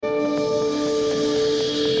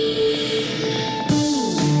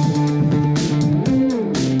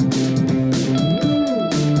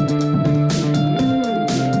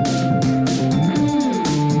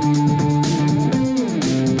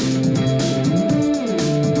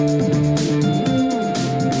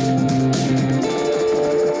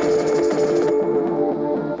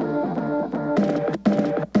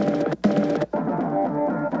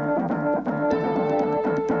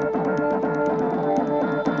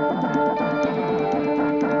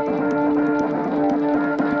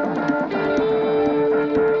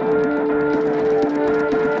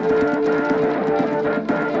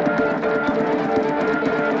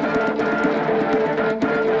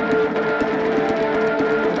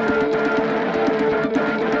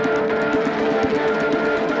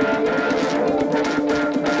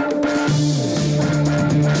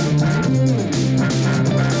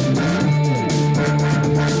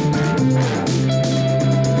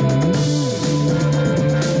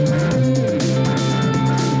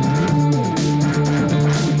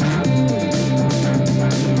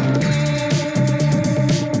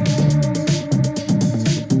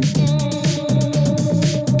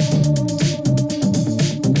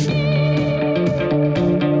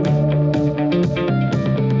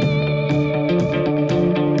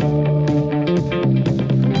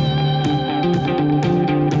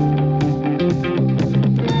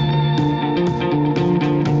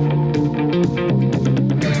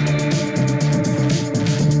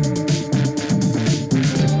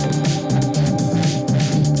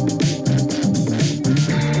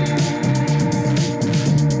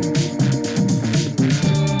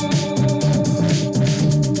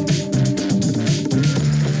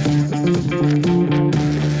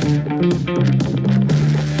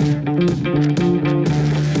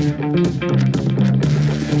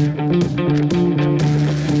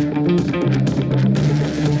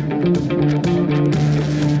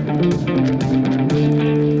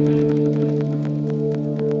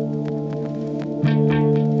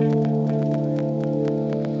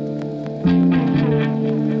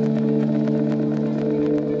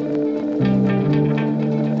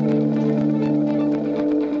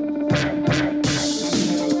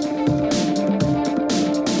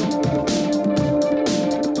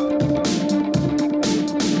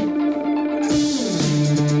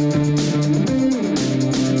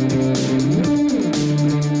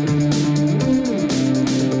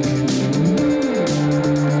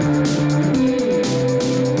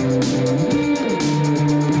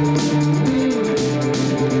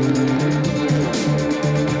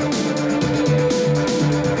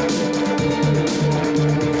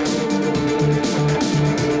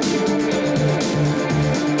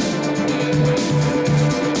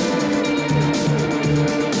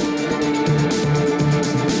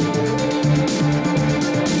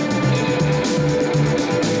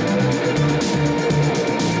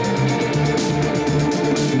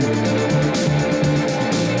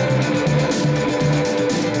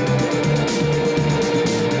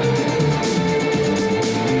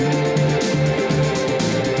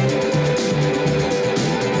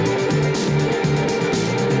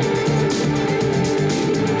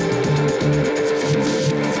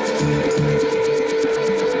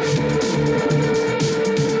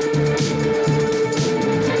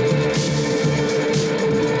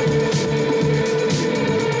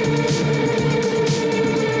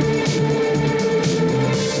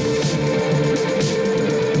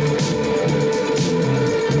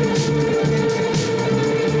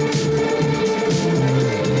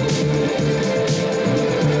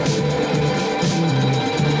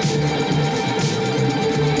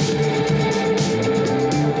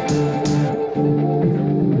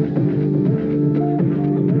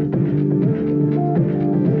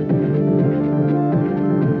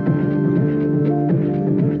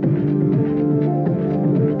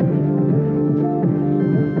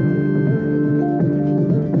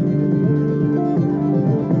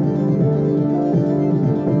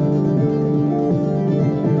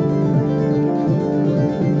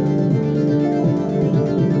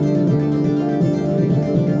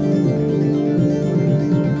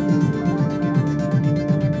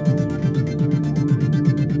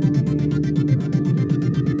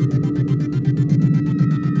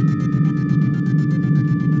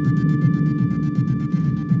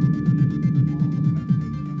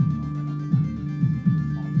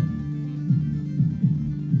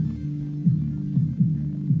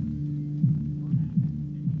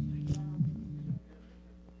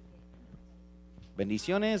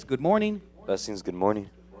Bendiciones, good morning. Blessings, good morning.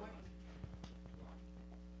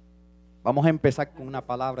 Vamos a empezar con una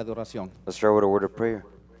palabra de oración. Let's start with a word of prayer.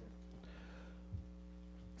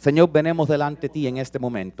 Señor, venimos delante de ti en este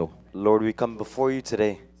momento. Lord, we come before you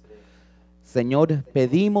today. Señor,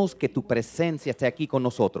 pedimos que tu presencia esté aquí con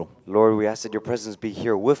nosotros. Lord, we ask that your presence be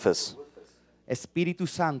here with us. Espíritu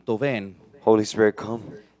Santo, ven, Holy Spirit, come.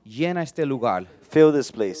 llena este lugar. Fill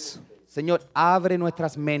this place. Señor, abre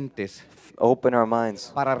nuestras mentes Open our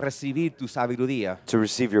minds para recibir tu sabiduría, to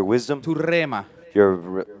receive your wisdom, tu rema.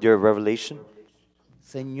 your revelation.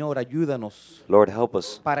 Señor, ayúdanos Lord, help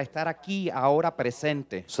us para estar aquí ahora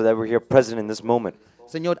presente. so that we're here present in this moment.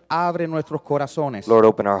 Señor, abre nuestros corazones Lord,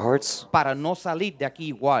 open our hearts para no salir de aquí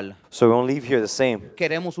igual. so we won't leave here the same.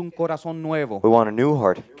 Queremos un corazón nuevo. We want a new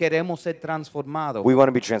heart. Queremos ser transformados. We want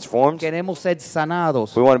to be transformed. Queremos ser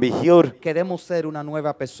sanados. We want to be healed. Queremos ser una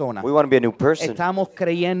nueva persona. We want to be a new person. Estamos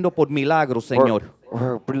creyendo por milagros, Señor.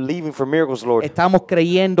 We're believing for miracles, Lord. Estamos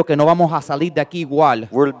creyendo que no vamos a salir de aquí igual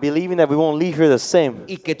We're believing that we won't leave here the same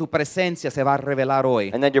y que tu presencia se va a revelar hoy.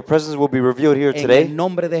 and that your presence will be revealed here En today. el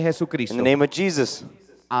nombre de In Jesucristo. the name of Jesus.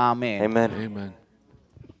 Amén. Amen. Amen.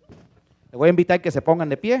 Les voy a invitar que se pongan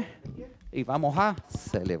de pie y vamos a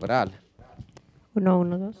celebrar. 1,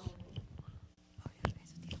 1, 2.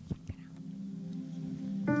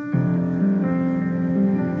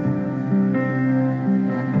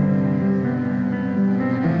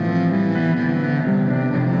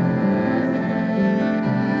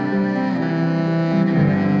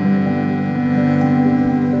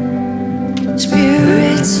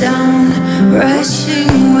 Spirit sound,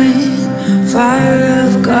 rushing wind, fire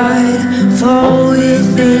of God, fall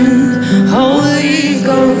within. Holy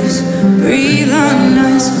Ghost, breathe on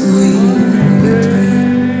us, we pray.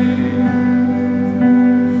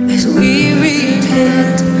 As we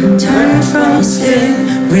repent, turn from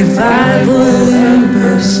sin, revival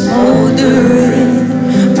embers smoldering.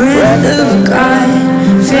 Breath of God,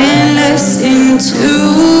 fan us into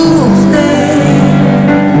flame.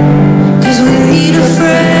 'Cause we need a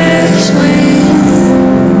fresh wind,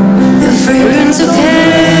 the fragrance of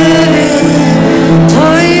heaven.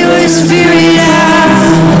 Pour your spirit out,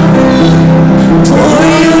 pour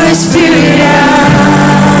your spirit out.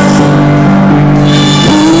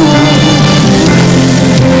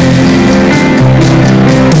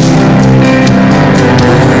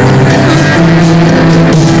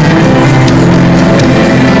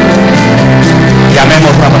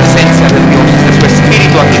 Llamemos la presencia de Dios, de su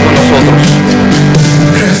Espíritu aquí con nosotros.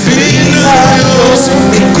 Refinados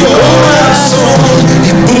mi corazón y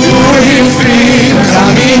purifica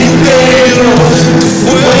mi interior. Tu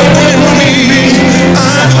fuego en mí,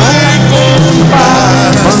 alma y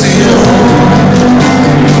compasión.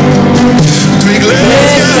 Tu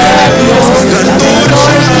iglesia, la antorcha,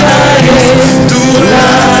 tú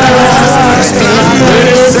harás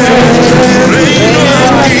resplandecer. Tu reino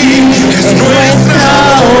aquí es nuestra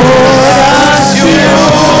oración.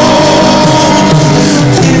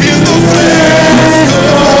 Un viento fresco,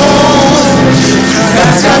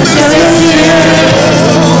 fragancia del cielo.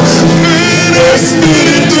 Ven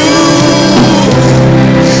Espíritu,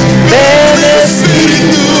 ven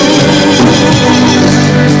Espíritu.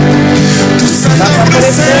 Tu santa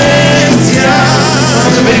presencia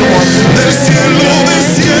del cielo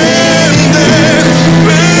desciende.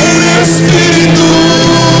 Ven Espíritu,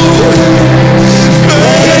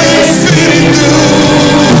 ven Espíritu.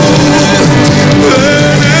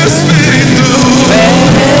 Ven Espíritu, ven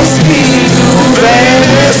Espíritu, ven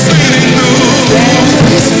Espíritu, ven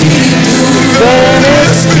Espíritu, ven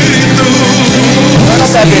Espíritu, ven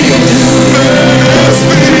Espíritu,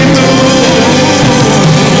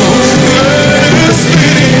 ven Espíritu, ven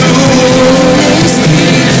Espíritu,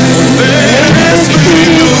 ven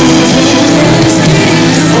Espíritu,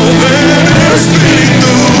 oh ven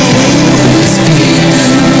Espíritu,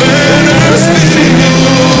 ven Espíritu.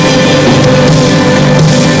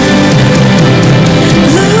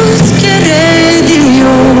 Luz que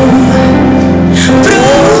redimió,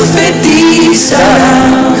 profetizará.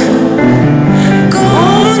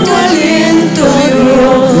 Con tu aliento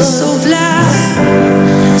Dios soplar,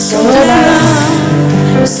 soplar,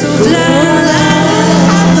 soplar la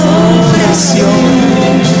adoración.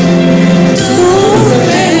 Tú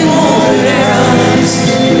te moverás.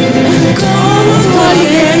 Con tu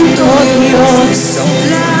aliento Dios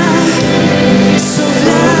soplar,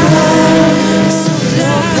 soplar,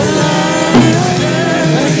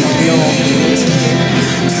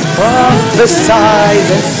 Prophesy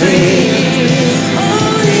and sing.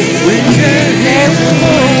 We can never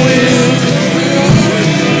win.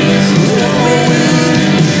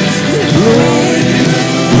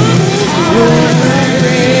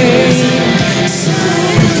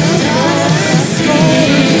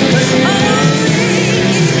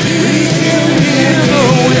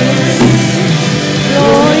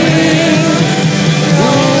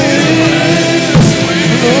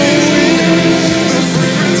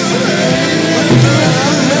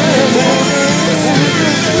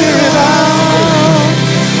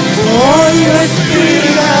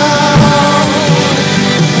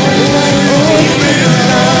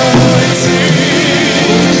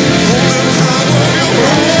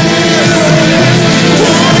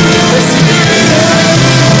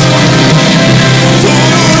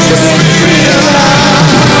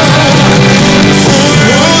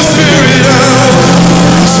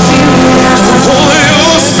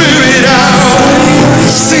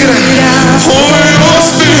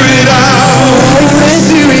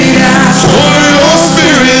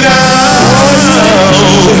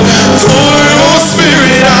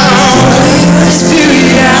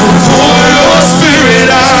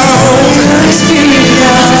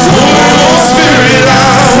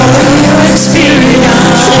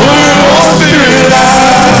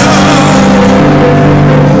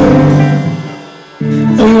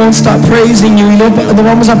 stop praising you. Y no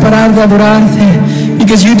vamos a parar de adorarte.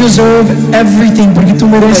 Because you deserve everything. Porque tú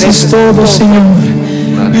mereces todo, Señor.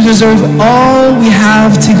 You deserve all we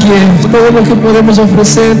have to give. Todo lo que podemos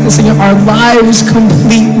ofrecerte, Señor. Our lives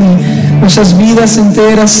completely. Nuestras vidas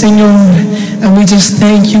enteras, Señor. And we just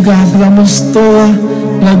thank you, God. Te damos toda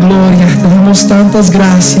la gloria. Te damos tantas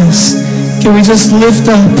gracias. Can we just lift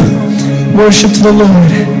up worship to the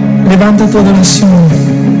Lord? Levanta tu adoración.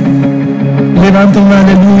 Levanta un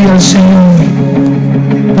aleluya al Señor.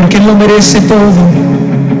 Porque Él lo merece todo.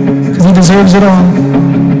 Because He deserves it all.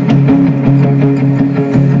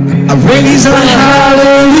 I raise a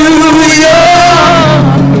hallelujah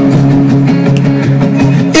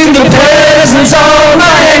in the presence of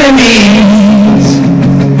my enemies.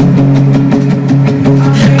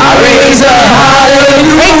 I raise a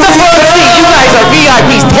hallelujah. Take the front seat. You guys are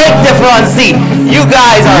VIPs. Take the front seat. You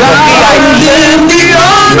guys are the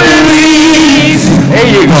VIPs. There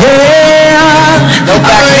you go. Yeah, No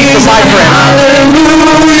back seat for my friends.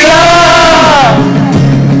 hallelujah.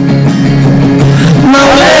 My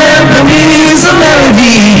weapon is a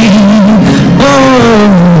melody. Oh,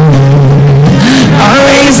 I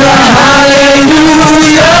raise a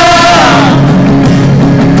hallelujah.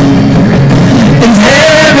 And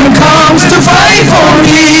heaven comes to fight for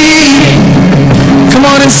me. Come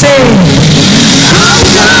on and say,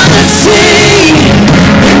 I'm gonna sing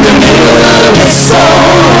in the middle of the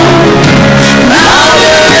song.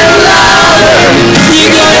 Louder and louder,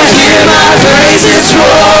 you're gonna hear my praises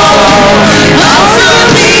roar. Out from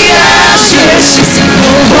the ashes,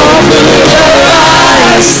 open your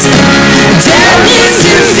eyes. Death is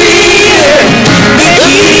defeated, the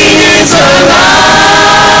King is alive.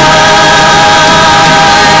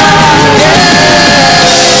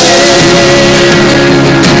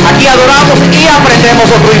 Aquí adoramos y aprendemos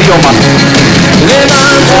otro idioma.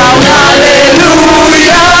 Levanta un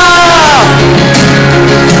aleluya.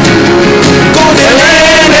 Con el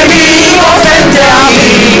enemigo frente a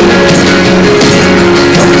mí.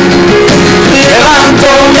 Levanto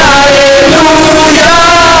un aleluya.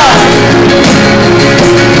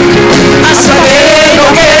 Hasta que no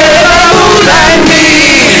quede duda en mí.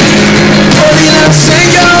 Oh, dile al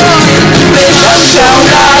Señor, levanta un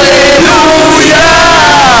aleluya.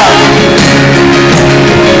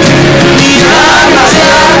 Mi alma es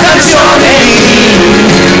la canción de mí.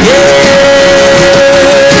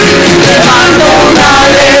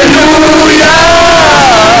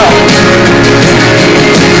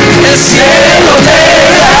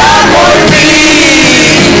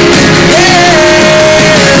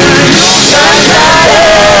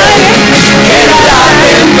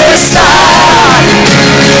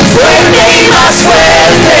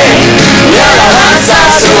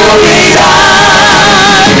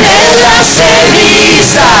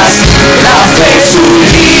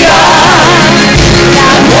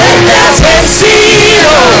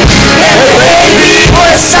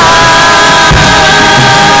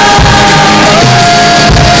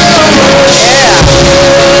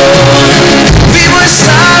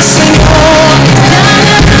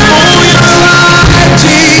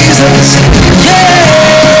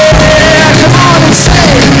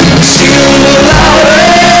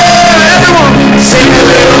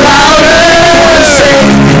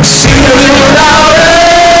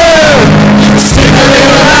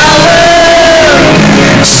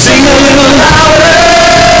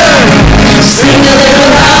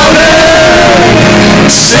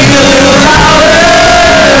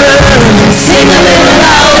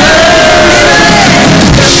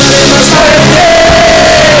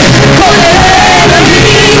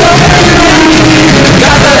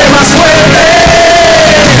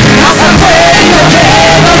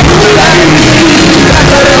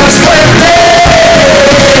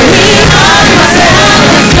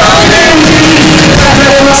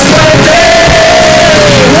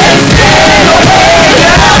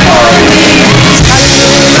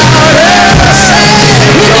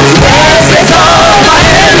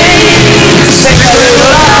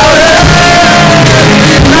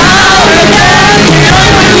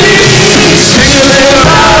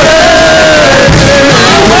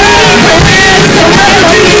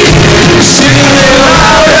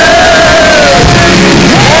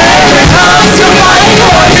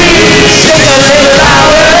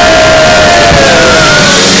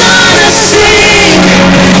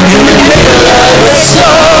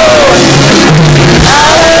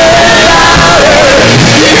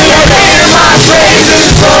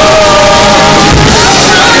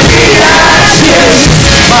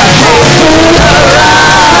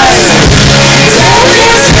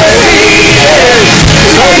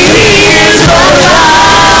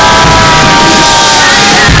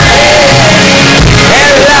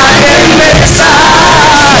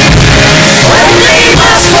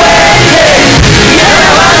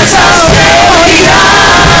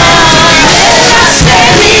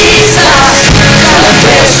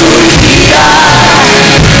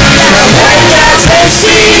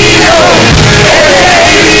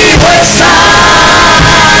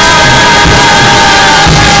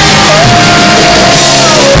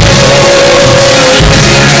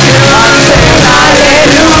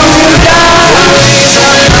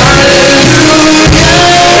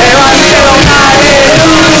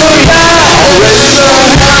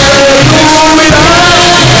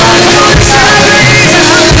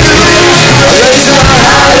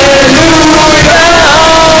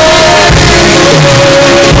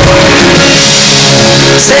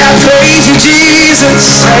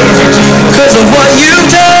 because of what you've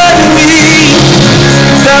done to me.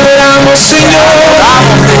 Te adoramos, Señor,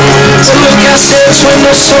 por lo que has hecho en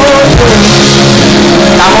nosotros.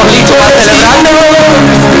 Estamos listos para celebrarlo.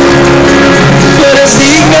 Tú eres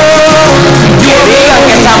digno. Que digan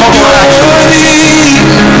que estamos borrachos.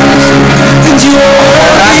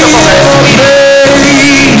 Borrachos con el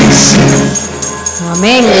Espíritu.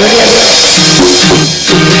 Amén. Gloria a Dios.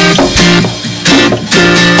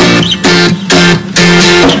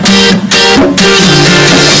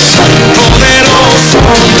 Poderoso,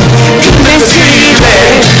 invencible,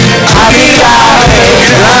 admirable,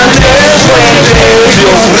 grande, fuerte,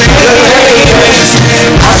 Dios de reyes,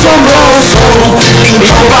 asombroso,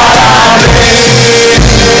 incomparable.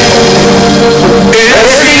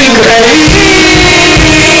 Eres increíble,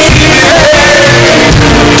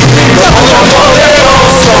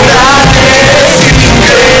 todopoderoso, grande, eres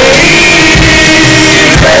increíble.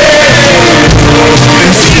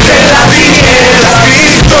 Venciste las tinieblas,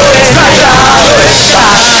 Cristo exaltado está.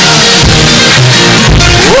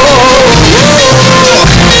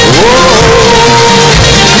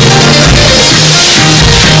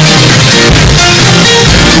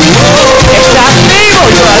 Estás vivo,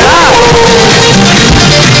 yo alabo.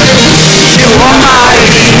 You are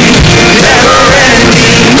mighty, never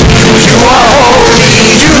ending. You are holy,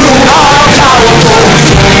 you are powerful.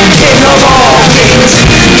 King of all kings,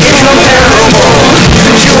 incomparable.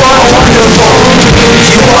 You are wonderful,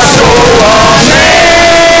 you are so amazing,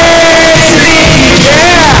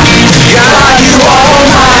 yeah. God, you are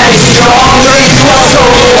almighty, stronger, you are so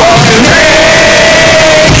amazing.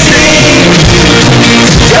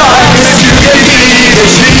 Darkness you defeated,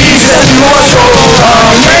 Jesus, you are so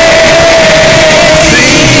amazing.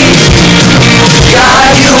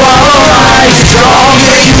 God, you are almighty,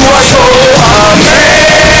 stronger, you are so amazing.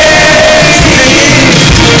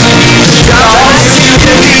 Darkness you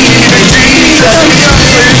defeated, Jesus, we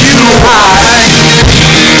lift you high.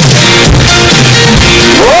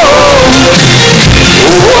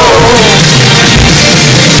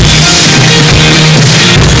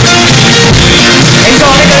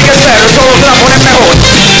 Entonces, ¿qué hay que hacer? Todo se va a poner mejor.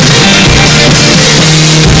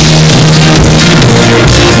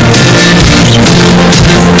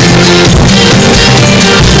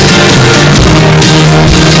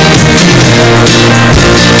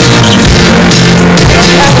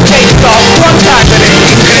 Take it off one time today.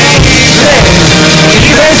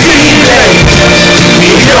 Increíble, invencible.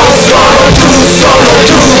 Mi Dios, solo tú,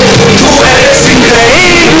 tú eres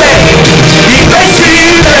increíble,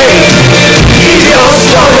 invencible. Mi Dios,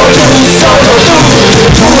 solo tú,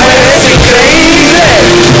 tú eres increíble,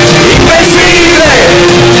 invencible.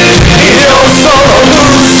 Mi Dios, solo tú,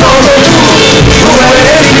 tú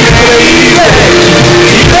eres increíble,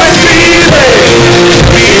 invencible.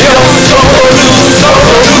 Mi Dios, solo tú, tú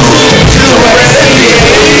eres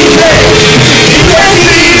increíble,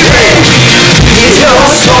 invencible. Mi Dios,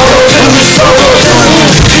 solo tú, tú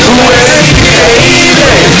eres increíble,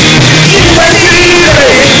 invencible.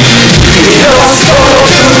 Mi Dios, solo tú,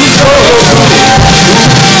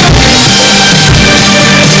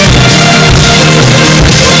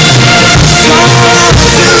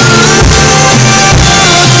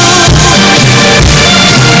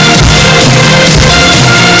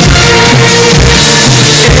 es increíble,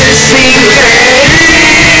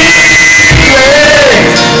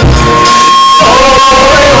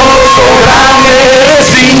 poderoso, grande, es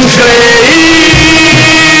increíble.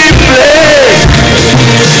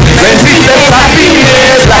 Venciste las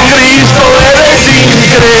tinieblas, Cristo, eres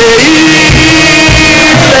increíble.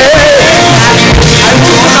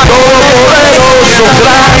 Todopoderoso,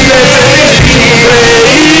 grande, eres increíble.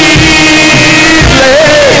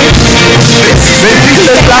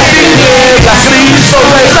 Venciste las tinieblas, Cristo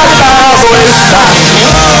exaltado está.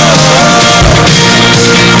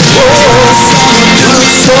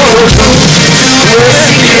 Solo tú eres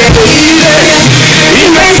increíble,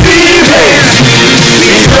 invencible.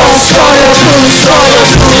 Mi Dios, solo tú,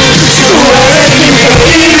 tú eres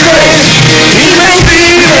increíble,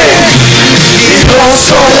 invencible. Mi Dios,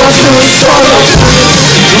 solo tú, tú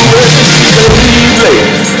eres increíble,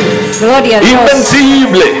 Gloria a Dios.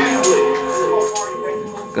 Invencible.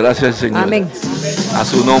 Gracias, Señor. Amén. A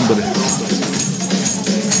su nombre.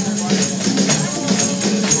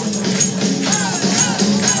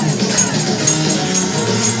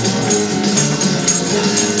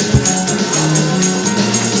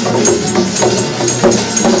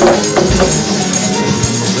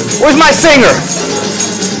 Where's my singer?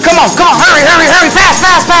 Come on, hurry, fast.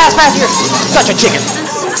 You're such a chicken.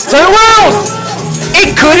 To the world,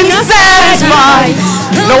 it couldn't satisfy.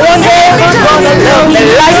 No one's ever gonna love me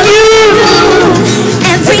like you.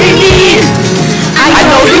 And every need. I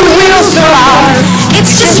know you will survive.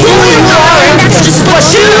 It's just who you are, and that's just what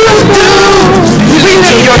you do. We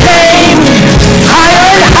lift your name higher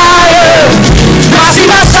and higher. Más y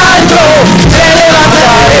más alto te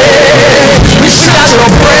levantaré. We shout your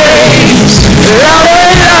praise louder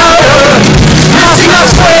and louder. Más y más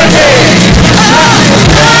fuerte.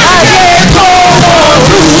 Nadie como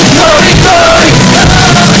tú, glory, glory.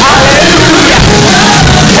 Aleluya.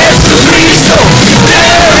 Jesucristo,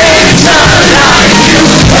 there is none like you.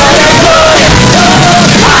 Gloria, gloria.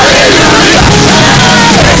 Aleluya.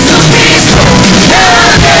 Jesucristo,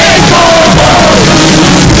 nadie como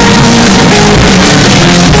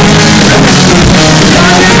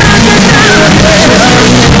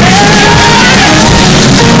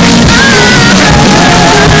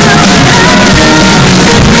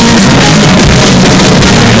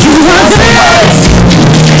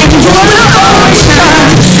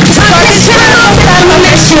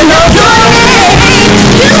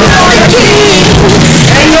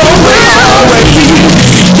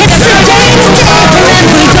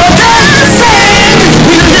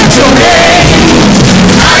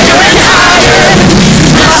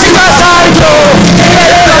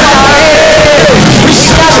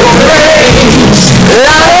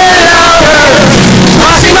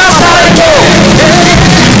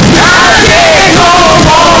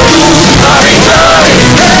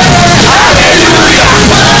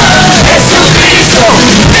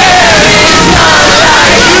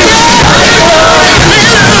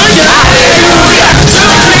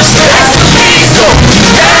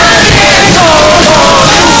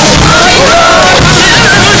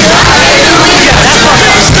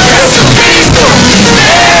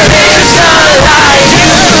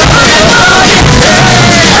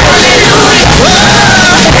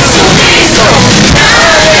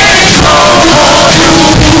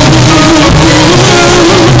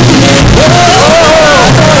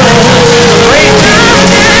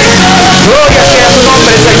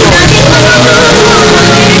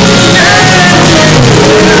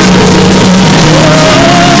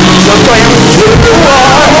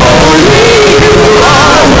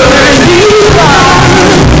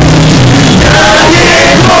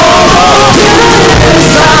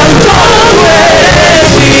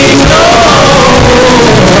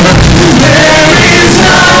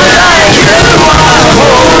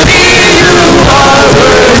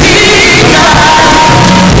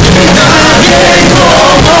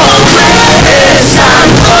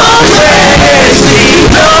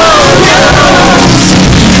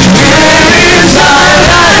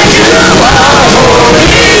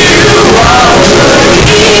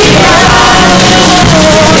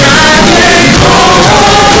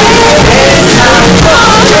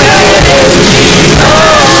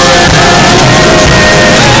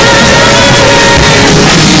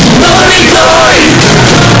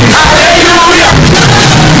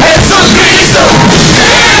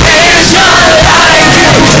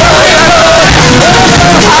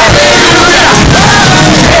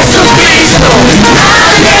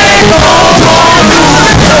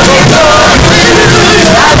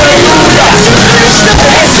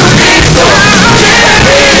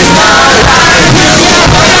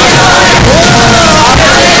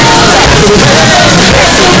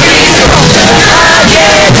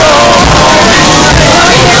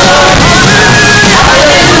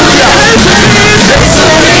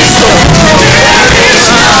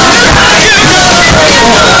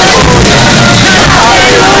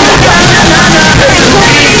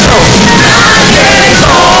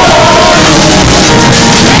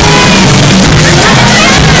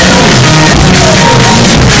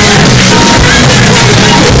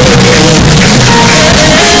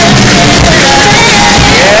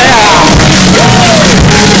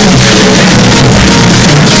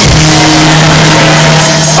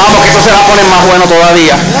Se va a poner más bueno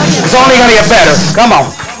todavía. It's only gonna get better. Come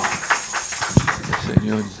on.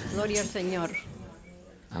 Señor. Gloria al Señor.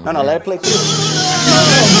 No, no, let it play too.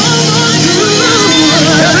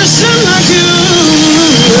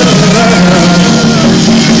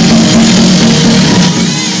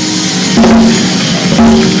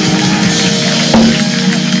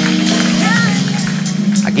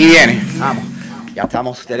 Aquí viene. Vamos. Ya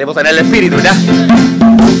estamos. Debemos tener el espíritu, ¿verdad?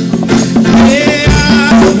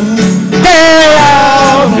 Te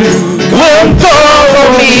amo con todo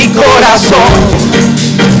mi corazón.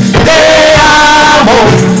 Te amo,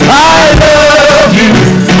 I love you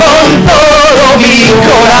con todo mi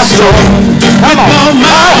corazón. With all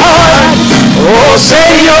my heart, oh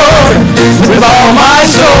Señor, with all my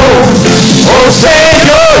soul, oh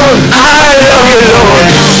Señor, I love you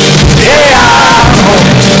Lord. Te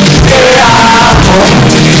amo. te amo.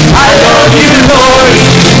 I love you, Lord.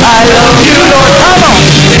 I love you, Lord. Come on.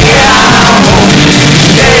 Te amo.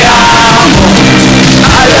 Te amo.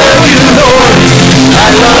 I love you, Lord. I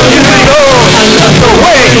love you, Lord. I love the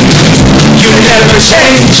way you never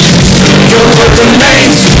change. Your word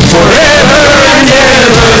remains forever and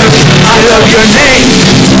ever. I love your name,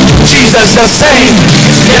 Jesus the same,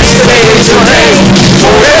 yesterday, today,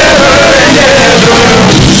 forever and ever.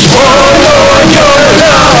 Oh Lord, your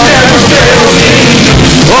love never fails me.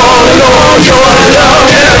 Oh Lord, your love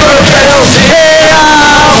never fails me. Te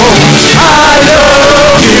amo, I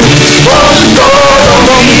love you con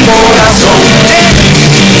todo mi corazón.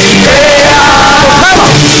 Te amo,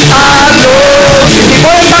 I love you. Y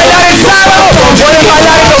pueden bailar el sábado, pueden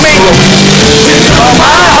bailar el domingo. With all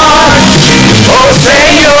my heart, oh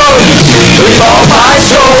Señor, with all my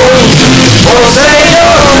soul, oh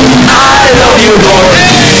Señor, I love you, Lord.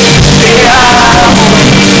 Te amo,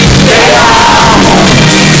 te amo.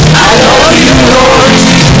 I love you, Lord.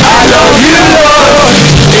 I love you, Lord.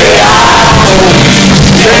 Te amo,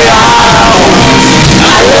 te amo.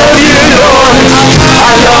 I love you, Lord.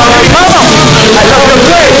 I love you. I love the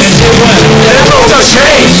grace. It will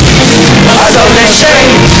change. I love the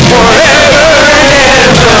shame forever and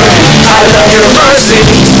ever. I love your mercy.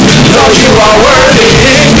 Lord, you are worthy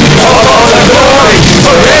of all the glory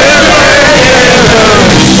forever and ever.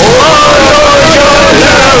 Oh Lord, your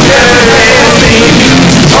love never fails me.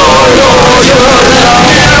 Oh Lord, your love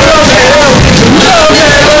never fails me. Love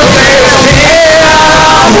never fails me.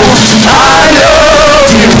 I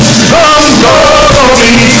love you con todo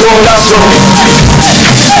mi corazón.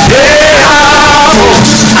 Te amo,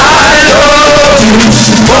 I love you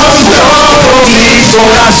con todo mi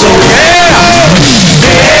corazón.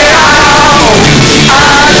 Te amo,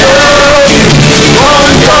 I love you con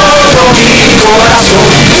todo mi corazón.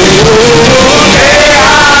 Te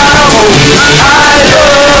amo, I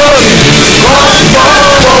love you con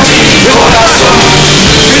todo mi corazón.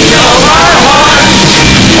 With all my heart,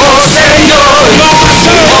 oh Señor,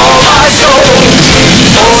 with all my soul,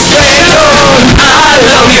 oh Señor, I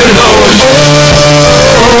love you, Lord.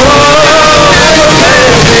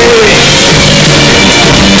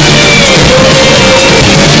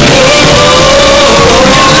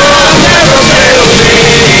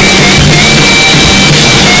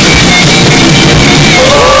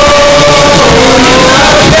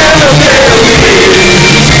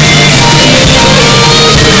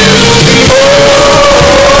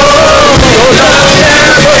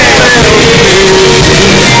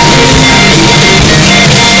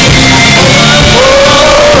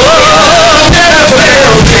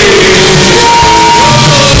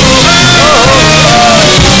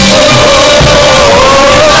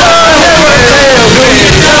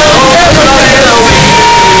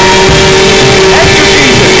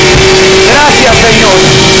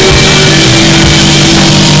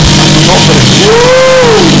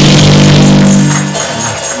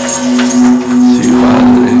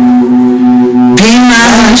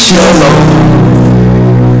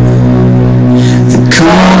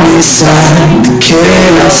 Inside the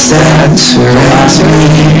chaos that surrounds me,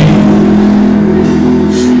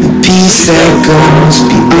 the peace that goes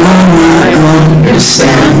beyond my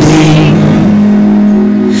understanding.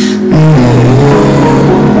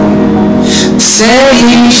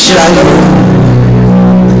 Say shalom,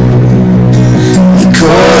 mi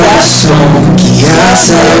corazón guías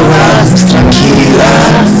aguas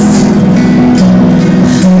tranquilas.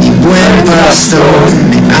 Buen pastor,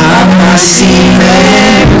 me amas y me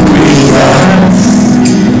cuidas.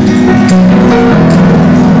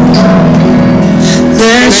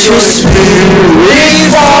 Let your spirit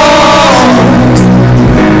fall.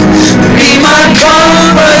 Be my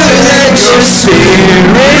comfort, let your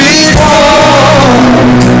spirit fall.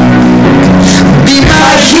 Be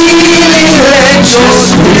my healing, let your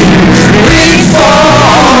spirit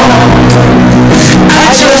fall.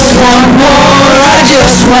 I just want more, I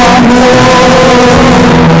just want more.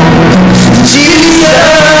 Jesus,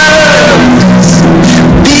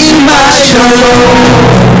 be my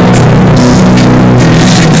shalom.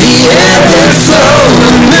 The endless flow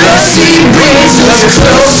of mercy brings us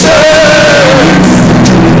closer.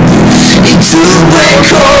 Y tu buen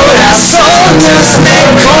corazón nos me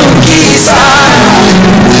conquista.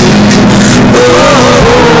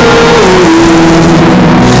 Oh.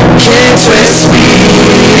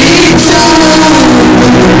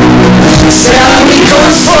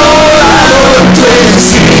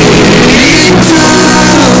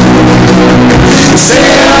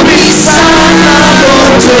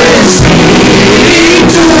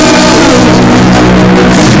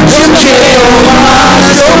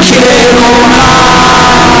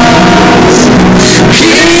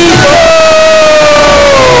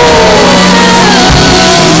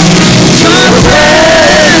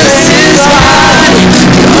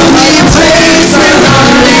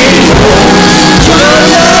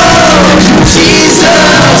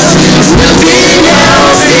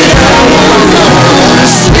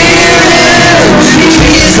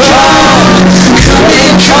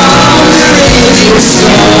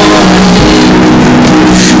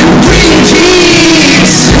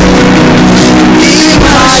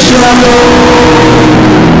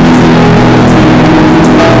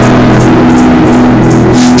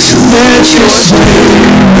 let your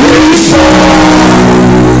spirit fall.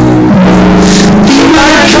 Be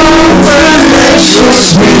my comfort, let your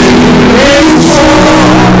spirit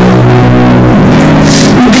fall.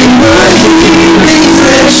 Be my healing,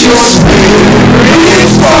 let your spirit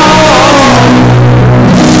fall.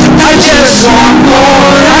 I just want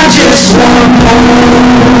more, I just want more.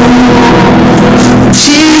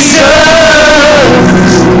 Jesus,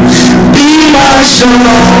 be my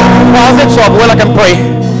shalom. Pause it so abuela can pray.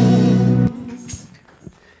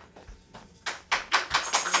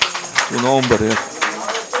 Tu nombre.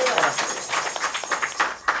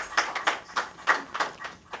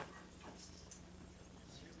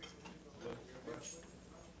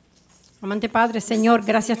 Amante Padre, Señor,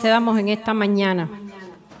 gracias te damos en esta mañana.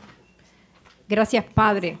 Gracias,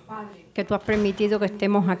 Padre, que tú has permitido que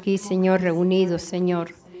estemos aquí, Señor, reunidos,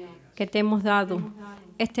 Señor. Que te hemos dado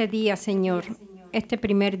este día, Señor, este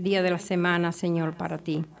primer día de la semana, Señor, para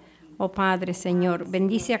ti. Oh Padre, Señor,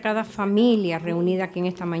 bendice a cada familia reunida aquí en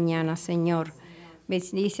esta mañana, Señor.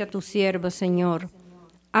 Bendice a tu siervo, Señor.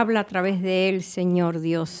 Habla a través de él, Señor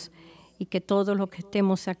Dios. Y que todos los que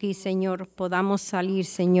estemos aquí, Señor, podamos salir,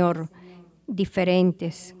 Señor,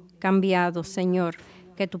 diferentes, cambiados, Señor.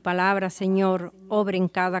 Que tu palabra, Señor, obre en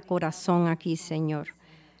cada corazón aquí, Señor.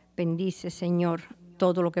 Bendice, Señor,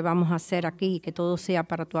 todo lo que vamos a hacer aquí, que todo sea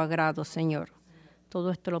para tu agrado, Señor.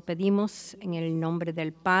 Todo esto lo pedimos en el nombre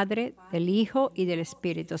del Padre, del Hijo y del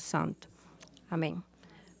Espíritu Santo. Amén.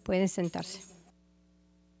 Pueden sentarse.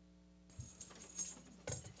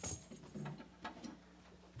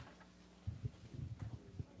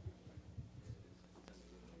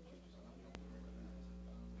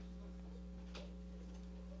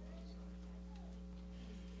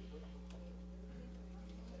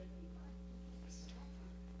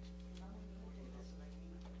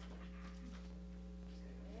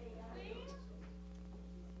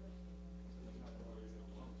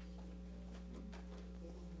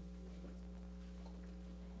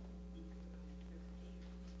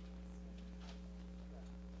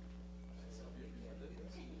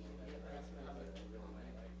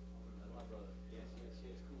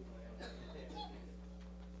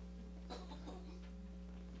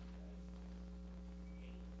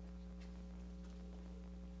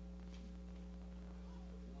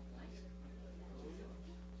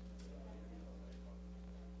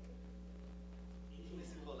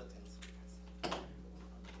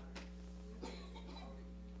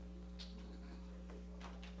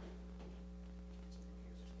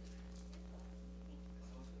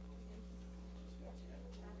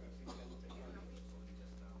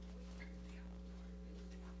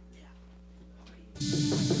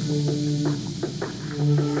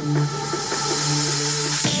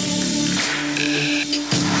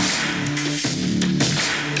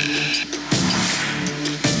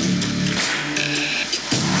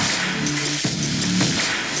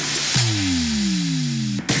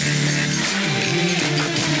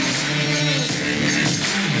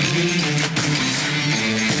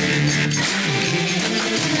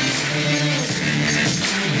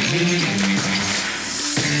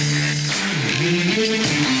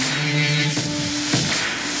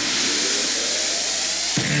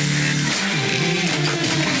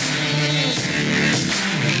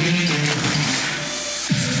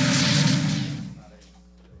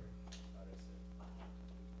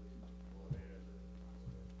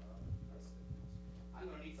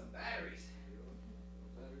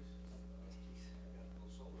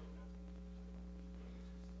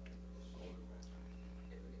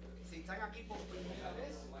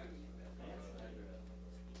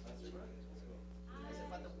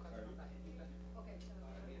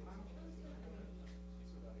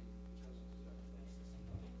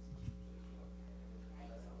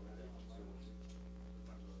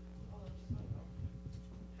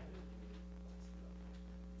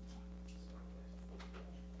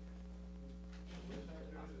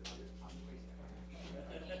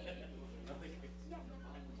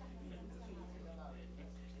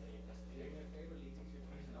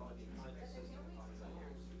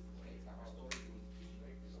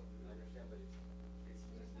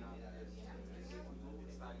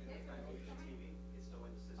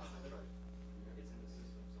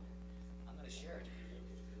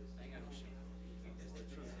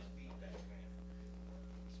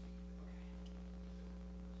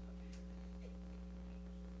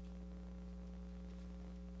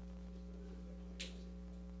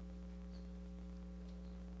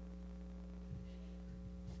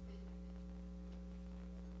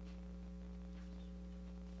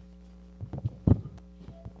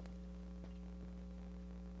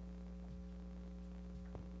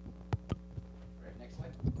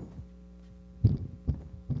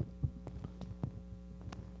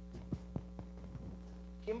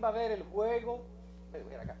 ¿Quién va a ver el juego? Ven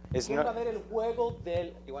acá. It's ¿Quién not- va a ver el juego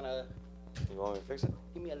del... You wanna You want me to fix it?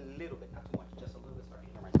 give me a little bit, not too much, just a little bit. Sorry,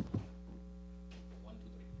 never mind. 1, 2,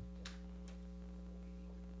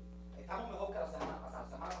 3. Estamos mejor que la semana pasada. La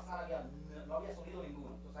semana pasada no había sonido ninguno.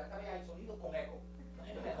 Entonces esta vez hay sonido con eco.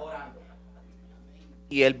 Mejorando.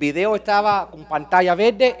 Y el video estaba con pantalla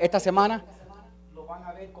verde. Esta semana lo van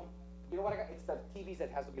a ver con... You know what I got? It's the TVs that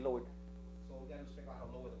has to be lowered. So we got to figure out how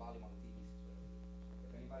to lower the volume on TVs.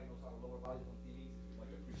 If anybody knows how to lower volume on TVs, we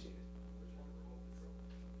might appreciate it.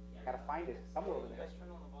 I gotta find it somewhere over there.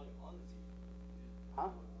 Huh?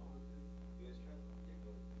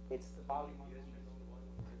 It's the volume on the TV.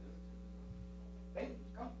 Hey,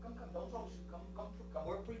 come, don't troubleshoot, come,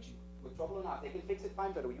 we're preaching. With trouble or not, they can fix it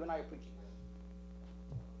fine, but you and I are preaching.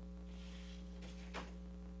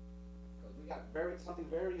 Because we got something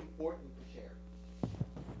very important to share.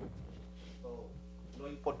 So, lo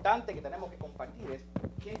importante que tenemos que compartir es,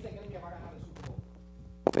 ¿quién se cree que va a ganar el Super Bowl?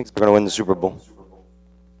 Who thinks they're going to win the Super Bowl?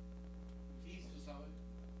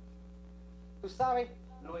 Tú sabes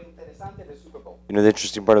lo interesante del Super Bowl. You know the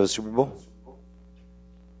interesting part of the Super Bowl?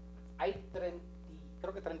 Hay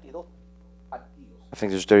creo que 32 partidos. I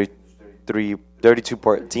think there's 32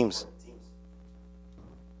 teams.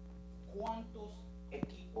 ¿Cuántos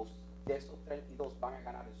equipos de esos 32 van a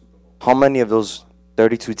ganar el Super Bowl? How many of those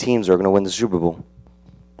 32 teams are going to win the Super Bowl?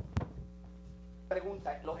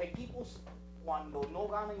 Pregunta, los equipos cuando no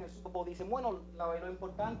ganan el Super Bowl dicen, bueno, lo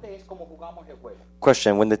importante es cómo jugamos el juego.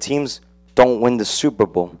 Question, when the teams don't win the Super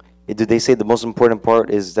Bowl, do they say the most important part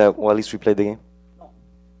is that, well, at least we played the game? No.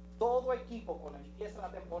 Todo equipo cuando empieza la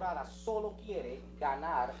temporada solo quiere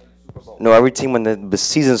ganar el Super Bowl. No, every team when the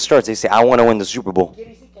season starts, they say, I want to win the Super Bowl.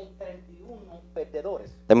 Quiere decir que hay 31 perdedores.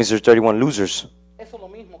 That means there's 31 losers. Eso es lo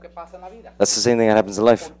mismo que pasa en la vida. That's the same thing that happens in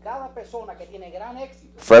life. Por cada persona que tiene gran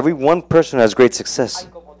éxito, For every one person who has great success,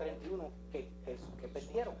 hay como 31 que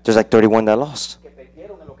perdieron, there's like 31 that lost. que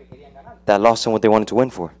perdieron en lo que querían ganar. That lost in what they wanted to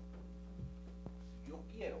win for. Yo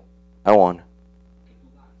quiero I want que tú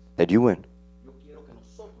ganes. that you win. Yo quiero que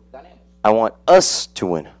nosotros ganemos. I want us to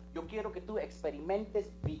win. Yo quiero que tú experimentes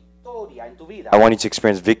victoria en tu vida I want you to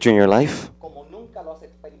experience victory in your life como nunca lo has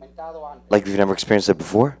experimentado antes. like you've never experienced it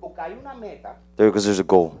before. Porque hay una meta, Because there's a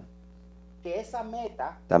goal. que esa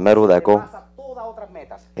meta That medal, that goal, pasa todas otras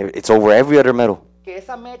metas. it's over every other medal. Que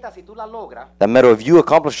esa meta, si tú la logras, That medal, if you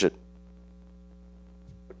accomplish it,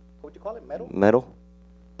 what would you call it? Medal? medal?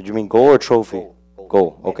 Did you mean goal or trophy?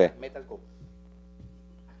 Goal, Meta, okay. Meta es goal.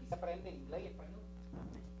 Aquí se aprende inglés y español.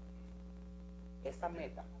 Esa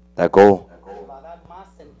meta That goal te va a dar más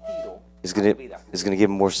sentido is a gonna tu vida. give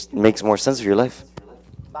makes more sense of your life.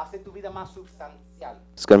 Va a hacer tu vida más sustancial.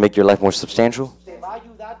 It's gonna make your life more substantial. Te va a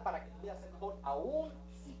ayudar para que tu vida sea mejor, aún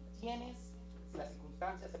si las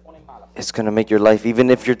circunstancias se ponen malas. It's gonna make your life, even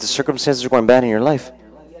if the circumstances are going bad in your life.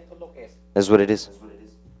 Y esto es lo que es. That's what it is.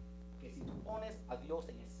 Que si tú pones a Dios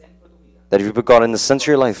en el centro de tu vida, That if you put God in the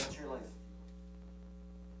center of your life,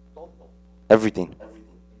 todo everything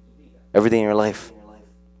in your life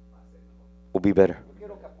will be better. yo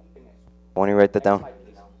quiero que apunten eso. I want you to write that down. Slide,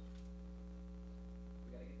 please.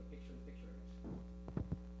 We gotta get the picture in the picture.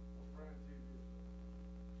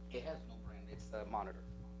 It has no brand. It's a monitor.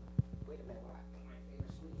 Wait a minute. My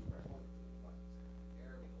favorite screen.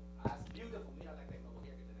 There we go. That's beautiful. Mira la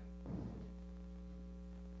tecnología que tenemos.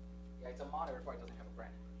 Yeah, it's a monitor, so it doesn't have a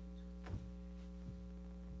brand.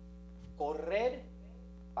 Correr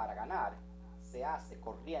para ganar se hace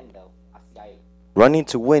corriendo hacia él. Running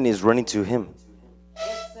to win is running to Him.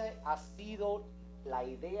 Esa ha sido la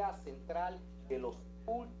idea central de los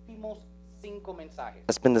últimos 5 mensajes.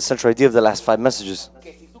 That's been the central idea of the last 5 messages.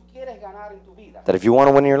 Que si tú quieres ganar en tu vida, That if you want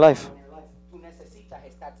to win in your life, tú necesitas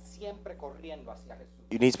estar siempre corriendo hacia Jesús.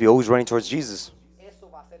 you need to be always running towards Jesus. Eso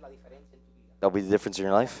va a hacer la diferencia en tu vida. That'll be the difference in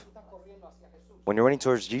your life. Tú estás corriendo hacia Jesús. When you're running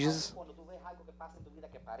towards Jesus, Cuando tú ves algo que pasa en tu vida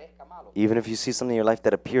que parezca malo, even if you see something in your life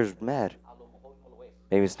that appears mad, a lo mejor no lo es.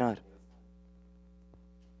 maybe it's not.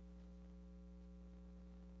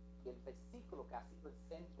 Y el versículo que ha sido el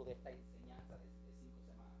centro de esta enseñanza de 5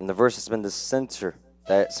 semanas. And the verse has been the center,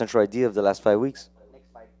 that central idea of the last 5 weeks. Next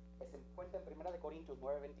slide. Se encuentra en 1 Corintios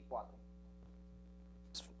 9:24.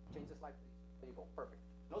 Change the slide, please. There you go. Perfect.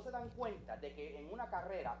 No se dan cuenta de que en una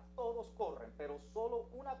carrera todos corren, pero solo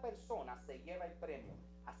una persona se lleva el premio.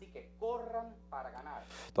 Así que corran para ganar.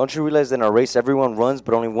 Don't you realize that in a race everyone runs,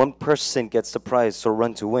 but only one person gets the prize, so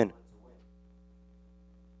run to win.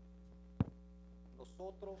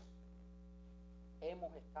 Nosotros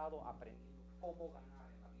hemos estado aprendiendo cómo ganar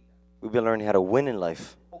en la vida. We've been learning how to win in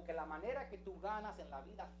life. Porque la manera que tú ganas en la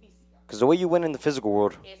vida física Because the way you win in the physical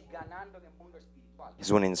world es ganando en el mundo espiritual.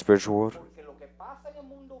 is winning in the spiritual world. Porque lo que pasa en el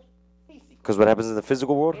mundo Because what happens in the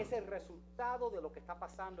physical world es el resultado de lo que está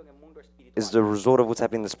pasando en el mundo espiritual. is the result of what's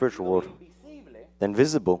happening in the spiritual Lo world. invisible The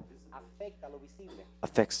invisible afecta a lo visible.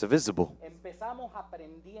 affects the visible. Empezamos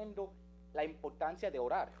aprendiendo la importancia de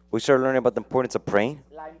orar, We start learning about the importance of praying,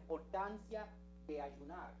 la importancia de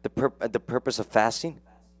ayunar. the purpose of fasting.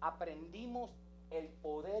 Aprendimos el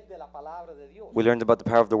poder de la palabra de Dios We learned about the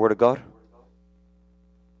power of the Word of God,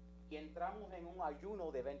 y entramos en un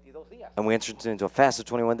ayuno de 22 días. and we entered into a fast of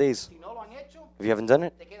 21 days. Si no lo han hecho, If you haven't done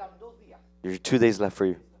it, te quedan 2 días. there's 2 days left for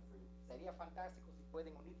you. Sería fantástico si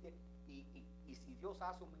pueden unirte y si Dios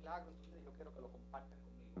hace un milagro, entonces yo quiero que lo compartan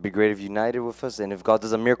conmigo. It'd be great if you united with us, and if God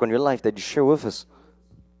does a miracle in your life, that you share with us.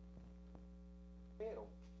 Pero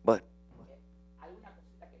But hay una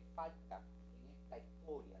cosita que falta en esta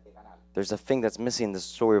historia de ganar. there's a thing that's missing in the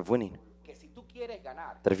story of winning. Que si tú quieres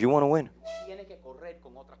ganar, That if you want to win, tienes que correr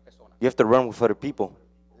con otras personas. you have to run with other people.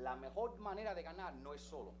 La mejor manera de ganar no es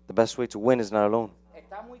solo. The best way to win is not alone.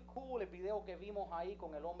 Está muy cool el video que vimos ahí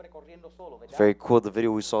con el hombre corriendo solo, It's ¿verdad? very cool, the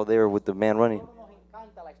video we saw there with the man running. Todos nos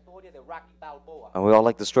encanta la historia de Rocky Balboa. And we all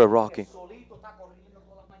like the story of Que Rocky. solito está corriendo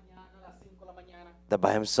todas las mañanas, a las 5 de la mañana. That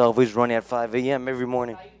by himself, he's running at 5 a.m. every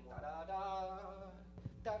morning. Ahí, tarara,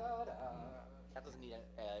 tarara. That doesn't need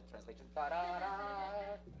a translation.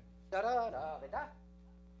 Tarara, tarara, ¿verdad?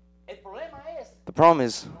 El problema es The problem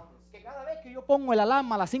is que cada vez que yo pongo el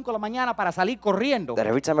alarma a las 5 de la mañana para salir corriendo, that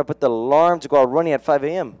every time I put the alarm to go out running at 5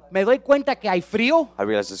 a.m., me doy cuenta que hay frío I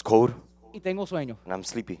realize it's cold y tengo sueño. and I'm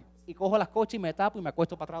sleepy. Y cojo las coches y me tapo y me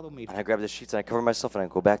acuesto para atrás a dormir. And I grab the sheets and I cover myself and I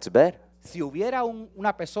go back to bed. Si hubiera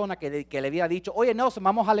una persona que le hubiera dicho, oye Nelson,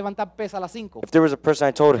 vamos a levantar pesa a las 5, If there was a person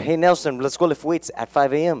I told, hey Nelson, let's go lift weights at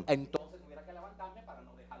 5 a.m., entonces tuviera que levantarme para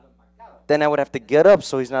no dejarlo embarcado. then I would have to get up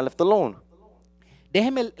so he's not left alone.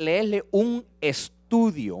 Déjeme leerle un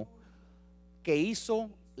estudio que hizo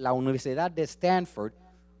la Universidad de Stanford,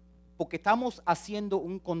 porque estamos haciendo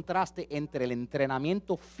un contraste entre el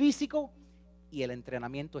entrenamiento físico y el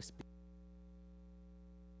entrenamiento espiritual.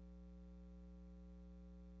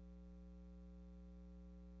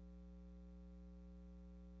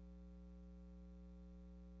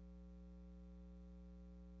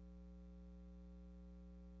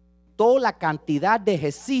 La cantidad de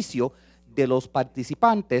ejercicio de los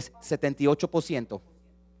participantes, 78%.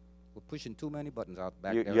 We're pushing too many buttons out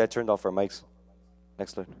back You there. had turned off our mics.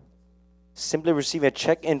 Next slide. Simply receiving a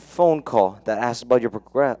check-in phone call that asks about your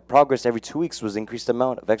progress every 2 weeks was increased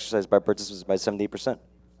amount of exercise by participants by 78%.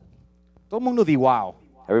 Todo el mundo dice, wow.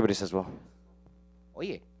 Everybody says, well,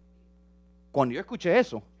 Oye, cuando yo escuché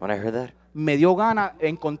eso, when I heard that, me dio gana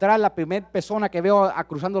encontrar la primera persona que veo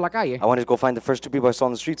cruzando la calle I wanted to go find the first 2 people I saw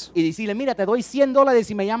on the streets. y decirle, mira, te doy $100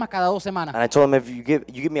 si me llamas cada 2 semanas. And I told him, if you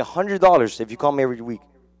give me $100 if you call me every week,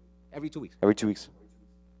 Every 2 weeks. every 2 weeks.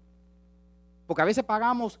 Porque a veces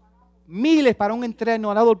pagamos miles para un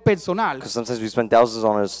entrenador personal. Because sometimes we spend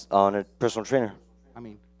thousands on a personal trainer. I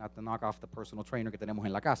mean, not to knock off the personal trainer que tenemos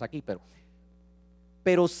en la casa aquí,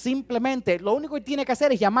 pero simplemente lo único que tiene que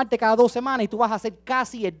hacer es llamarte cada 2 semanas y tú vas a hacer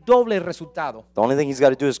casi el doble el resultado. The only thing he's got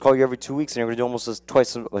to do is call you every 2 weeks and you're going to do almost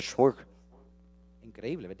twice as much work.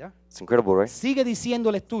 Increíble, ¿verdad? It's incredible, right? Sigue diciendo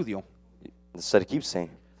el estudio. The study keeps saying.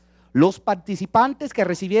 Los participantes que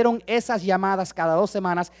recibieron esas llamadas cada 2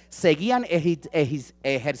 semanas seguían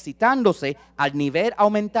ejercitándose al nivel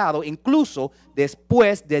aumentado incluso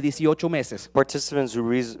después de 18 meses. Participants who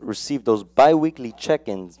received those bi-weekly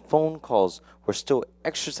check-ins phone calls were still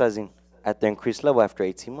exercising at their increased level after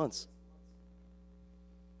 18 months.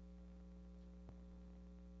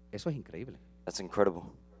 Eso es increíble. That's incredible.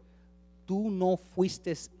 Tú no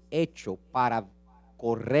fuiste hecho para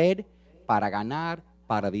correr, para ganar,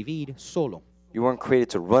 para vivir solo. You weren't created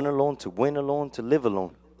to run alone, to win alone, to live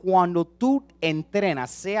alone. Cuando tú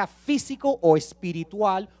entrenas, sea físico o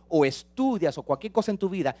espiritual, o estudias o cualquier cosa en tu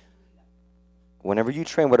vida, Whenever you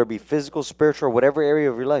train, whether it be physical, spiritual, or whatever area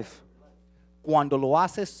of your life, cuando lo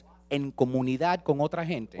haces en comunidad con otra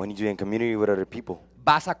gente, when you do it in community with other people,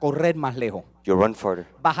 vas a correr más lejos, you'll run farther.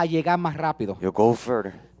 vas a llegar más rápido. You'll go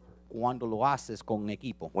further. Cuando lo haces con un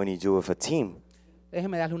equipo. When you do it with a team,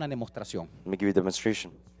 Déjeme darle una demostración. let me give you a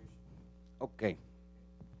demonstration. Ok.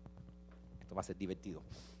 Esto va a ser divertido.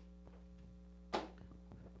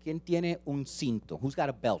 ¿Quién tiene un cinto? Who's got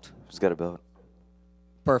a belt? Who's got a belt?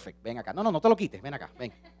 Perfect. Ven acá. No, no te lo quites. Ven acá.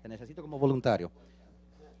 Ven. Te necesito como voluntario.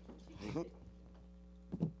 Voy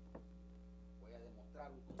a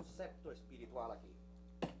demostrar un concepto espiritual aquí.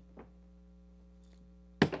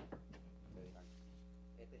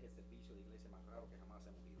 Este es el servicio de iglesia más raro que jamás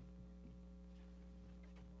hemos ido.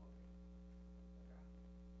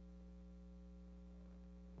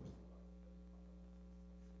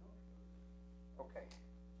 Ok.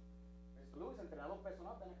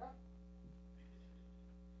 personal, ven acá.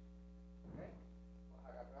 Okay. Vamos a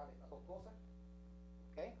agarrar estas dos cosas.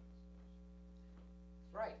 Okay.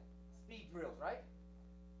 Right. Speed drills, right?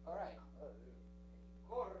 All right.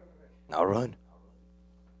 Corre. Now run.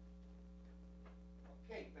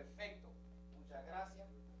 Okay, perfecto. Muchas gracias.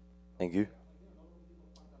 Thank you.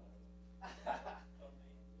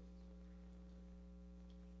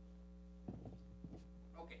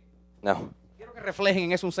 Okay. Now, Quiero que reflejen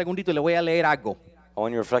en eso un segundito y le voy a leer algo. I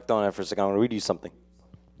want you to reflect on it for a second. I want to read you something.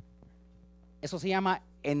 Eso se llama,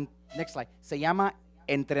 next slide, se llama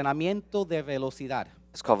entrenamiento de velocidad.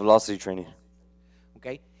 It's called velocity training.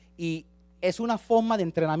 ¿Ok? Y es una forma de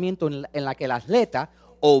entrenamiento en la que el atleta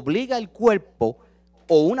obliga el cuerpo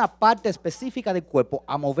o una parte específica del cuerpo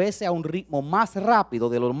a moverse a un ritmo más rápido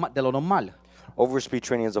de lo normal. Overspeed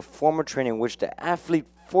training is a form of training in which the athlete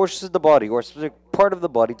forces the body or a specific part of the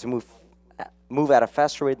body to move at a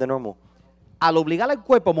faster rate than normal. Al obligar al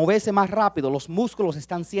cuerpo a moverse más rápido, los músculos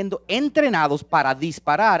están siendo entrenados para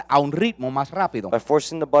disparar a un ritmo más rápido. By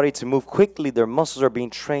forcing the body to move quickly, their muscles are being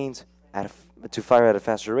trained to fire at a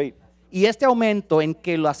faster rate. Y este aumento en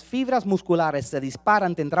que las fibras musculares se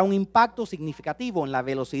disparan tendrá un impacto significativo en la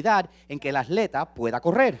velocidad en que el atleta pueda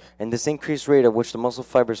correr. And this increased rate at which the muscle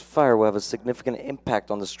fibers fire will have a significant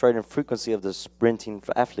impact on the stride and frequency of the sprinting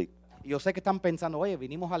athlete. Y yo sé que están pensando, oye,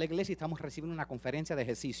 vinimos a la iglesia y estamos recibiendo una conferencia de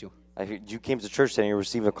ejercicio. I hear you came to church today and you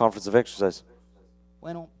received a conference of exercise.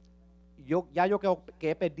 Bueno, yo que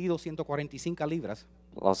he perdido 145 libras,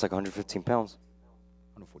 Lost like 115 pounds.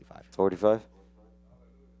 145. 45.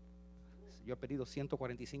 Yo he perdido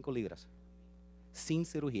 145 libras sin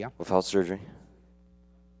cirugía Without surgery.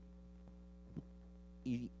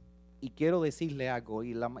 y quiero decirle algo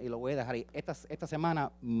y lo voy a dejar ahí. Esta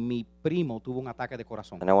semana mi primo tuvo un ataque de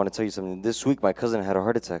corazón. And I want to tell you something. This week, my cousin had a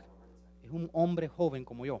heart attack. Es un hombre joven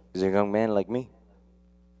como yo. He's a young man like me.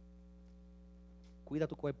 Cuida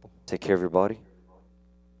tu cuerpo. Take care of your body.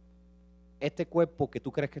 Este cuerpo que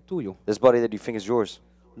tú crees que es tuyo, This body that you think is yours,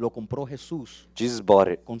 lo compró Jesús Jesus bought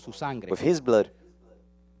it con su sangre. with his blood.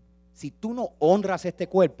 Si tú no honras este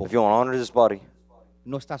cuerpo, If you want to honor this body,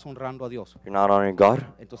 no estás honrando a Dios. you're not honoring God.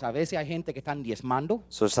 Entonces a veces hay gente que están diezmando,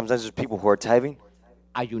 So sometimes there's people who are tithing,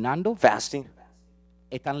 ayunando, fasting,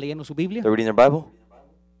 están leyendo su Biblia, they're reading their Bible.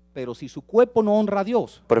 pero si su cuerpo no honra a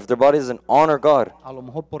Dios, But if their body doesn't honor God, a lo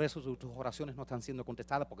mejor por eso tus oraciones no están siendo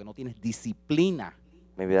contestadas porque no tienes disciplina,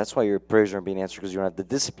 maybe that's why your prayers aren't being answered, because you don't have the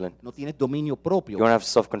discipline. no tienes dominio propio. You don't have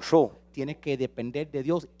self-control. Tienes que depender de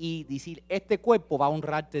Dios y decir, este cuerpo va a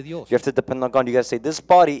honrarte a Dios. You have to depend on God. You got to say, this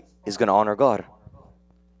body is going to honor God.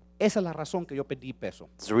 Esa es la razón que yo perdí peso.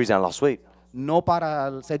 That's the reason I lost weight. No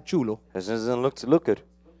para ser chulo, It doesn't look good.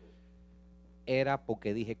 era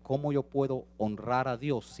porque dije, ¿cómo yo puedo honrar a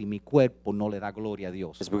Dios si mi cuerpo no le da gloria a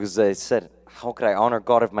Dios? It's because I said, how could I honor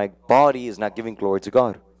God if my body is not giving glory to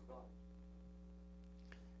God?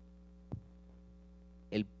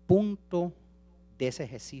 El punto de ese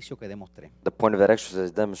ejercicio que demostré The point of that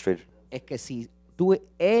exercise demonstrated. es que si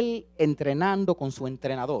él entrenando con su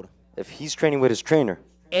entrenador, If he's training with his trainer,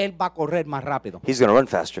 él va a correr más rápido. he's going to run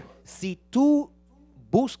faster. Si tú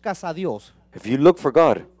buscas a Dios If you look for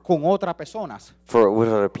God con otras personas, with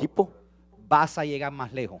other people, vas a llegar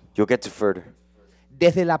más lejos. you'll get to further.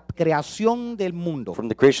 Desde la creación del mundo, From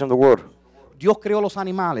the creation of the world, Dios creó los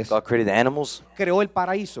animales, God created the animals. creó el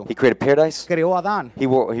paraíso, He created paradise. creó a Adán He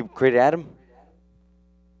created Adam.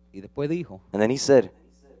 y después dijo, And then he said,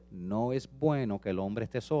 no es bueno que el hombre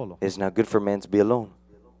esté solo. it's not good for man to be alone.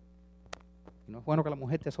 Y no es bueno que la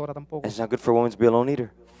mujer esté sola tampoco. It's not good for women to be alone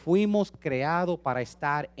either. Fuimos creados para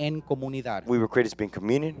estar en comunidad. We were created to be in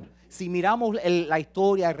communion. Si miramos la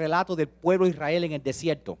historia, el relato del pueblo de Israel en el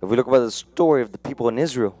desierto, If we look about the story of the people in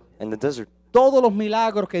Israel in the desert, todos los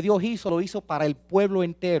milagros que Dios hizo, lo hizo para el pueblo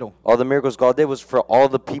entero. all the miracles God did was for all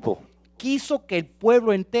the people. Quiso que el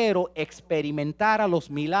pueblo entero experimentara los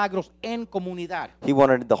milagros en comunidad. He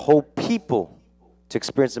wanted the whole people to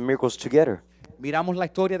experience the miracles together. Miramos la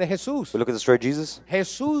historia de Jesús. We look at the story of Jesus.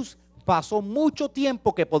 Jesús pasó mucho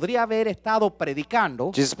tiempo que podría haber estado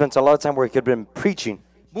predicando, Jesus spent a lot of time where he could have been preaching,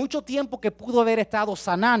 mucho tiempo que pudo haber estado a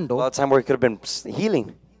sanando lot of time where he could have been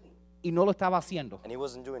healing, y no lo estaba haciendo. and he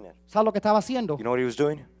wasn't doing that. ¿Sabes lo que estaba haciendo? You know what he was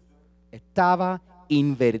doing? Estaba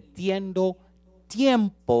invirtiendo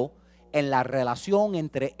tiempo en la relación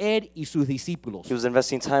entre él y sus discípulos. He was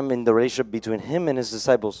investing time in the relationship between him and his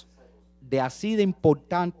disciples. De así de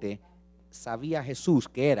importante sabía Jesús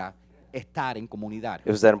que era estar en comunidad.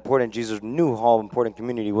 It was that important. Jesus knew how important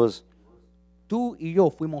community was. Tú y yo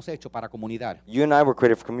fuimos hechos para comunidad. You and I were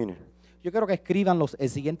created for communion. Yo quiero que escriban el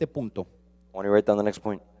siguiente punto. I want you to write down the next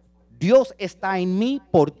point. Dios está en mí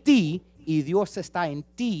por ti y Dios está en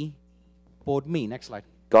ti por mí. Next slide.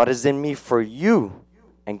 God is in me for you,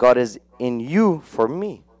 and God is in you for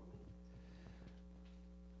me.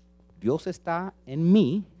 Dios está en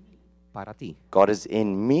mí para ti. God is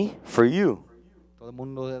in me for you. Todo el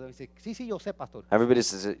mundo dice, sí, sí, yo sé, pastor. Everybody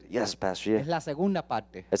says, yes, Pastor, Es yeah. la segunda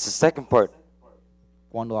parte. That's the second part,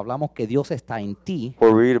 Cuando hablamos que Dios está en ti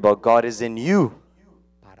where we read about God is in you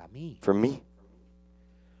para mí. for me.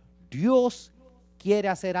 Dios quiere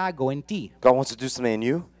hacer algo en ti, God wants to do something in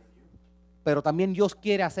you, pero también Dios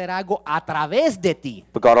quiere hacer algo a través de ti.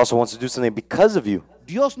 but God also wants to do something because of you.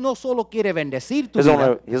 Dios no solo quiere bendecir tu He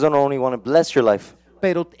vida, doesn't only want to bless your life,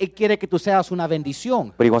 pero Él quiere que tú seas una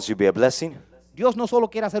bendición. but He wants you to be a blessing. Dios no solo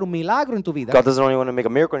quiere hacer un milagro en tu vida. God doesn't only want to make a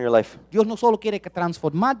miracle in your life. Dios no solo quiere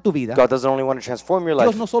transformar tu vida. God doesn't only want to transform your Dios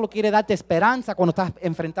life. no solo quiere darte esperanza cuando estás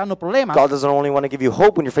enfrentando problemas, God doesn't only want to give you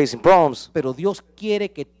hope when you're facing problems, pero Dios quiere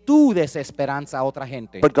que tú des esperanza a otra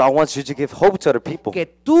gente. but God wants you to give hope to other people. Que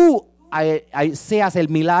tú seas el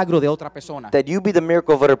milagro de otra persona. That you be the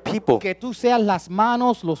miracle of other people. Que tú seas las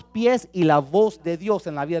manos, los pies y la voz de Dios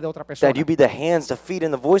en la vida de otra persona. That you be the hands, the feet,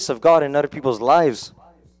 and the voice of God in other people's lives.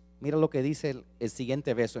 Mira lo que dice el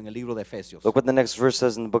siguiente verso en el libro de Efesios. Look what the next verse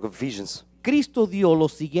says in the book of Ephesians. Cristo dio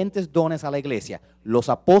los siguientes dones a la iglesia: los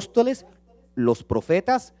apóstoles, los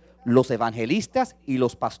profetas, los evangelistas y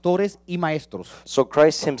los pastores y maestros. So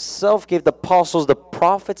Christ himself gave the apostles, the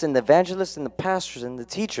prophets, and the evangelists, and the pastors, and the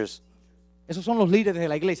teachers. Esos son los líderes de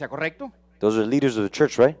la iglesia, ¿correcto? Those are the leaders of the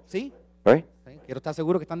church, right? ¿Sí? Right? Sí, quiero estar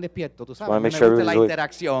seguro que están despiertos, tú sabes. Wanna A mí make me sure gusta la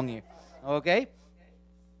everybody's awake. interacción. ¿Ok?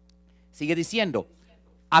 Sigue diciendo,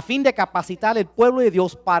 a fin de capacitar el pueblo de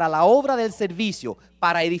Dios para la obra del servicio,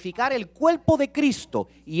 para edificar el cuerpo de Cristo,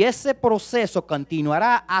 y ese proceso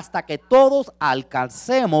continuará hasta que todos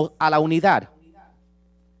alcancemos a la unidad.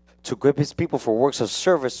 To equip his people for works of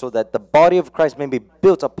service so that the body of Christ may be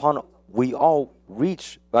built upon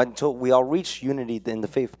until we all reach unity in the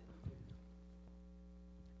faith.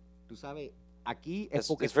 Tú sabes, aquí es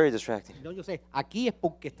porque It's very distracting. no, yo sé, aquí es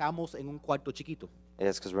porque estamos en un cuarto chiquito,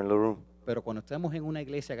 Yes, because we're in a little room. pero cuando estemos en una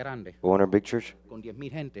iglesia grande But when we're in a big church, con 10,000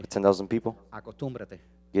 gente, 10,000 people, acostúmbrate,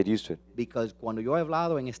 get used to it. because cuando yo he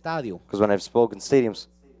hablado en estadio, Because when I've spoken in stadiums,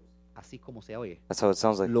 así como se oye, that's how it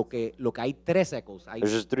sounds like. lo que hay tres ecos,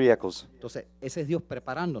 There's just 3 echoes. entonces ese es Dios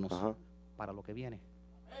preparándonos Uh-huh. para lo que viene.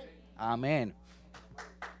 Amén.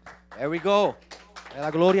 There we go. De la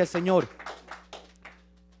gloria al Señor.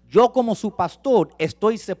 Yo como su pastor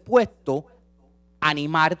estoy supuesto a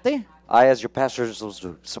animarte I, as your pastor, is supposed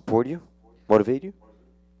to support you, motivate you,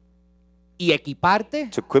 y equiparte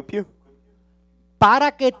to equip you,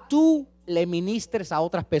 para que tú le ministres a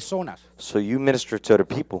otras personas. so you minister to other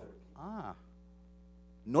people. Ah,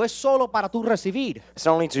 no es solo para tú recibir, It's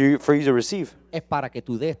not only for you to receive, es para que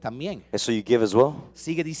tú des también. it's so you give as well.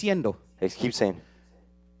 Sigue diciendo, It keeps saying,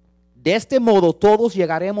 de este modo todos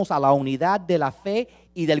llegaremos a la unidad de la fe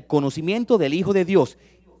y del conocimiento del Hijo de Dios,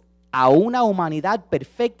 a una humanidad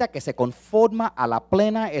perfecta que se conforma a la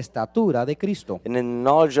plena estatura de Cristo. and in the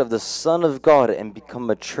knowledge of the Son of God, and become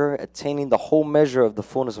mature, attaining the whole measure of the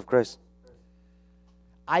fullness of Christ.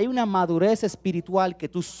 Hay una madurez espiritual que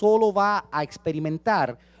tú solo vas a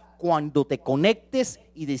experimentar cuando te conectes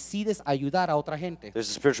y decides ayudar a otra gente. There's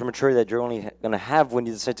a spiritual maturity that you're only going to have when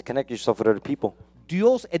you decide to connect yourself with other people.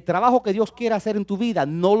 Dios, el trabajo que Dios quiere hacer en tu vida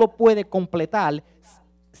no lo puede completar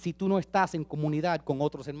si tú no estás en comunidad con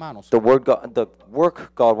otros hermanos. The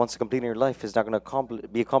work God wants to complete in your life is not going to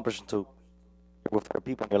be accomplished until you're with other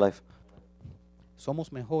people in your life. Somos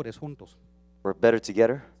mejores juntos. We're better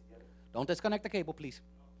together. Don't disconnect the cable, please.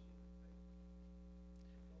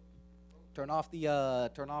 Turn off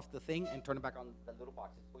the thing and turn it back on the little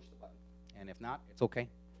box. Just push the button. And if not, it's okay.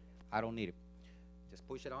 I don't need it. Just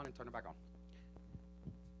push it on and turn it back on.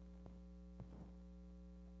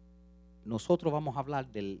 Nosotros vamos a hablar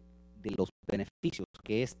de los beneficios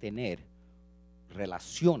que es tener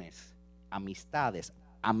relaciones, amistades,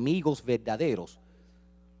 amigos verdaderos.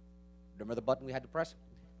 Remember the button we had to press?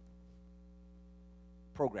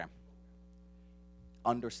 Program.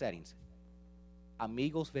 Under settings.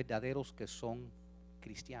 Amigos verdaderos que son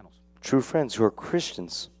cristianos. True friends who are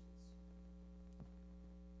Christians.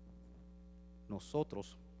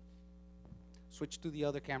 Nosotros. Switch to the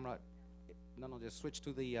other camera. No, just switch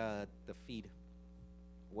to the feed.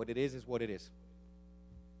 What it is what it is.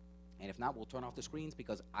 And if not, we'll turn off the screens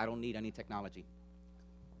because I don't need any technology.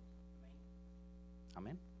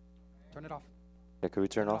 Amen. Turn it off. Yeah, could we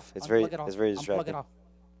turn Unplug off? it It's off. very Unplug it distracting. off.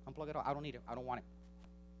 Unplug it off. I don't need it. I don't want it.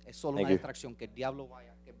 Es solo Thank una you. distracción. Que el diablo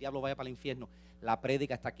vaya para el infierno. La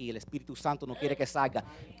prédica está aquí. El Espíritu Santo no quiere que salga.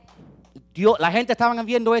 la gente estaban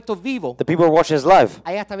viendo esto vivo. The people are watching this live.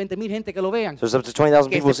 Hay hasta 20,000 gente que lo vean. So there's up to 20,000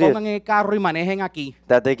 Que people se see pongan it. en el carro y manejen aquí.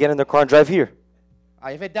 That they get in their car and drive here.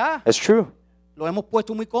 Ay, es verdad. It's true. Lo hemos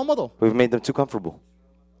puesto muy cómodo. We've made them too comfortable.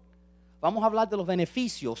 Vamos a hablar de los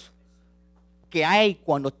beneficios que hay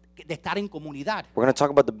de estar en comunidad. We're going to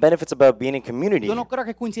talk about the benefits about being in community. Yo no creo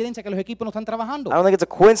que es coincidencia que los equipos no están trabajando. I don't think it's a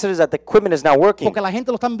coincidence that the equipment is not working. Porque la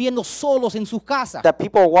gente lo están viendo solos en sus casas. That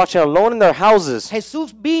people are watching alone in their houses.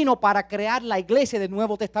 Jesús vino para crear la iglesia del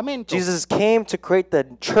Nuevo Testamento. Jesus came to create the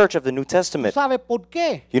church of the New Testament. ¿Sabe por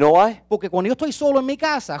qué? You know why? Porque cuando yo estoy solo en mi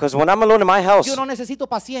casa, Because when I'm alone in my house, yo no necesito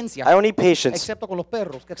paciencia, I don't need patience, excepto con los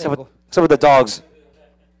perros que except tengo. with the dogs.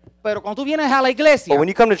 Pero cuando tú vienes a la iglesia, But when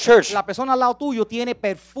you come to church, la persona al lado tuyo tiene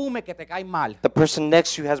perfume que te cae mal. the person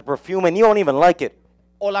next to you has perfume and you don't even like it.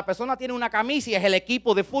 O la persona tiene una camisa y es el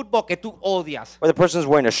equipo de fútbol que tú odias. Or the person's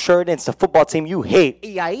wearing a shirt and it's the football team you hate.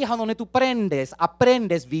 Y ahí es donde tú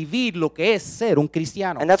aprendes vivir lo que es ser un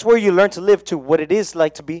cristiano. And that's where you learn to live to what it is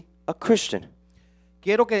like to be a Christian.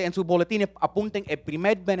 Quiero que en sus boletines apunten el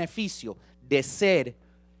primer beneficio de ser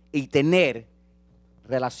y tener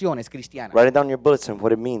relaciones cristianas. Write it down in your bulletin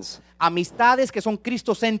what it means. Amistades que son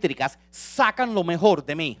cristocéntricas sacan lo mejor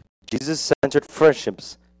de mí. Jesus-centered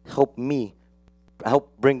friendships help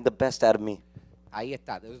bring the best out of me. Ahí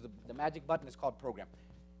está. The magic button is called program.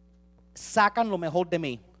 Sacan lo mejor de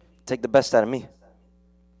mí. Take the best out of me.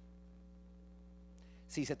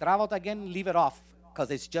 Si se traba again, leave it off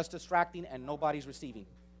because it's just distracting and nobody's receiving.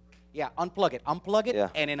 Yeah, unplug it, Yeah.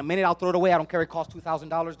 and in a minute I'll throw it away. I don't care, it costs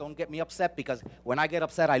 $2,000. Don't get me upset because when I get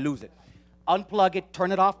upset, I lose it. Unplug it,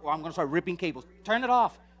 turn it off, or I'm going to start ripping cables. Turn it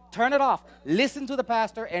off. Listen to the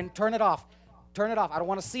pastor and turn it off. Turn it off. I don't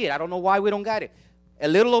want to see it. I don't know why we don't get it. A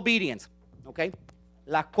little obedience, okay?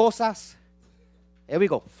 Las cosas, here we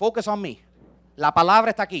go. Focus on me. La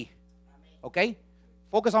palabra está aquí, okay?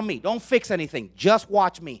 Focus on me. Don't fix anything. Just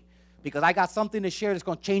watch me. Because I got something to share that's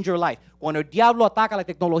going to change your life. Cuando el diablo ataca la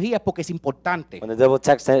tecnología es porque es importante. When the devil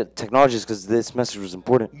attacks technologies, because this message was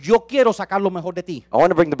important. Yo quiero sacar lo mejor de ti, I want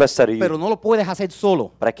to bring the best out of you, pero no lo puedes hacer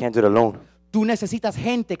solo. but I can't do it alone. Tú necesitas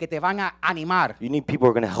gente que te van a animar, You need people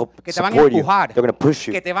who are going to help que te van a support you. empujar, They're going to push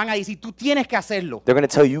you. que te van a decir, tú tienes que hacerlo. They're going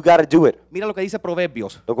to tell you, you got to do it. Mira lo que dice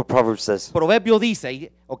Proverbios. Look what Proverbs says. Proverbios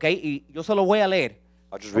dice, ok, y yo se lo voy a leer.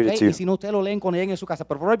 I'll just read Ok, it to y you. si no, ustedes lo leen cuando lleguen en su casa.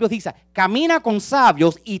 Pero Proverbios dice, camina con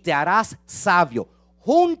sabios y te harás sabio.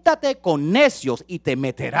 Júntate con necios y te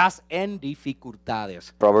meterás en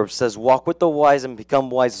dificultades. Proverbs says, walk with the wise and become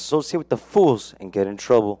wise. Associate with the fools and get in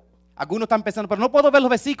trouble. Algunos están pensando, pero no puedo ver los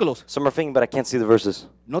versículos. Some are thinking, but I can't see the verses.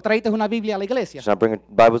 ¿No traíste una Biblia a la iglesia? Should I bring a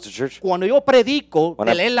Bible to church? Cuando yo predico When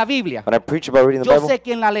de I- leer la Biblia, When I preach about reading the yo Bible, sé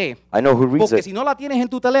quién la lee. I know who reads Porque it. si no la tienes en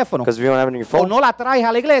tu teléfono Because if you don't have it on your o phone, no la traes a la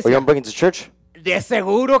or you iglesia, don't bring it to church, de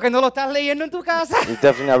seguro que no lo estás leyendo en tu casa. you're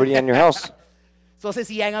definitely not reading it in your house. Entonces,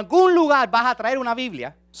 si en algún lugar vas a traer una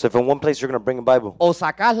Biblia So if in one place you're going to bring a Bible, o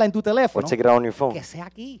sacarla en tu or teléfono, take it out on your phone, que sea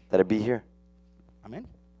aquí. that it be here. Amén.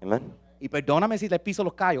 Amen? Y perdóname si le piso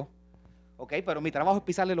los callos, ¿ok? Pero mi trabajo es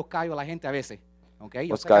pisarle los callos a la gente a veces, ¿ok? Yo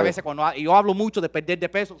Los sé que a callos. veces cuando yo hablo mucho de perder de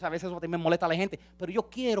peso, o sea, a veces eso también me molesta a la gente, pero yo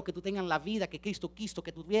quiero que tú tengas la vida que Cristo quiso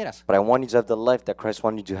que tuvieras. But I want you to have the life that Christ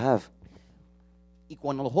wanted you to have. Y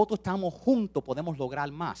cuando nosotros estamos juntos podemos lograr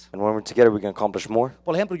más. And when we're together, we can accomplish more.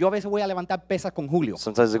 Por ejemplo, yo a veces voy a levantar pesas con Julio,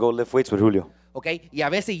 Sometimes I go lift weights with Julio. ¿ok? Y a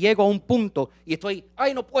veces llego a un punto y estoy,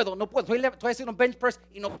 ay, no puedo, estoy haciendo bench press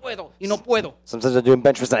y no puedo. Sometimes I'm doing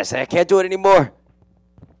bench press and I say, I can't do it anymore.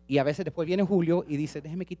 Y a veces después viene Julio y dice,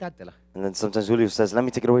 déjeme quitártela. And then sometimes Julio says, let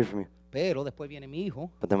me take it away from you. Pero después viene mi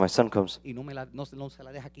hijo But then my son comes y no se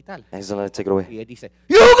la deja quitar. and he's going to take it away. Y él dice,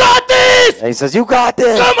 you got this! And he says, you got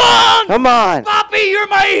this. Come on! Come on. Papi, you're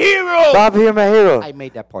my hero! Bob, you're my hero. I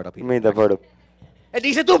made that part up. You made that part up. Él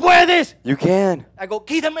dice, tú puedes. You can. I go,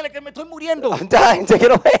 quítamela que me estoy muriendo. I'm dying. Take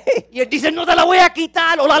it away. Y él dice, no te la voy a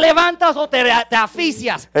quitar, o la levantas o te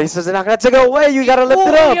asfixias. And he says, they're not going to take it away. You got to lift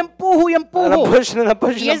it Empujo y up. empujo y And I'm empujo. pushing and I'm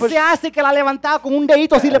pushing Y and él I'm se pushing. hace que la levantaba con un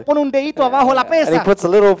dedito, así le pone un dedito abajo la And he pesa. puts a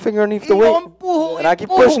little finger underneath the Y yo weight. empujo, And I keep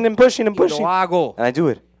empujo. pushing and pushing and Y lo pushing. hago. And I do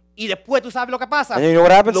it. Y después, ¿tú sabes lo que pasa? And you know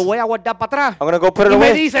what happens? Lo voy a guardar para atrás. I'm going to go put it Y me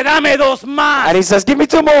away. dice, dame dos más. And he says, give me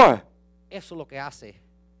 2 more. Eso es lo que hace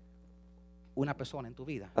una persona en tu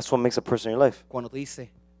vida. That's what makes a person in your life. Cuando te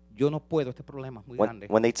dice, yo no puedo, este problema es muy grande.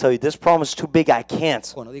 When they tell you, this problem is too big, I can't.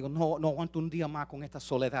 Cuando digo, no aguanto un día más con esta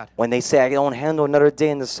soledad. When they say, I don't handle another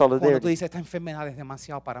day in this Cuando tú solidarity. dices, esta enfermedad es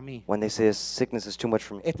demasiado para mí. When they say, this sickness is too much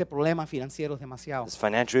for me. Este problema financiero es demasiado. This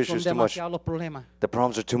financial issue Son is too much. demasiados los problemas. The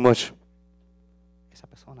problems are too much. Esa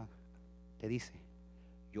persona te dice,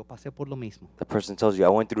 yo pasé por lo mismo. The person tells you, I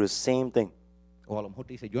went through the same thing. O a lo mejor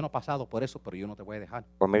te dice, yo no he pasado por eso, pero yo no te voy a dejar.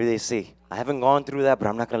 Or maybe they say, I haven't gone through that, but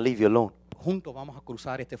I'm not going to leave you alone. Juntos vamos a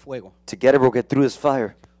cruzar este fuego. Together we'll get through this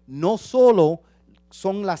fire. No solo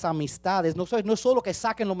son las amistades, no es solo que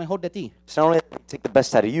saquen lo mejor de ti. It's not only that they take the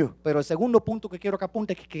best out of you, Pero el segundo punto que quiero que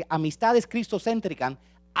apunte es que amistades cristocéntricas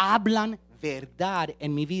hablan verdad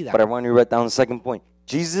en mi vida. but I want you to write down the second point.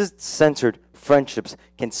 Jesus-centered friendships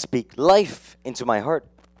can speak life into my heart.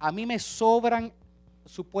 A mí me sobran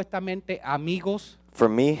supuestamente amigos For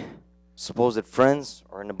me, supposed friends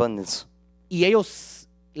are in abundance, y ellos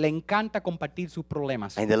le encanta compartir sus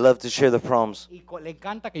problemas. and they love to share the problems, Y le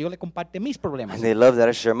encanta que yo le comparte mis problemas. and they love that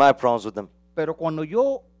I share my problems with them. Pero cuando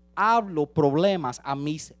yo hablo problemas a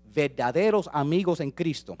mis verdaderos amigos en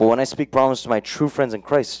Cristo, But when I speak problems to my true friends in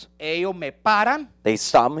Christ, ellos me paran they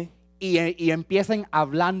stop me y empiezan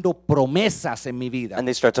hablando promesas en mi vida. and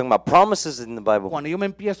they start talking about promises in the Bible. Cuando yo me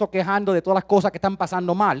empiezo quejando de todas las cosas que están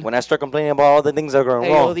pasando mal, When I start complaining about all the things that are going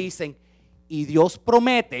ellos wrong, dicen, y Dios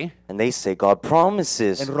promete and they say God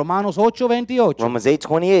promises, en Romanos 8:28 Romans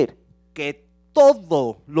 8:28, que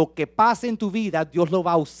todo lo que pase en tu vida Dios lo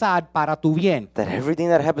va a usar para tu bien. that everything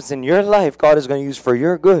that happens in your life, God is going to use for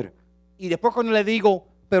your good. Y después cuando le digo,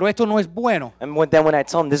 pero esto no es bueno, And when I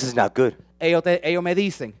tell them this is not good, ellos me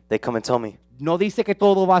dicen, they come and tell me, no dice que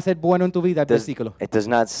todo va a ser bueno en tu vida el versículo. it does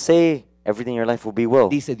not say everything in your life will be well.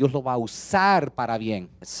 Dice, Dios lo va a usar para bien.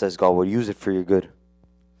 It says God will use it for your good.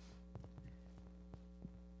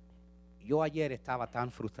 Yo ayer estaba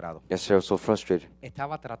tan frustrado. Yesterday I was so frustrated.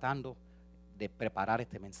 Estaba tratando de preparar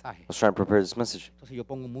este mensaje. I was trying to prepare this message. Entonces yo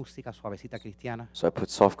pongo música suavecita cristiana. So I put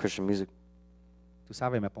soft Christian music. Tú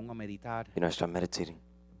sabes, me pongo a meditar. You know, I start meditating.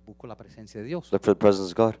 Busco la presencia de Dios. Look for the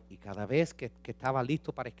presence of God. Y cada vez que estaba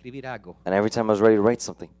listo para escribir algo, And every time I was ready to write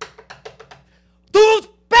something, ¡tus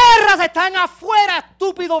perras están afuera,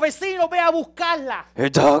 estúpido vecino! ¡Ve a buscarlas! your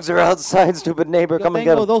dogs are outside, stupid neighbor, Yo come and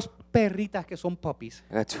get tengo them. dos perritas que son puppies.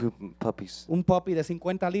 I got two puppies. Un puppy de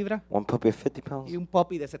 50 libras One puppy of 50 pounds y un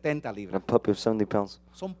puppy de 70 and a libras. puppy of 70 pounds.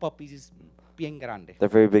 Son puppies bien grandes.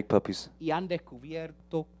 They're very big puppies. Y han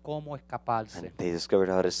descubierto cómo escaparse. And they discovered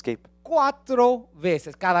how to escape. 4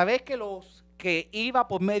 veces. Cada vez que iba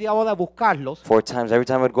por media hora a buscarlos, 4 times. Every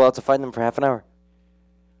time I'd go out to find them for half an hour,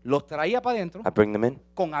 los traía para adentro I'd bring them in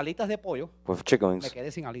con alitas de pollo. with chicken Me wings.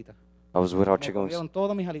 quedé sin alitas. I was without Me chicken comieron wings.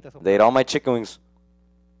 todas mis alitas. They ate all my chicken wings.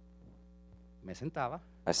 Me sentaba,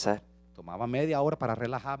 I sat. tomaba media hora para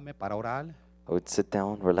relajarme, para orar, I would sit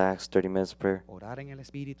down, relax, 30 minutes of prayer, orar en el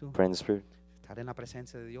Espíritu, pray in the Spirit, estar en la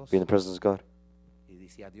presencia de Dios. be in the presence of God. Y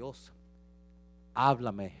decía, Dios,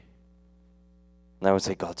 háblame. And I would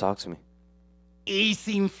say, God, talk to me. Y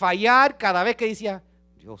sin fallar, cada vez que decía,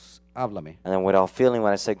 Dios, háblame. And then without feeling,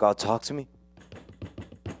 when I say, God, talk to me,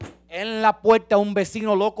 En la puerta un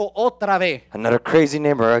vecino loco otra vez. another crazy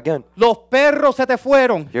neighbor again. Los perros se te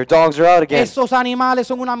fueron. Your dogs are out again. Esos animales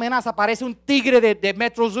son una amenaza. Parece un tigre de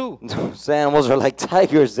Metro Zoo. Those animals are like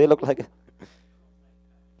tigers. They look like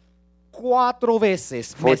 4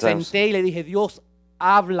 veces 4 me times. senté y le dije, Dios,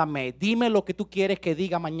 háblame. Dime lo que tú quieres que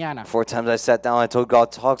diga mañana. 4 times I sat down. I told God,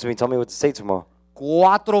 talk to me. Tell me what to say tomorrow.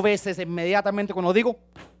 4 veces inmediatamente cuando digo,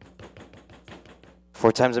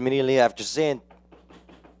 4 times immediately after saying,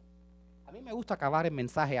 a mí me gusta acabar el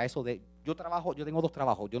mensaje a eso de, yo tengo 2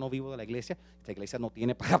 trabajos. Yo no vivo de la iglesia. Esta iglesia no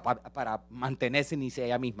tiene para mantenerse ni sea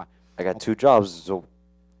ella misma. I got 2 jobs, so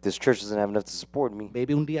this church doesn't have enough to support me.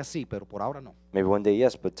 Maybe un día sí, pero por ahora no. Maybe one day,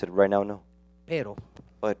 yes, but right now, no. Pero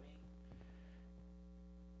But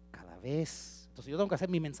cada vez, entonces yo tengo que hacer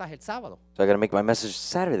mi mensaje el sábado. so I got to make my message Y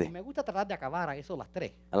Saturday. me gusta tratar de acabar a eso a las 3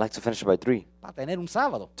 I like to finish it by 3 para tener un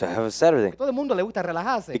sábado. to have a Saturday A todo el mundo le gusta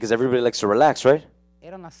relajarse. because everybody likes to relax, right?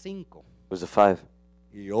 Eran las 5 It was a 5.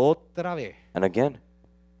 y otra vez. And again,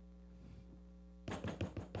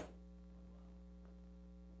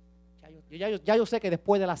 Ya yo sé que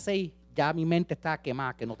después de las 6 ya mi mente está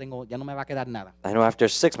quemada, que ya no me va a quedar nada. I know after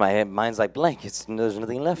 6, my mind's like blank. There's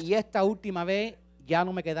nothing left. Y esta última vez ya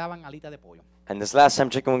no me quedaban alitas de pollo. And this last time,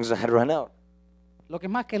 chicken wings had run out. Lo que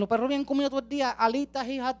es más que los perros habían comido todo el día alitas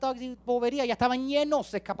y hot dogs y bobería, ya estaban llenos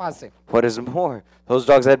de escaparse. What is more, those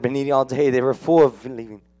dogs had been eating all day. They were full of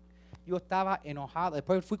leaving. Yo estaba enojado.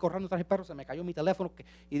 Después fui corriendo tras el perro, se me cayó mi teléfono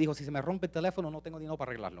y dijo, si se me rompe el teléfono no tengo dinero para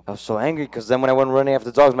arreglarlo. I was so angry because then when I went running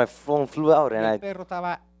after the dogs, my phone flew out El and perro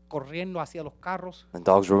estaba corriendo hacia los carros, the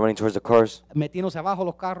dogs were running towards the cars, metiéndose abajo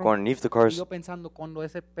los carros. going underneath the Y cars. yo pensando, cuando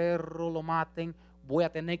ese perro lo maten, voy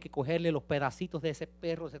a tener que cogerle los pedacitos de ese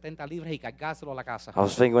perro de 70 libras y cargárselo a la casa. I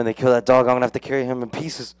was thinking when they kill that dog, I'm going to have to carry him in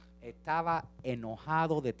pieces. Estaba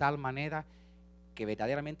enojado de tal manera que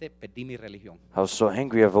verdaderamente perdí mi religión. I was so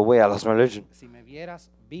angry of a way I lost my religion. Si me hubieras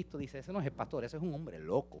visto, dice, ese no es el pastor, ese es un hombre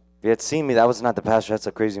loco. If you had seen me, that was not the pastor. That's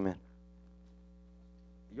a crazy man.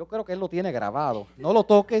 Yo creo que él lo tiene grabado. No lo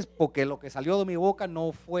toques porque lo que salió de mi boca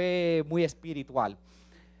no fue muy espiritual.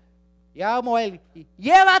 Llamo a él,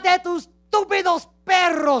 llévate tus estúpidos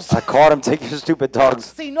perros. I caught him taking his stupid dogs.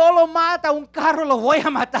 Si no lo mata un carro, lo voy a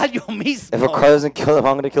matar yo mismo. If a car doesn't kill him,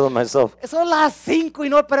 I'm going to kill him myself. Son las 5 y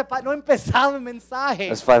no he empezado el mensaje.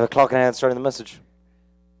 It's 5 o'clock and I hadn't started the message.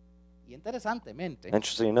 Y interesantemente,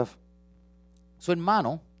 Interesting enough, su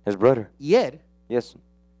hermano his brother, y él yes,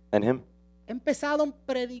 and him, empezaron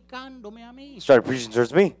predicándome a mí. started preaching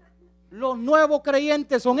towards me. Los nuevos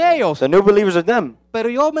creyentes son ellos. The new believers are them. Pero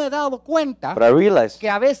yo me he dado cuenta But I realized que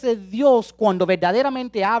a veces Dios, cuando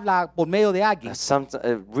verdaderamente habla por medio de alguien, that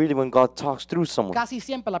sometimes, really when God talks through someone, casi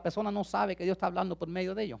siempre la persona no sabe que Dios está hablando por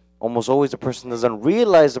medio de ellos. almost always the person doesn't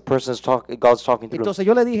realize the person is God's talking through. Entonces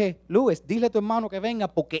yo le dije, Luis, dile a tu hermano que venga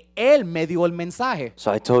porque él me dio el mensaje.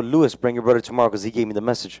 So I told Lewis, bring your brother tomorrow because he gave me the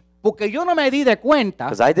message. Porque yo no me di de cuenta.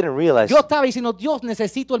 Because I didn't realize Yo estaba diciendo, Dios,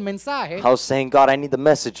 necesito el mensaje. I was saying, God, I need the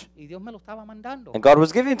message. Y Dios me lo estaba mandando. And God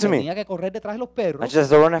was giving it to me. Tenía que correr detrás de los I perros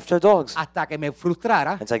just had to run after dogs hasta que me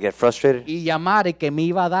frustrara until I get frustrated. y llamar y que me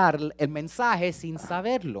iba a dar el mensaje sin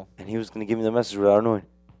saberlo. And he was going to give me the message without knowing.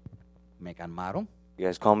 Me calmaron, You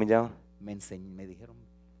guys calm me down. me dijeron,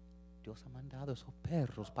 Dios ha mandado esos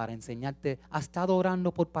perros para enseñarte. Has estado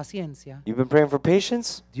orando por paciencia. You've been praying for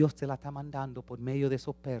patience? Dios te la está mandando por medio de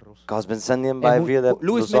esos perros. God's been sending them by via that,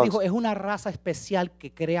 Luis those me dogs. dijo, es una raza especial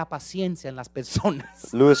que crea paciencia en las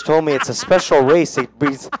personas. Lewis told me it's a special race that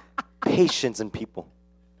breeds patience in people.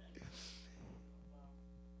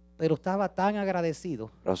 Pero estaba tan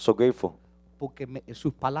agradecido I was so grateful porque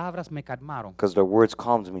sus palabras me calmaron. because their words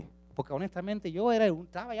calmed me. Porque honestamente yo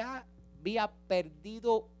estaba ya, había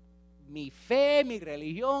perdido mi fe, mi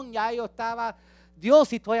religión, ya yo estaba, Dios,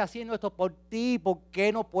 si estoy haciendo esto por ti, ¿por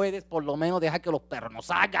qué no puedes por lo menos dejar que los perros nos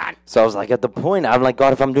salgan? So I was like, at the point, I'm like,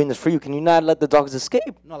 God, if I'm doing this for you, can you not let the dogs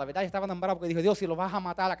escape? No, la verdad yo estaba tan bravo porque dije, Dios, si lo vas a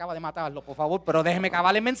matar, acaba de matarlo, por favor, pero déjeme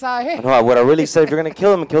acabar el mensaje. No, what I really said, if you're going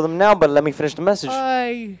to kill them now, but let me finish the message.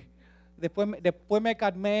 Ay, después me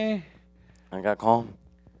calmé. I got calm.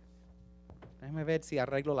 Déjeme ver si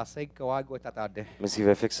arreglo la cerca o algo esta tarde. Let me see if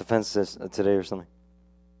I fix the fence today or something.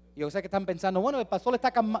 Yo sé que están pensando, bueno, el pastor le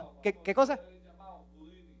está calmando. ¿Qué cosa?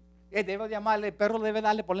 Debe llamarle, el perro debe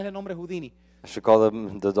ponerle el nombre Houdini. I should call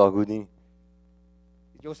the dog Houdini.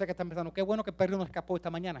 Yo sé que están pensando, qué bueno que el perro no escapó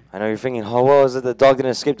esta mañana. I know you're thinking, how well is it the dog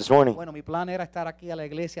didn't escape this morning? Bueno, mi plan era estar aquí a la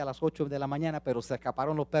iglesia a las 8 de la mañana, pero se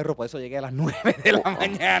escaparon los perros, por eso llegué a las 9 de la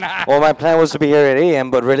mañana. Well, my plan was to be here at 8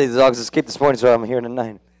 a.m., but really the dogs escaped this morning, so I'm here at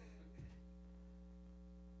 9.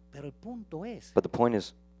 Pero el punto es But the point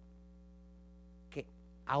is, que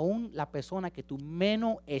aún la persona que tú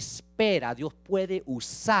menos esperas, Dios puede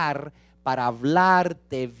usar para hablar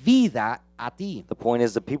de vida a ti.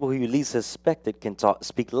 the people who you least suspected can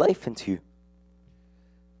speak life into you.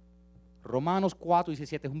 Romanos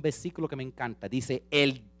 4:17 es un versículo que me encanta. Dice,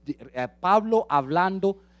 Pablo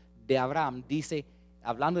hablando de Abraham, dice,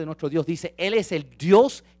 hablando de nuestro Dios, dice, Él es el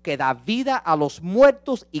Dios que da vida a los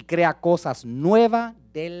muertos y crea cosas nuevas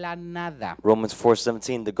de la nada. Romans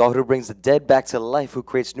 4:17, the God who brings the dead back to life, who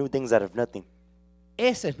creates new things out of nothing.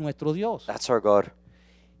 Ese es nuestro Dios. That's our God.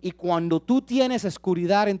 Y cuando tú tienes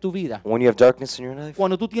oscuridad en tu vida, When you have darkness in your life,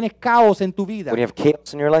 cuando tú tienes caos en tu vida, when you have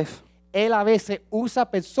chaos in your life, Él a veces usa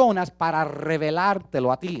personas para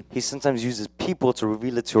revelártelo a ti. He sometimes uses people to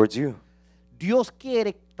reveal it towards you. Dios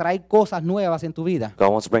quiere traer cosas nuevas en tu vida, God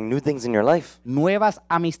wants to bring new things in your life, nuevas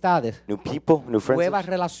amistades, new people, new nuevas friendships,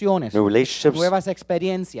 relaciones, new relationships, nuevas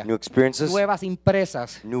experiencias, new experiences, nuevas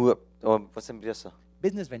empresas, new what's empresa?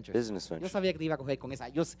 business ventures. Business Yo ventures. sabía que te iba a coger con esa.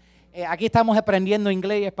 Aquí estamos aprendiendo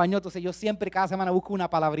inglés y español, entonces yo siempre cada semana busco una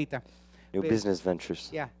palabrita. New Pero- business ventures.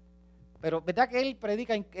 Ya. Pero ¿verdad que él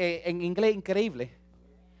predica en inglés increíble?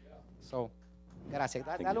 So, gracias.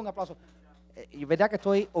 Dale un aplauso. Y verdad que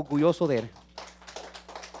estoy orgulloso de él.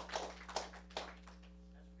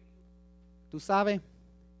 Tú sabes,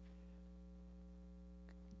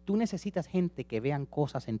 tú necesitas gente que vean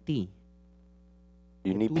cosas en ti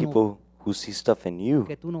You need tú no- people who see stuff in you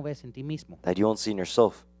que tú no ves en ti mismo. that you don't see in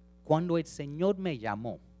yourself. Cuando el Señor me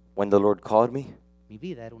llamó, When the Lord called me, mi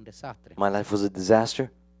vida era un desastre. my life was a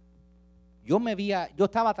disaster. Yo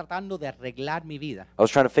estaba tratando de arreglar mi vida. I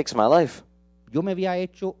was trying to fix my life. Yo me había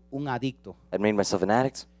hecho un adicto. I'd made myself an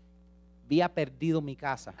addict. Había perdido mi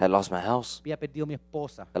casa. I lost my house. Había perdido mi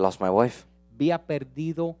esposa. I lost my wife. Había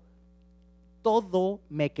perdido todo,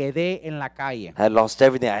 me quedé en la calle. I had lost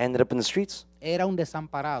everything. I ended up in the streets. Era un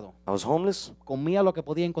desamparado. I was homeless. Comía lo que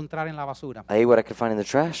podía encontrar en la basura. I ate what I could find in the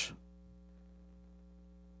trash.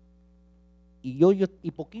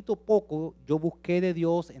 Y poquito a poco yo busqué de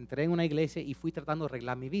Dios, entré en una iglesia y fui tratando de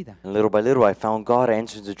arreglar mi vida. And little by little, I found God. I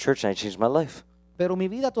entered the church and I changed my life. Pero mi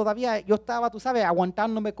vida todavía, yo estaba, tú sabes,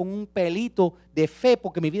 aguantándome con un pelito de fe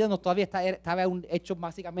porque mi vida no todavía estaba hecho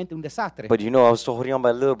básicamente un desastre. But you know, I was still holding on by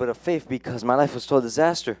a little bit of faith because my life was still a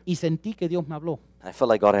disaster. Y sentí que Dios me habló, And I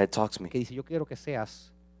felt like God had talked to me. que dice, yo quiero que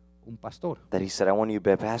seas un pastor. That He said, I want you to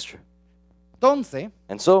be a pastor. Entonces,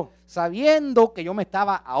 And so, sabiendo que yo me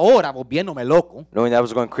estaba ahora volviéndome loco, knowing that I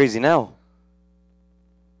was going crazy now,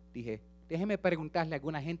 dije, déjeme preguntarle a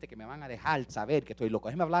alguna gente que me van a dejar saber que estoy loco.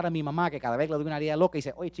 Déjeme hablar a mi mamá que cada vez le doy una idea loca y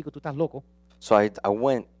dice, oye chico, tú estás loco. so I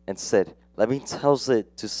went and said, let me tell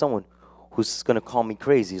it to someone who's going to call me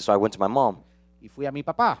crazy. So I went to my mom. Y fui a mi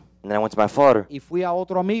papá. And then I went to my father. Y fui a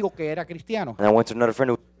otro amigo que era cristiano. And I went to another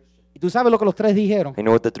friend who, Y tú sabes lo que los tres dijeron. you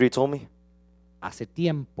know what the three told me? Hace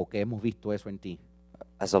tiempo que hemos visto eso en ti.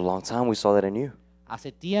 As a long time we saw that in you.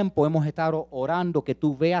 Hace tiempo hemos estado orando que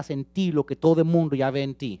tú veas en ti lo que todo el mundo ya ve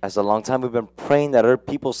en ti. As a long time we've been praying that other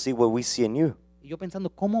people see what we see in you. Y yo pensando,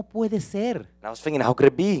 ¿cómo puede ser? And I was thinking, how could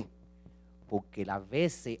it be? Porque a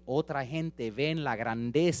veces otra gente ve la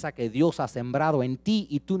grandeza que Dios ha sembrado en ti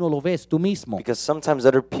y tú no lo ves tú mismo. Because sometimes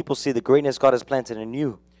other people see the greatness God has planted in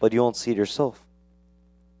you, but you don't see it yourself.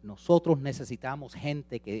 Nosotros necesitamos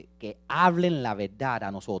gente que hablen la verdad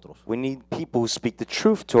a nosotros. We need people who speak the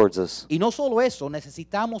truth towards us. Y no solo eso,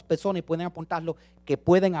 necesitamos personas, y pueden apuntarlo, que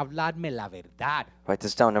pueden hablarme la verdad. Write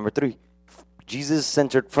this down. Number 3.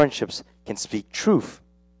 Jesus-centered friendships can speak truth.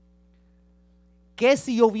 ¿Qué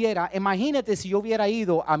si yo imagínate si yo hubiera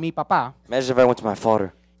ido a mi papá Imagine if I went to my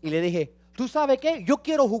father y le dije, ¿tú sabes qué? Yo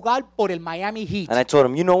quiero jugar por el Miami Heat. and I told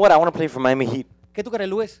him, you know what, I want to play for Miami Heat. ¿Qué tú crees,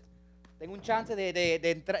 Luis? ¿Tengo un chance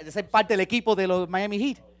de ser parte del equipo de los Miami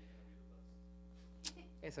Heat?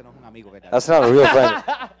 Ese no es un amigo, ¿verdad? That's not a real friend.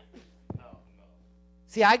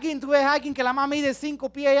 Si tú ves a alguien que la mamá mide 5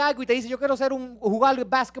 pies y algo y te dice, yo quiero ser jugar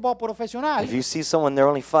básquetbol profesional, If you see someone, they're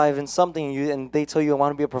only 5 and something, and they tell you I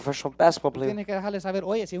want to be a professional basketball player, tienes que dejarle saber,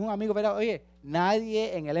 oye, si es un amigo, ¿verdad? Oye,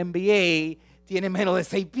 nadie en el NBA tiene menos de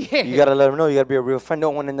 6 you pies. got to let them know you got to be a real friend. No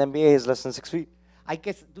one in the NBA is less than 6 feet.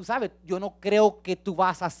 Tú sabes, yo no creo que tú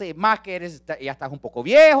vas a hacer más que ya estás un poco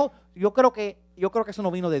viejo. Yo creo que eso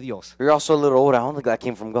no vino de Dios. You're also a little older. I don't think that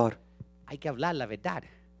came from God. Hay que hablar la verdad.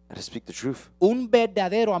 I to speak the truth. Un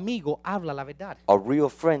verdadero amigo habla la verdad. A real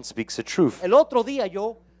friend speaks the truth. El otro día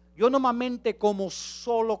yo normalmente como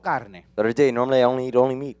solo carne. The other day, normally I only eat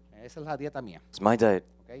only meat. Esa es la dieta mía. It's my diet.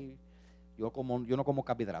 ¿Okay? Yo no como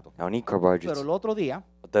carbohidratos. I don't eat Pero carbohydrates. el otro día,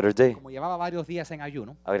 But the other day, como llevaba varios días en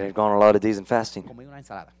ayuno, I had gone a lot of days in fasting. comí una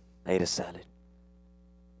ensalada. I ate a salad.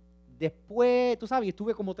 Después, tú sabes,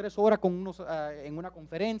 estuve como 3 horas en una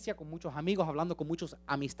conferencia con muchos amigos, hablando con muchas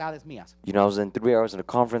amistades mías. You know, I was in 3 hours in a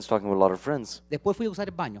conference talking with a lot of friends. Después fui a usar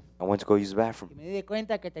el baño I went to go use the bathroom. y me di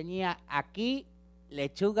cuenta que tenía aquí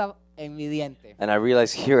lechuga en mi diente. And I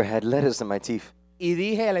realized here I had lettuce in my teeth. Y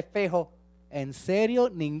dije al espejo, en serio,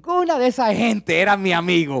 ninguna de esa gente era mi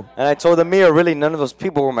amigo. And I told the mirror, really, none of those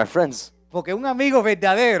people were my friends. Porque un amigo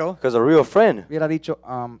verdadero Because a real friend hubiera dicho,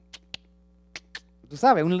 tú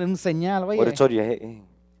sabes, un señal, would have oye, told you, hey.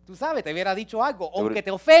 tú sabes, te hubiera dicho algo, would've- aunque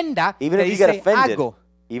te ofenda, Even te if you get dice offended, algo.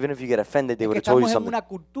 even if you get offended, they Es would que have told you estamos en something. una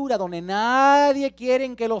cultura donde nadie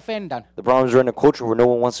quiere que lo ofendan. The problem is we're in a culture where no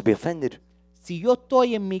one wants to be offended. Si yo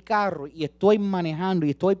estoy en mi carro y estoy manejando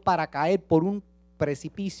y estoy para caer por un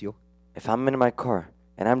precipicio, If I'm in my car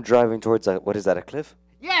and I'm driving towards what is that, a cliff?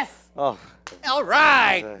 yes, Oh, all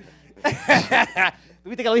right. ¿Tú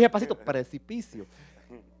viste que lo dije despacito? Precipicio.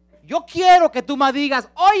 Yo quiero que tú me digas,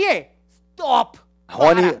 oye, stop. I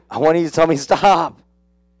want para. you to tell me stop.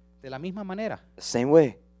 De la misma manera, The same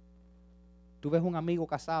way, tú ves un amigo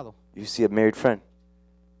casado you see a married friend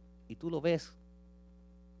y tú lo ves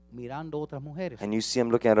mirando a otras mujeres. and you see him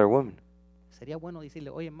looking at other women. Sería bueno decirle,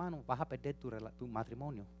 oye hermano, vas a perder tu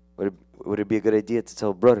matrimonio. Would it be a good idea to tell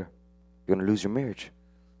a brother, you're going to lose your marriage?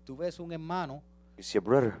 Tú ves un hermano You see a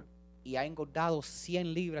brother y ha engordado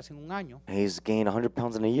 100 libras en un año. and he's gained 100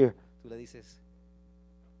 pounds in a year. Tú le dices,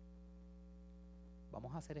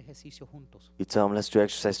 vamos a hacer ejercicio juntos. You tell him, let's do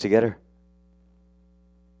exercise together.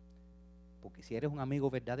 Porque si eres un amigo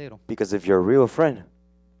verdadero, Because if you're a real friend,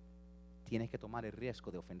 tienes que tomar el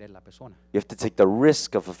riesgo de ofender a la persona. you have to take the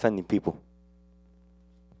risk of offending people.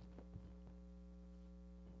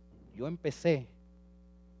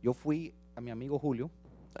 Yo fui a mi amigo Julio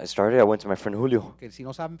I started, I went to my friend Julio. que si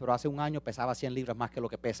no saben, pero hace un año pesaba 100 libras más que lo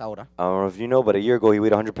que pesa ahora. I don't know if you know, but a year ago he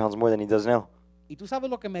weighed 100 pounds more than he does now. Y tú sabes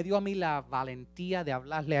lo que me dio a mí la valentía de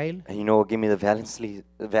hablarle a él. And you know what gave me the valiant,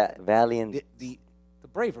 The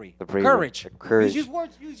bravery, The bravery, courage. the courage.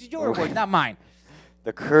 Use your words, not mine.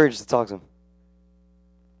 the courage to talk to him.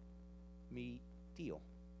 Mi tío,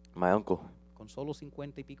 My uncle, con solo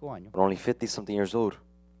 50 y pico años, but only 50-something years old.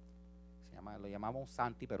 lo llamamos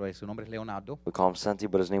Santi, pero su nombre es Leonardo, We call him Santi,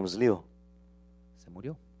 but his name was Leo. se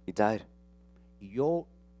murió. He died. Y yo,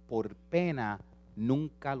 por pena,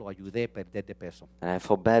 nunca lo ayudé a perder de peso. And I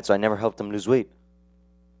felt bad, so I never helped him lose weight.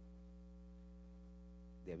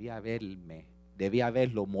 Debía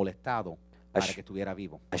haberlo molestado para sh- que estuviera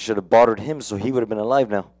vivo. I should have bothered him so he would have been alive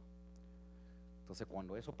now. Entonces,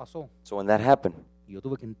 cuando eso pasó, So when that happened, y yo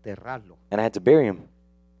tuve que enterrarlo, and I had to bury him,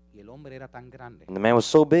 y el hombre era tan grande and the man was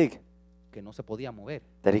so big que no se podía mover.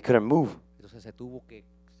 that he couldn't move. Entonces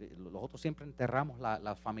nosotros siempre enterramos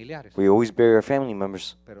las familiares, We always bury our family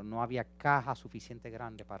members, pero no había caja suficiente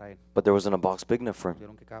grande para él. but there wasn't a box big enough for him.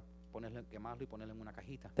 Tuvieron que quemarlo y ponerlo en una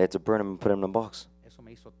cajita. They had to burn him and put him in a box. Eso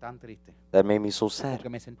me hizo tan triste, That made me so sad porque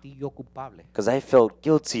me sentí yo culpable. because I felt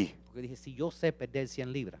guilty. Porque dije, si yo sé perder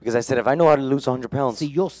 100 libras, Because I said, if I know how to lose 100 pounds, si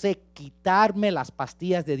yo sé quitarme las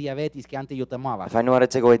pastillas de diabetes que antes yo tomaba, if I know how to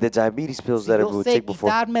take away the diabetes pills si that I yo would sé take before,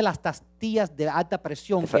 quitarme las pastillas de alta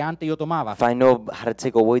presión If que I- antes yo tomaba, if I know how to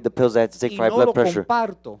take away the pills I had to take y for high no blood lo pressure,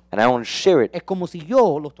 comparto, and I want to share it, es como si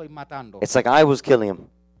yo lo estoy matando. it's like I was killing him.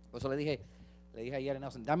 Por eso le dije ayer a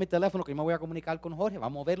Nelson, dame el teléfono que yo me voy a comunicar con Jorge,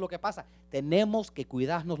 vamos a ver lo que pasa. Tenemos que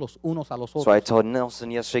cuidarnos los unos a los So I otros. told Nelson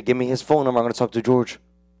yesterday, give me his phone number, I'm going to talk to George.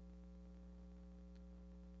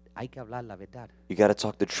 Hay que hablar la verdad. You got to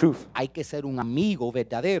talk the truth. Hay que ser un amigo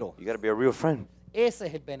verdadero. You got to be a real friend. Ese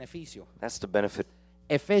es el beneficio. That's the benefit.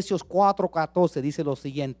 Efesios 4:14 dice lo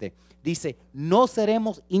siguiente. Dice, no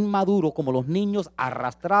seremos inmaduros como los niños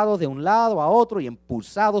arrastrados de un lado a otro y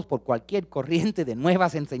impulsados por cualquier corriente de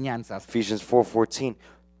nuevas enseñanzas. Ephesians 4:14.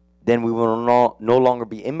 Then we will no longer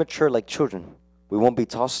be immature like children. We won't be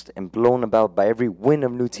tossed and blown about by every wind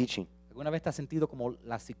of new teaching. ¿Alguna vez te has sentido como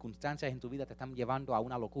las circunstancias en tu vida te están llevando a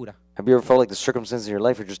una locura? Have you ever felt like the circumstances in your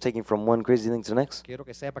life are just taking from one crazy thing to the next? Quiero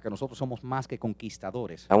que sepa que nosotros somos más que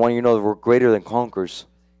conquistadores. I want you to know that we're greater than conquerors.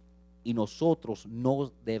 Y nosotros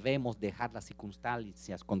no debemos dejar las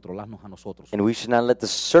circunstancias controlarnos a nosotros. And we should not let the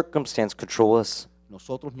circumstance control us.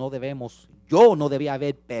 Nosotros no debemos, yo no debía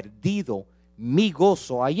haber perdido mi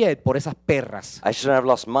gozo ayer por esas perras. I shouldn't have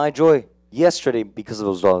lost my joy yesterday because of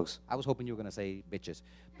those dogs. I was hoping you were going to say bitches,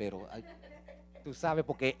 pero tú sabes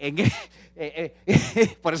porque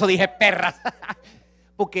por eso dije perras.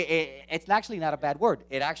 Porque it's actually not a bad word.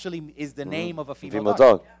 It actually is the name of a female, Female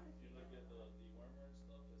dog. dog.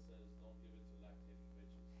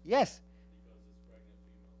 Yes.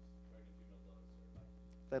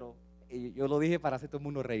 Pero yo lo dije para hacer todo el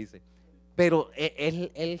mundo reírse. Pero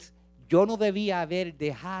yo no debía haber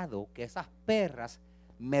dejado que esas perras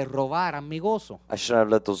me robaran mi gozo. I shouldn't have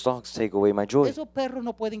let those dogs take away my joy. Esos perros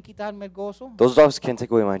no pueden quitarme el gozo. Those dogs can't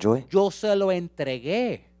take away my joy. Yo se lo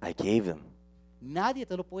entregué. I gave them. Nadie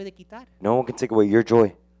te lo puede quitar. No one can take away your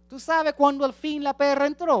joy. ¿Tú sabes cuándo al fin la perra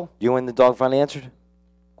entró? You know when the dog finally answered?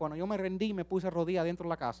 Cuando yo me rendí y me puse rodilla dentro de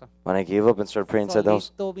la casa. When I gave up and started praying inside the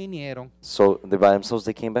house. Solitos vinieron. So they by themselves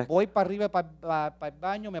they came back. Voy para arriba para el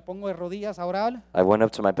baño, me pongo de rodillas a orar. I went up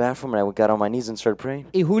to my bathroom and I got on my knees and started praying.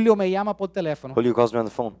 Y Julio me llama por teléfono. Julio calls me on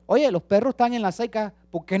the phone. Oye, los perros están en la seca,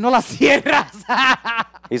 ¿por qué no la cierras?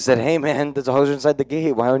 He said, hey man, the dogs are inside the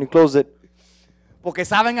gate. Why don't you close it? Porque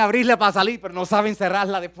saben abrirla para salir, pero no saben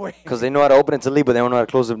cerrarla después. Because they know how to open it to leave, but they don't know how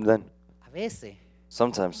to close it then. A veces,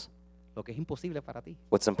 Sometimes lo que es imposible para ti,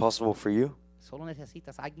 what's impossible for you, solo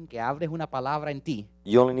necesitas a alguien que abres una palabra en ti.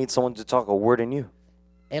 you only need someone to talk a word in you.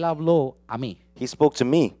 Él habló a mí He spoke to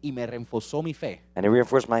me y me reforzó mi fe and it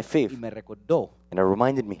reinforced my faith y me recordó and it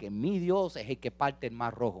reminded me que mi Dios es el que parte el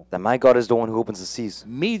mar rojo. that my God is the one who opens the seas.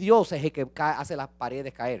 Mi Dios es el que hace las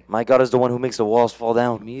paredes caer. My God is the one who makes the walls fall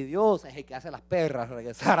down. Mi Dios es el que hace las perras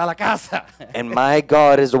regresar a la casa. And my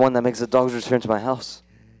God is the one that makes the dogs return to my house.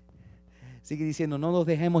 Sigue diciendo, no nos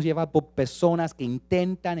dejemos llevar por personas que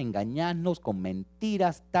intentan engañarnos con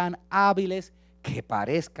mentiras tan hábiles que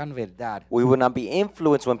parezcan verdad. We would not be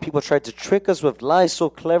influenced when people try to trick us with lies so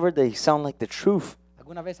clever they sound like the truth.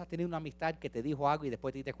 ¿Alguna vez has tenido una amistad que te dijo algo y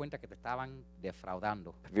después te diste cuenta que te estaban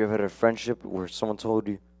defraudando? Have you ever had a friendship where someone told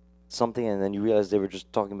you something and then you realized they were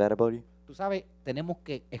just talking bad about you? Tú sabes, tenemos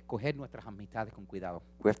que escoger nuestras amistades con cuidado.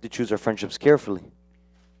 We have to choose our friendships carefully.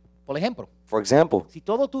 Por ejemplo, For example, si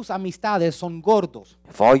todas tus amistades son gordos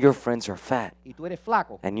if all your friends are fat y tú eres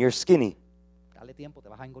flaco, and you're skinny, dale tiempo, te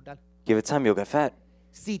vas a engordar. give it time, you'll get fat.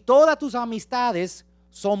 Si todas tus amistades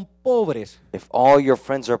son pobres If all your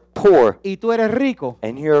friends are poor y tú eres rico,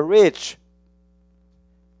 and you're rich,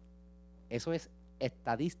 eso es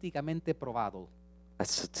estadísticamente probado. that's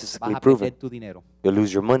Vas statistically a perder proven. tu dinero. You'll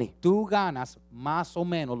lose your money. Tú ganas más o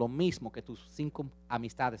menos lo mismo que tus 5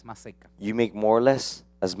 amistades más cerca. You make more or less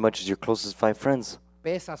as much as your closest 5 friends.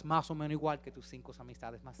 Pesas más o menos igual que tus 5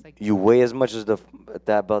 amistades más cerca. You weigh as much as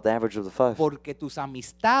about the average of the 5. Porque tus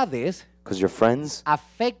amistades Because your friends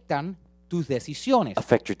afectan tus decisiones.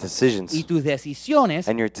 affect your decisions. Y tus decisiones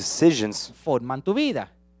And your decisions forman tu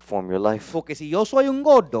vida. form your life. Porque si yo soy un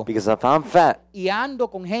gordo Because if I'm fat y ando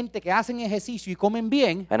con gente que hacen ejercicio y comen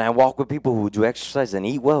bien, and I walk with people who do exercise and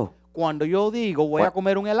eat well, cuando yo digo voy a What?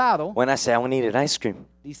 comer un helado, when I say I want to eat an ice cream,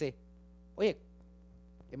 dice, oye,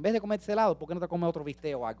 en vez de comer ese helado, ¿por qué no te comes otro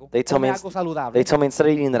bistec o algo? they tell Come me algo saludable. they tell me instead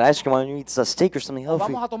of eating that ice cream, why don't you eat a steak or something O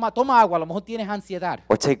healthy? vamos a toma agua, a lo mejor tienes ansiedad.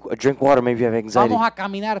 Or drink water, maybe you have anxiety. Vamos a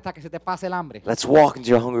caminar hasta que se te pase el hambre. Let's walk until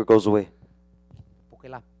your hunger goes away. Porque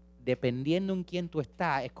dependiendo en quién tú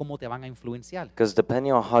estás, es cómo te van a influenciar. Because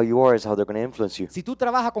depending on how you are is how they're going to influence you. Si tú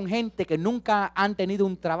trabajas con gente que nunca han tenido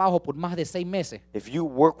un trabajo por más de 6 meses, If you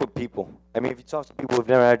work with people, if you talk to people who've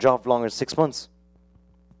never had a job for longer than 6 months,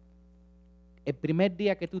 el primer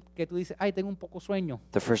día que tú dices, ay, tengo un poco sueño,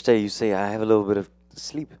 the first day you say, I have a little bit of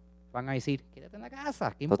sleep. van a decir, quédate en la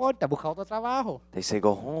casa, ¿qué importa? Busca otro trabajo. They say,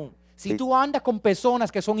 go home. Si tú andas con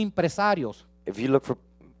personas que son empresarios, If you look for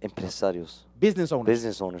empresarios, business owners,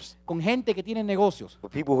 business owners, con gente que tiene negocios, for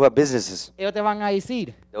people who have businesses, ellos te van a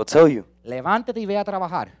decir, they'll tell you, levántate y ve a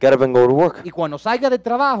trabajar. get up and go to work. Y cuando salga del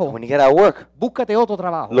trabajo, When you get out of work, búscate otro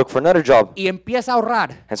trabajo. look for another job Y empieza a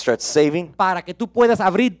ahorrar and start saving para que tú puedas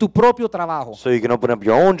abrir tu propio trabajo. so you can open up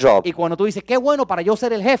your own job. Y cuando tú dices, qué bueno para yo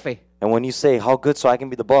ser el jefe, And when you say, how good so I can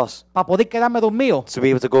be the boss, para poder quedarme dormido, to be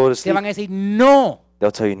able to go to te sleep, van a decir, no,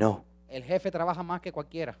 they'll tell you no. el jefe trabaja más que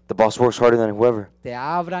cualquiera. The boss works harder than whoever. Te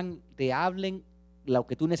hablen lo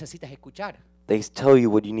que tú necesitas escuchar. They tell you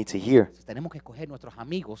what you need to hear. Entonces, tenemos que escoger nuestros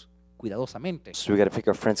amigos cuidadosamente. So we got to pick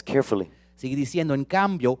our friends carefully. Sigue diciendo, en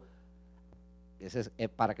cambio, ese es,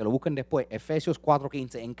 para que lo busquen después, Efesios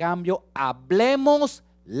 4:15, en cambio, hablemos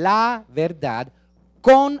la verdad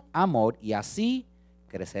con amor y así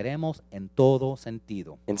creceremos en todo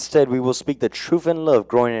sentido. Instead, we will speak the truth in love,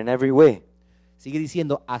 growing in every way. Sigue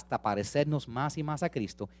diciendo, hasta parecernos más y más a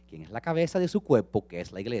Cristo, quien es la cabeza de su cuerpo, que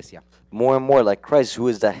es la iglesia. More and more like Christ, who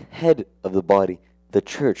is the head of the body, the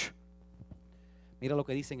church. Mira lo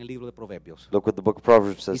que dice en el libro de Proverbios. Look what the book of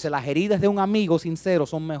Proverbs says. Dice, las heridas de un amigo sincero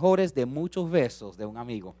son mejores de muchos besos de un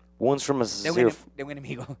amigo. Wounds from a sincere, De un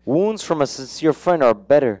enemigo. wounds from a sincere friend are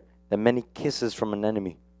better than many kisses from an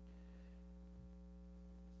enemy.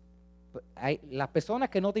 Hay las personas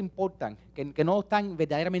que no te importan, que no están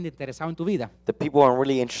verdaderamente interesados en tu vida, The people who aren't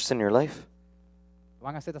really interested in your life,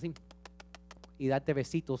 van a hacer así y darte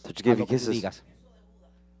besitos To a give lo you que tú kisses. digas.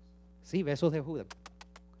 Sí, besos de Judas.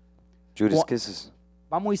 Judas Wha- kisses.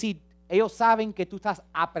 Vamos a decir, ellos saben que tú estás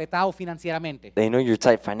apretado financieramente. They know you're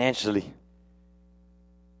tight financially.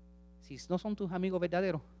 Si no son tus amigos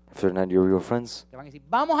verdaderos, If they're not your real friends, te van a decir,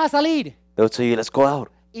 vamos a salir they'll tell you, let's go out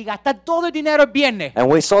y gastar todo el dinero el viernes.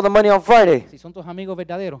 and waste all the money on Friday. Si son tus amigos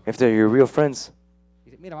verdaderos, If they're your real friends,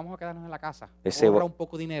 dice, mira, vamos a quedarnos en la casa. They say, Ahorra "Well," un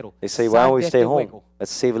poco de dinero. they say, Sal why don't we de stay este home? hueco.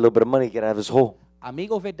 Let's save a little bit of money, get out of this hole.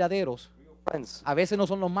 Amigos verdaderos Friends. a veces no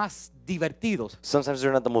son los más divertidos, Sometimes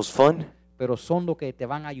they're not the most fun, pero son los que te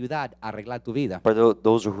van a ayudar a arreglar tu vida. but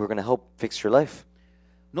those who are going to help fix your life.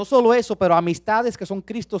 No solo eso, pero amistades que son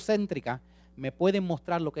cristocéntricas me pueden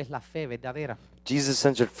mostrar lo que es la fe verdadera.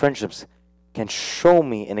 Jesus-centered friendships can show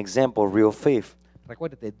me an example of real faith.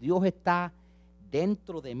 Recuérdate, Dios está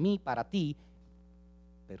dentro de mí para ti,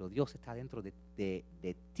 pero Dios está dentro de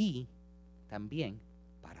ti también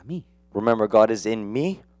para mí. Remember, God is in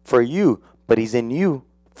me for you, but He's in you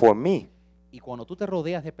for me. Y cuando tú te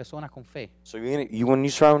rodeas de personas con fe, So when you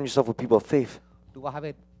surround yourself with people of faith, tú vas a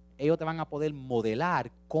ver, ellos te van a poder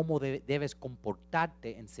modelar cómo debes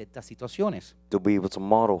comportarte en ciertas situaciones. they'll be able to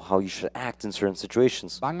model how you should act in certain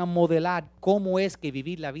situations. Van a modelar cómo es que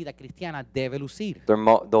vivir la vida cristiana debe lucir.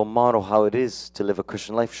 They'll model how it is to live a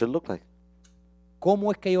Christian life should look like.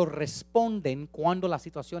 Cómo es que ellos responden cuando las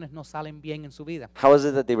situaciones no salen bien en su vida. How is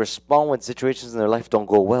it that they respond when situations in their life don't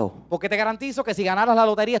go well? Porque te garantizo que si ganaras la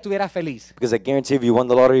lotería estuvieras feliz. Because I guarantee if you won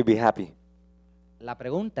the lottery, you'd be happy. La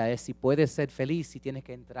pregunta es si puedes ser feliz si tienes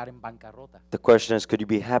que entrar en bancarrota. The question is, could you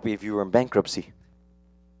be happy if you were in bankruptcy?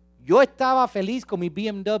 Yo estaba feliz con mi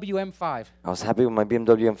BMW M5. I was happy with my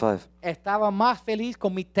BMW M5. Estaba más feliz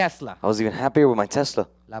con mi Tesla. I was even happier with my Tesla.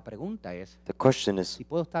 La pregunta es, The question is, si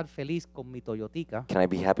puedo estar feliz con mi Toyotica, can I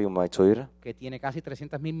be happy with my Toyota? que tiene casi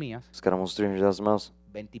 300,000 millas, It's got almost 300,000 miles,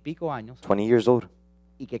 20 y pico años, 20 years old,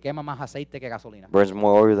 y que quema más aceite que gasolina. burns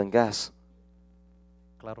more oil than gas.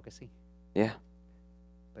 Claro que sí. Yeah,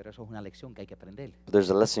 Pero eso es una lección que hay que aprender. but there's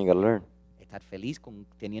a lesson you gotta learn. Estar feliz con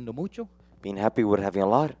teniendo mucho Being happy with having a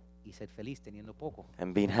lot y ser feliz teniendo poco.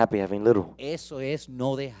 and being happy having little. Eso es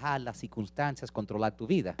no dejar las circunstancias controlar tu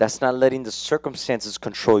vida. That's not letting the circumstances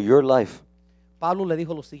control your life. Pablo le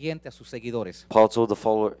dijo lo siguiente a sus seguidores. Paul told the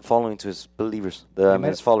following to his believers,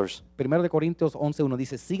 his followers. 1 de Corintios 11:1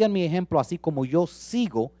 dice, sigan mi ejemplo así como yo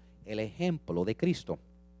sigo el ejemplo de Cristo.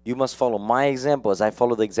 You must follow my example as I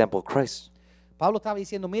follow the example of Christ. Pablo estaba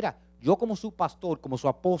diciendo, mira, yo como su pastor, como su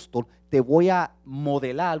apóstol, te voy a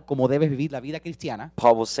modelar cómo debes vivir la vida cristiana,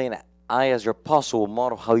 Paul was saying that I, as your apostle, will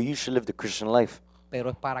model how you should live the Christian life. pero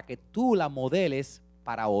es para que tú la modeles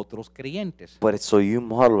para otros creyentes. But it's so you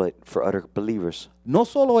model it for other believers. No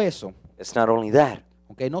solo eso, It's not only that.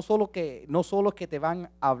 okay, no solo es que te van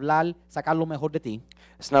a hablar, sacar lo mejor de ti,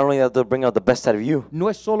 It's not only that they'll bring out the best out of you. no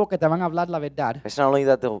es solo que te van a hablar la verdad, It's not only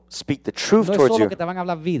that they'll speak the truth no es towards solo you. que te van a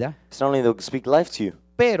hablar vida, It's not only they'll speak life to you.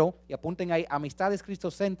 pero, y apunten ahí, amistades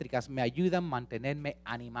cristocéntricas me ayudan a mantenerme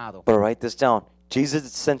animado. But write this down.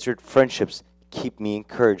 Jesus-centered friendships keep me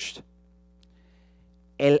encouraged.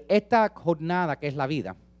 Esta jornada que es la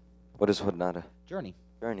vida, What is Hodnada? journey,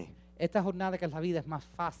 Journey. esta jornada que es la vida es más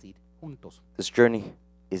fácil juntos. This journey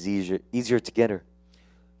is easier together.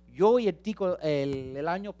 Yo y el Tico el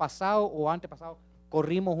año pasado o antepasado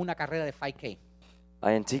corrimos una carrera de 5K.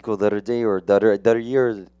 I and Tico the other day, or the other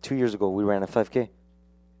year, 2 years ago, we ran a 5K.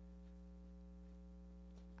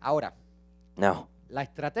 Ahora, Now, la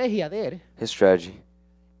estrategia de él his strategy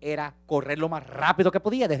era correr lo más rápido que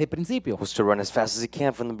podía desde el principio. was to run as fast as he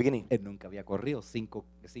can from the beginning. Él nunca había corrido 5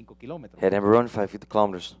 kilómetros. He had never run 5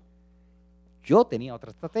 kilometers. Yo tenía otra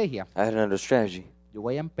estrategia. I had another strategy. Yo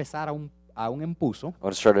voy a empezar a un impulso I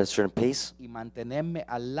want to start at a certain pace y mantenerme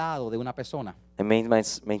al lado de una persona. and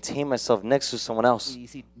maintain myself next to someone else Y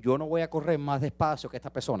si yo no voy a correr más despacio que esta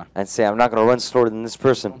persona. and say, I'm not going to run slower than this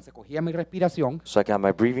person. Entonces cogía mi respiración So I can have my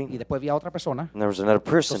y breathing. después vi a otra persona. And there was another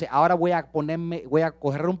person. Entonces ahora voy a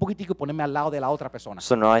correr un poquitico y ponerme al lado de la otra persona.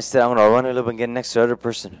 So now I said, I'm going to run a little bit and get next to the other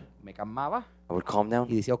person. Me calmaba I would calm down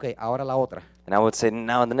y decía, ok, ahora la otra. and I would say,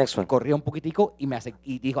 now the next one. Corría un poquitico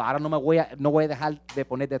y dijo, ahora no voy a dejar de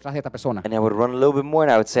poner detrás de esta persona. And I would run a little bit more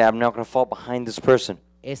and I would say, I'm not going to fall behind this person.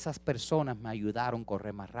 Esas personas me ayudaron a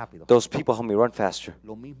correr más rápido. Those people help me run faster.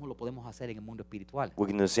 Lo mismo lo podemos hacer en el mundo espiritual. We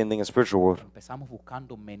can do the same thing in the spiritual world. Empezamos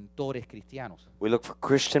buscando mentores cristianos, We look for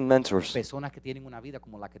Christian mentors, personas que tienen una vida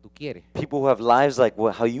como la que tú quieres. people who have lives like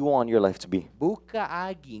how you want your life to be. Busca a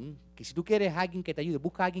alguien que si tú quieres a alguien que te ayude,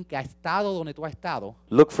 busca a alguien que ha estado donde tú has estado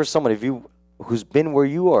Look for someone who's been where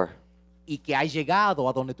you are y que ha llegado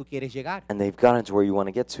a donde tú quieres llegar. and they've gotten to where you want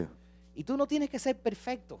to get to. Y tú no tienes que ser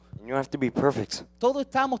perfecto. And you don't have to be perfect. Todos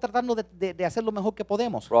estamos tratando de hacer lo mejor que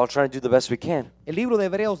podemos. We're all trying to do the best we can. El libro de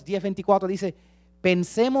Hebreos 10:24 dice,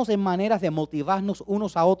 pensemos en maneras de motivarnos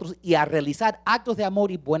unos a otros y a realizar actos de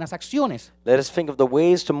amor y buenas acciones. Let us think of the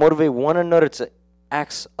ways to motivate one another to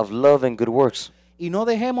acts of love and good works. Y no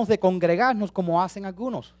dejemos de congregarnos como hacen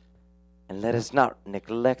algunos. And let us not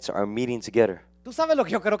neglect our meeting together. Tú sabes lo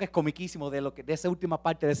que yo creo que es comiquísimo de esa última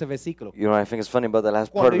parte de ese versículo. You know what I think is funny about the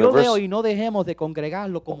last part Cuando of yo the leo verse? y no dejemos de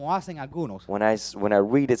congregarlo como hacen algunos. When I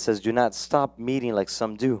read it says, do not stop meeting like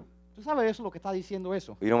some do. ¿Tú sabes eso lo que está diciendo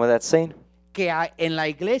eso? You know what that's saying? Que en la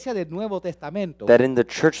iglesia del Nuevo Testamento That in the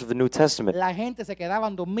church of the New Testament, la gente se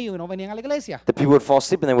quedaban dormidos y no venían a la iglesia. the people would fall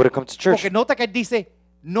asleep and they wouldn't come to church. Porque nota que él dice,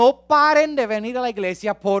 no paren de venir a la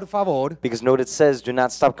iglesia, por favor. Because note it says, do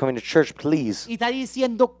not stop coming to church, please. Y está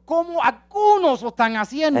diciendo cómo algunos lo están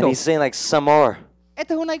haciendo. And he's saying like some are.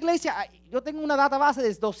 Esta es una iglesia, yo tengo una database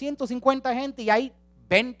de 250 gente y hay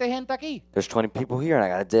 20 gente aquí. There's 20 people here and I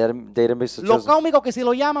got a database of Lo chosen. cómico que si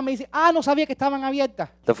lo llaman me dicen, no sabía que estaban abiertas.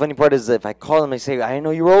 The funny part is that if I call them, they say, I didn't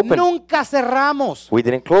know you were open. Nunca cerramos. We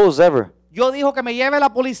didn't close ever. Yo dijo que me lleve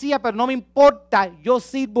la policía, pero no me importa, yo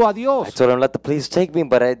sirvo a Dios. I told them, let the police take me,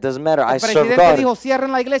 but it doesn't matter. I El serve presidente God. dijo,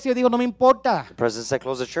 cierren la iglesia, yo digo, no me importa. The president said,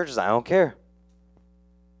 close the churches. I don't care.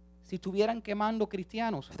 Si estuvieran quemando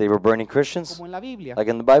cristianos, If they were burning Christians, como en la Biblia, like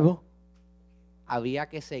in the Bible, había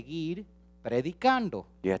que seguir predicando.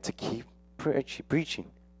 you had to keep preaching.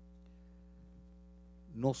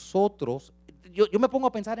 Nosotros, yo me pongo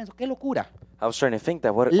a pensar en eso, qué locura. I was trying to think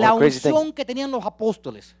that what La a crazy thing. unción que tenían los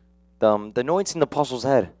apóstoles The anointing the apostles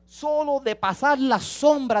had, Solo de pasar la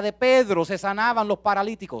sombra de Pedro se sanaban los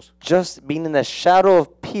paralíticos. Just being in the shadow of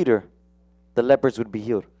Peter, the lepers would be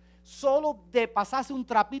healed. Solo de pasarse un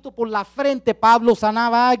trapito por la frente, Pablo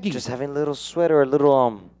sanaba a alguien. Just having a little sweater, a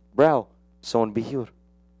little brow, someone would be healed.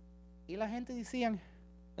 Y la gente decían,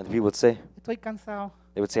 And the people would say, estoy cansado,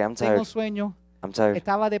 they would say, I'm tengo tired. sueño, I'm tired.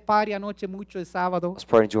 estaba de party anoche mucho el I sábado. was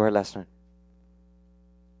partying too hard last night.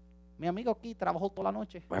 Mi amigo aquí trabajó toda la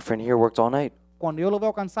noche. My friend here worked all night. Cuando yo lo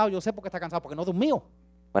veo cansado, yo sé por qué está cansado, porque no durmió.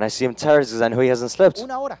 When I see him tired, it's because I know he hasn't slept.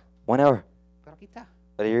 Una hora, 1 hour. pero aquí está.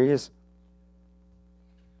 But here he is.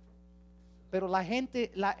 Pero la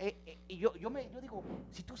gente, y yo digo,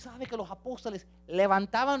 si tú sabes que los apóstoles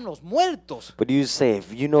levantaban los muertos. But you say,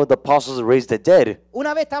 if you know the apostles raised the dead,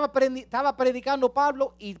 Una vez estaba predicando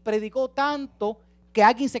Pablo y predicó tanto que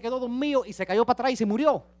alguien se quedó dormido y se cayó para atrás y se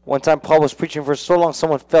murió. one time Paul was preaching for so long,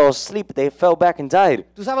 someone fell asleep, they fell back and died.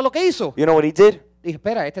 ¿Tú sabes lo que hizo? You know what he did? Dije,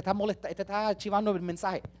 espera, este está archivando el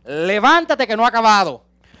mensaje. Levántate que no ha acabado.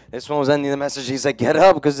 This one was ending the message. He said, get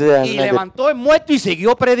up, because it Y hasn't ended. levantó el muerto y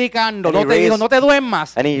siguió predicando. And No he te dijo, raised- no te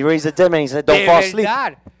duermas. And he raised the dead man. He said, don't De fall asleep.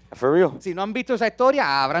 verdad. For real. Si no han visto esa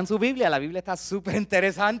historia, abran su Biblia. La Biblia está súper If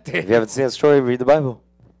interesante. you haven't seen that story, read the Bible.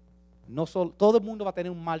 No solo, todo el mundo va a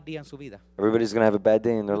tener un mal día en su vida. Everybody's going to have a bad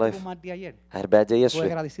day in their Yo tuve life. un mal día ayer. I had a bad day Estoy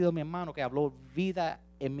yesterday. agradecido a mi hermano que habló vida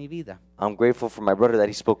en mi vida. I'm grateful for my brother that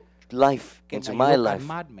he spoke life Que into me my ayudó a life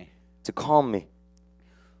calmarme. to calm me.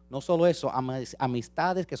 No solo eso,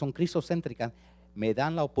 amistades que son cristocéntricas me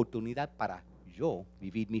dan la oportunidad para yo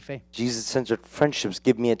vivir mi fe. Jesus-centered friendships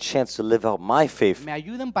give me a chance to live out my faith. Me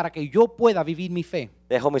ayudan para que yo pueda vivir mi fe.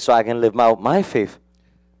 They help me so I can live out my faith.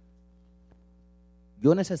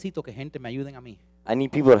 Yo necesito que gente me ayuden a mí, I need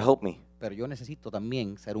people to help me, pero yo necesito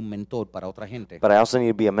también ser un mentor para otra gente. but I also need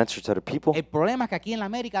to be a mentor to other people. El problema es que aquí en la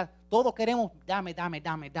América todos queremos dame.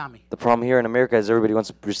 The problem here in America is everybody wants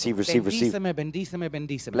to receive. Bendíceme.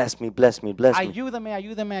 Bless me, bless me, bless me.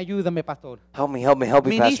 Ayúdame, pastor. Help me, pastor.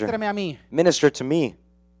 Ministrame a mí. Minister to me.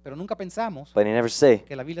 Pero nunca pensamos But he never say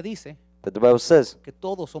que la Biblia dice that the Bible says que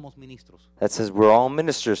todos somos ministros. that says we're all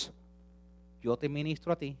ministers. Yo te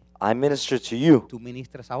ministro a ti, I minister to you. tú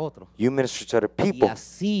ministras a otro. You minister to other Y people.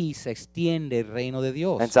 así se extiende el reino de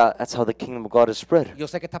Dios. That's how the kingdom of God is spread. Yo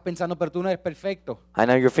sé que estás pensando, pero tú no eres perfecto. I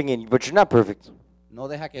know you're thinking, but you're not perfect. No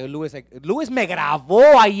deja que Luis me grabó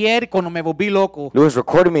ayer cuando me volví loco. Lewis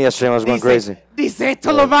recorded me yesterday when I was going crazy. Dice,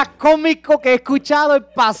 esto es lo más cómico que he escuchado. El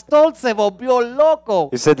pastor se volvió loco.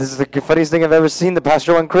 He said, this is the funniest thing I've ever seen. The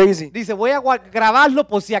pastor went crazy. Dice, voy a grabarlo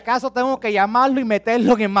por si acaso tengo que llamarlo y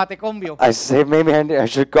meterlo en el matecombio. I said, maybe I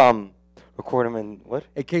should record him in what?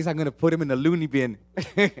 In case I'm going to put him in the loony bin.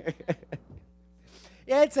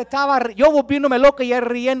 Y él yo volviéndome loco y él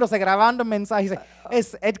riéndose, grabando el mensaje.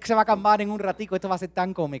 Dice, él se va a calmar en un ratico, esto va a ser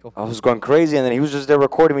tan cómico. I was going crazy, and then he was just there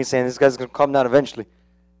recording me saying, this guy's going to calm down eventually.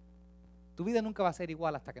 Tu vida nunca va a ser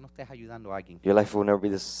igual hasta que no estés ayudando a alguien. Your life will never be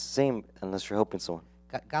the same unless you're helping someone.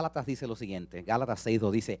 Gálatas dice lo siguiente, Gálatas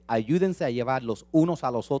 6:2 dice, ayúdense a llevar los unos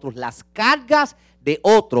a los otros las cargas de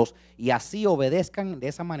otros y así obedezcan de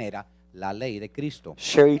esa manera la ley de Cristo.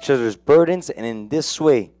 Share each other's burdens, and in this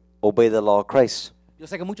way, obey the law of Christ. Yo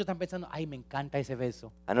sé que muchos están pensando, ay, me encanta ese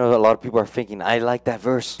verso. I know a lot of people are thinking, I like that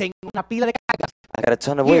verse. Tengo una pila de cargas. I got a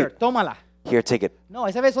ton of Here, weight. tómala. Here, take it. No,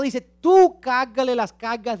 ese verso dice, tú cárgale las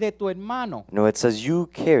cargas de tu hermano. No, it says you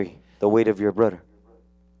carry the weight of your brother.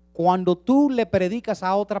 Cuando tú le predicas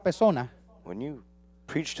a otra persona, When you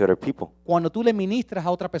preach to other people, cuando tú le ministras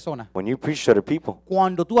a otra persona, when you preach to other people,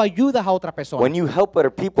 cuando tú ayudas a otra persona, when you help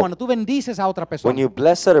other people, cuando tú bendices a otra when persona, you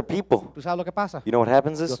bless other people, ¿tú sabes lo que pasa? you know what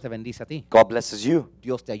happens Dios is te bendice a ti. God blesses you.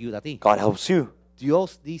 Dios te ayuda a ti. God helps you.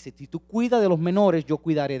 Dios dice, si tú cuidas de los menores, yo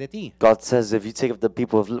cuidaré de ti. God says, if you take up the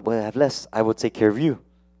people who have less, I will take care of you.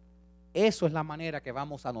 Eso es la manera que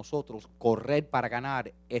vamos a nosotros correr para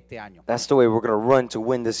ganar este año. That's the way we're going to run to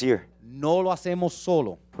win this year. No lo hacemos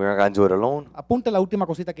solo. We're not going to do it alone. Apunte la última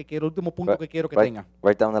cosita que quiero, el último punto que quiero que tenga.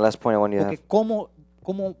 Write down the last point I want you to Porque have.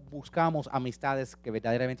 ¿cómo buscamos amistades que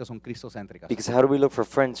verdaderamente son cristocéntricas? Because how do we look for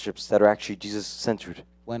friendships that are actually Jesus-centered?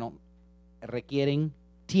 Bueno, requieren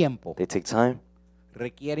tiempo, They take time.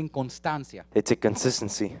 requieren constancia They take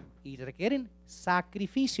consistency. y requieren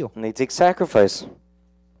sacrificio. And they take sacrifice.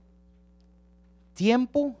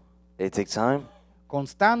 Tiempo, They take time.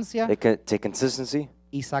 constancia They take consistency.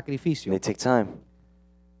 y sacrificio. They take time.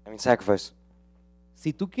 Sacrifice.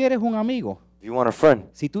 Si tú quieres un amigo, If you want a friend,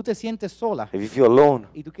 si tú te sientes sola if you feel alone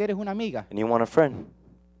y tú quieres una amiga, and you want a friend,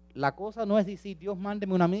 la cosa no es decir, Dios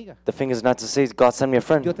mándeme una amiga. the thing is not to say, God send me a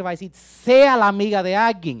friend. Dios te va a decir, sea la amiga de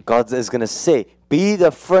alguien. God is going to say, be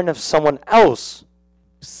the friend of someone else.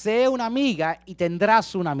 Sé una amiga y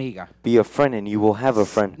tendrás una amiga. Be a friend and you will have a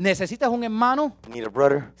friend. Necesitas un hermano, You need a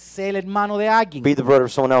brother, sé el hermano de alguien. be the brother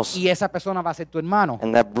of someone else. Y esa persona va a ser tu hermano.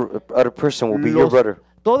 And that other person will be your Los- brother.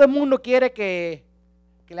 Todo el mundo quiere que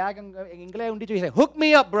le hagan en inglés un dicho y dice, hook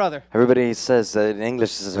me up, brother. Everybody says in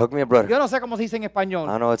English, says, hook me up, brother. Yo no sé cómo se dice en I español.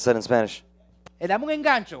 don't know what it's said in Spanish. Dame un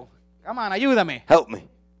engancho. Come on, ayúdame. Help me.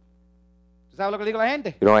 ¿Tú sabes lo que le digo a la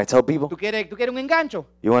gente? You know what I tell people? ¿Tú quieres un engancho?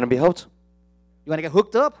 You want to be helped? You want to get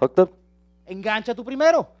hooked up? Hooked up? Engancha tú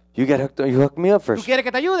primero. You get hooked up. You hook me up ¿Tú first. quieres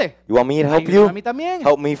que te ayude? You want me to help Ayúdame a mí you? también.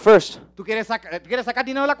 Help me first. ¿Tú quieres sacar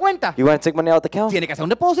dinero de la cuenta? You want to take money out the account? You Tiene que hacer un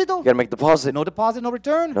depósito. got to make deposit. No deposit, no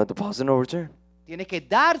return. No deposit, no return. Tienes que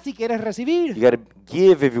dar si quieres recibir. You got to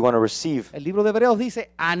give if you want to receive. El libro de Hebreos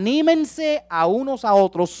dice, anímense a unos a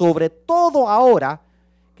otros, sobre todo ahora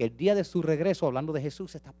que el día de su regreso, hablando de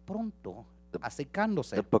Jesús, está pronto,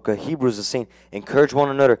 acercándose. The book of Hebrews is saying, encourage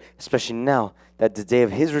one another, especially now that the day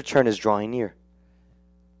of his return is drawing near.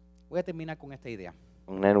 Voy a terminar con esta idea.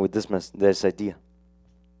 I'm going to end with this idea.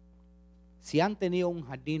 Si han tenido un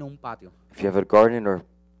jardín o un patio, If you have a garden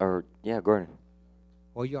garden.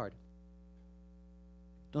 o yard,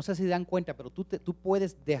 no sé si dan cuenta, pero tú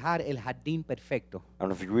puedes dejar el jardín perfecto, I don't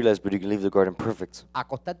know if you realize, but you can leave the garden perfect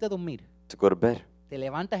acostarte a dormir, to go to bed. te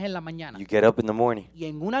levantas en la mañana You get up in the morning, y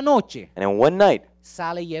en una noche and in one night,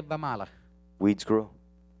 sale hierba mala. weeds grow.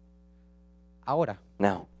 Ahora,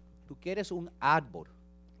 Now, tú quieres un árbol.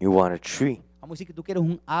 you want a tree. Vamos a decir que tú quieres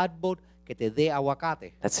un árbol que te dé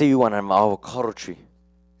aguacate. Let's say you want an avocado tree.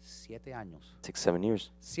 7 años. It takes 7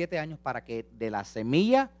 years. 7 años para que de la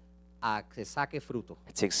semilla a que saque fruto.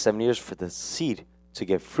 It takes 7 years for the seed to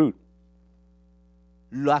get fruit.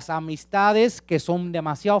 Las amistades que son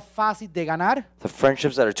demasiado fáciles de ganar, The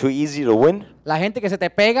friendships that are too easy to win, la gente que se te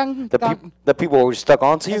pegan, the people who are stuck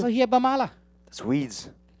onto eso you, es hierba mala. that's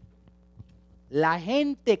weeds. La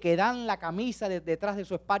gente que dan la camisa detrás de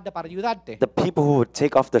su espalda para ayudarte, The people who would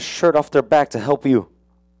take off the shirt off their back to help you,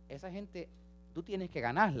 esa gente tú tienes que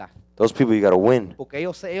ganarla. those people you got to win. Porque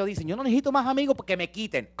ellos dicen, yo no necesito más amigos porque me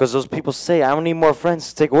quiten. Because those people say, I don't need more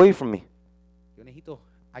friends to take away from me. Yo necesito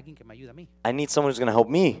alguien que me ayude a mí. I need someone who's going to help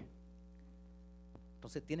me.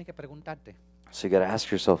 Entonces tienes que preguntarte, So you got to ask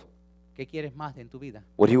yourself, ¿qué quieres más en tu vida?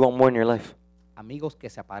 what do you want more in your life? Amigos que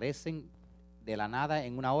se aparecen de la nada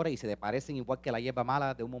en una hora y se desaparecen igual que la hierba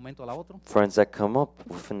mala de un momento a otro, Friends that come up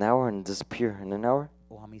within an hour and disappear in an hour?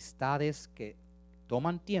 o amistades que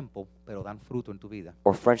toman tiempo pero dan fruto en tu vida.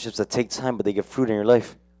 Or friendships that take time but they get fruit in your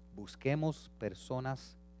life? Busquemos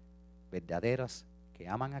personas verdaderas que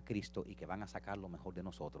aman a Cristo y que van a sacar lo mejor de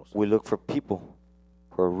nosotros. We look for people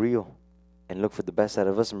who are real and look for the best out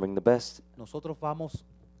of us and bring the best. Nosotros vamos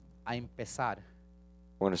a empezar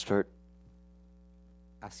We're going to start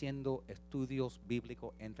haciendo estudios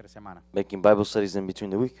bíblicos entre semana, making Bible studies in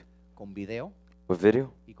between the week con video with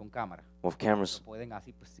video, y con cámara. with cameras.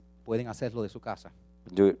 Pueden hacerlo de su casa.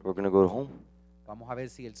 Do it. We're going to go home. Vamos a ver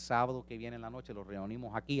si el sábado que viene en la noche los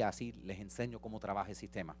reunimos aquí, así les enseño cómo trabaja el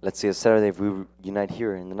sistema. Let's see, a Saturday if we unite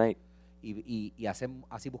here in the night.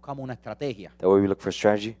 Así buscamos una estrategia, That way we look for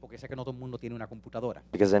strategy. porque sé que no todo el mundo tiene una computadora,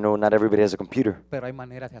 Because I know not everybody has a computer, pero hay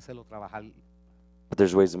maneras de hacerlo trabajar but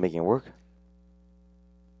there's ways of making it work.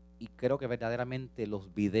 y creo que verdaderamente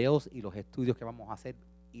los videos y los estudios que vamos a hacer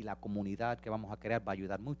y la comunidad que vamos a crear va a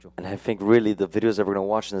ayudar mucho, And I think really the videos that we're going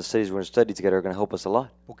to watch and the studies we're going to study together are going to help us a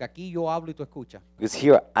lot. porque aquí yo hablo y tú escuchas, Because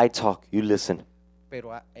here I talk, you listen.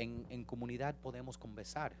 pero en comunidad podemos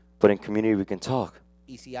conversar. But in community we can talk.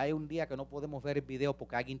 Y si hay un día que no podemos ver el video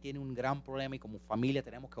porque alguien tiene un gran problema y como familia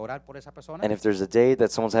tenemos que orar por esa persona, And if there's a day that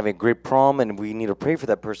someone's having a great problem and we need to pray for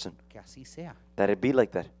that person, que así sea. that it be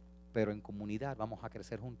like that. Pero en comunidad vamos a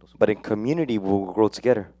crecer juntos. But in community we'll grow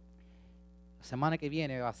together. La semana que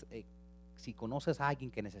viene, si conoces a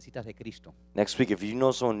alguien que necesitas de Cristo, Next week, if you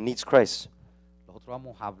know someone needs Christ, nosotros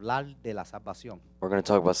vamos a hablar de la salvación we're going to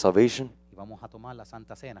talk about salvation. y vamos a tomar la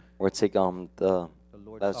Santa Cena, We're going to take the the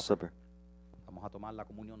Lord's Last Supper. Supper. Vamos a tomar la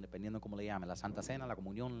comunión, dependiendo de cómo le llamen, la Santa Cena, la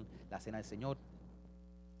comunión, la Cena del Señor,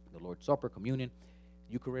 the Lord's Supper, communion,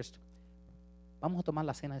 Eucharist. Vamos a tomar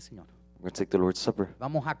la Cena del Señor. We're going to take the Lord's Supper.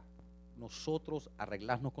 Vamos a nosotros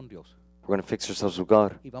arreglarnos con Dios. We're going to fix ourselves with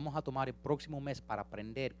God. Y vamos a tomar el próximo mes para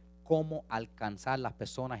aprender cómo alcanzar las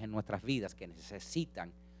personas en nuestras vidas que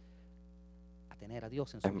necesitan a tener a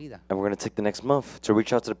Dios en su vida. And we're going to take the next month to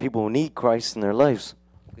reach out to the people who need Christ in their lives.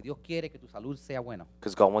 Porque Dios quiere que tu salud sea buena.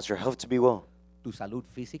 Because God wants your health to be well. Tu salud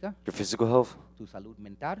física, Your physical health, tu salud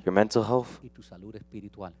mental your mental health, y tu salud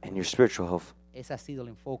espiritual. and your spiritual health. Ese ha sido el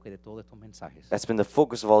enfoque de todos estos mensajes. That's been the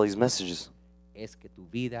focus of all these messages. Es que tu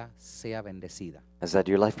vida sea bendecida. Is that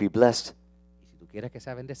your life be blessed. Y si tú quieres que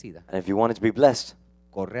sea bendecida, And if you want it to be blessed,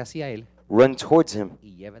 corre hacia él run towards him,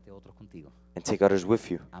 y llévate otros contigo. and take others with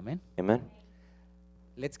you. Amen. Amen.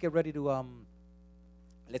 Let's get ready to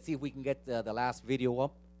let's see if we can get the last video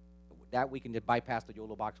up. That we can just bypass the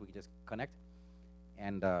YOLO box. We can just connect,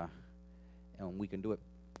 and we can do it.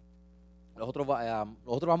 Nosotros vamos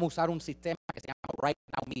a usar un sistema que se llama Right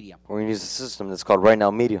Now Media. We're going to use a system that's called Right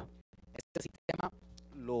Now Media. Este sistema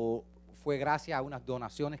fue gracias a unas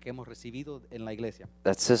donaciones que hemos recibido en la iglesia.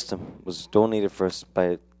 That system was donated for us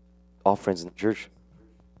by offerings in the church.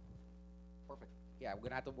 Perfect. Yeah, we're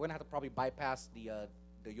gonna have to probably bypass the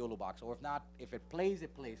YOLO box, or if not, if it plays,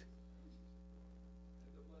 it plays.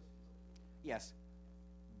 Yes,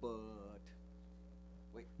 but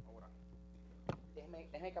wait, hold on.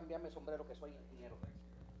 Déjeme cambiarme el sombrero que soy ingeniero.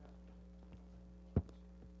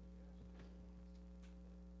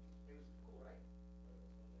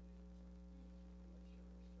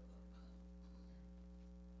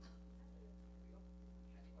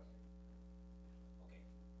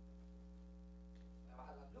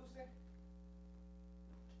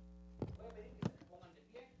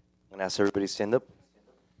 I'm going to ask everybody to stand up.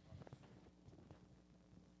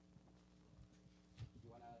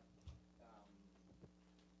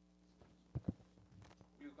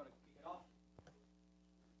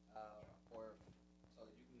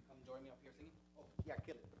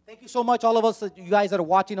 Thank you so much, all of us, you guys that are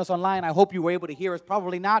watching us online. I hope you were able to hear us.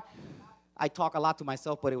 Probably not. I talk a lot to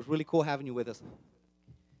myself, but it was really cool having you with us.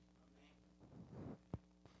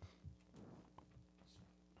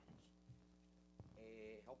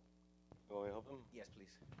 Help? You want me to help him? Yes,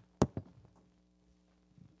 please.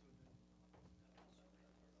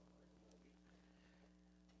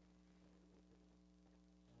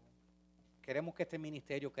 Queremos que este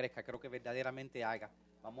ministerio crezca, creo que verdaderamente haga.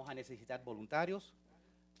 Vamos a necesitar voluntarios.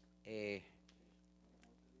 Y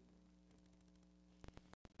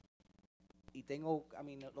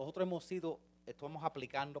nosotros estamos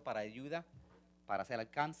aplicando para ayuda, para hacer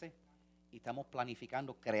alcance, y estamos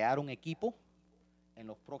planificando crear un equipo en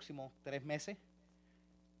los próximos 3 meses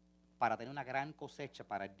para tener una gran cosecha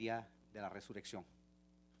para el día de la resurrección.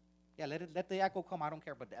 Yeah, let the echo come, I don't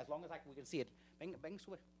care, but as long as we can see it. Ven,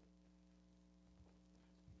 sube.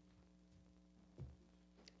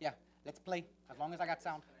 Yeah, let's play, as long as I got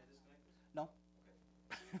sound. No?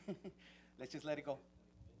 Let's just let it go.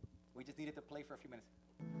 We just needed to play for a few minutes.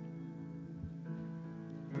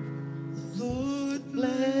 Lord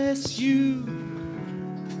bless you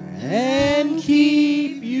and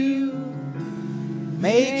keep you.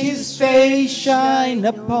 Make his face shine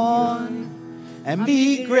upon and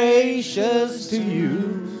be gracious to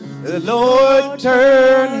you. The Lord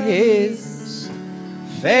turn his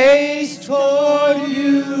face toward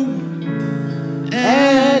you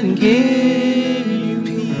and give you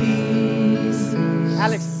peace.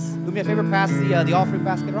 Alex, do me a favor, pass the offering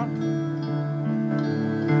basket around.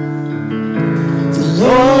 The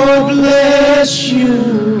Lord bless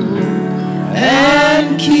you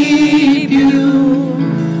and keep you.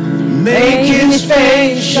 Make his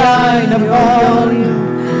face shine upon you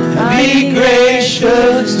and be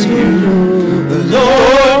gracious to you. The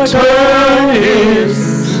Lord turn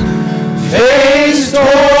his face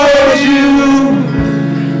toward you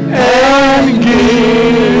and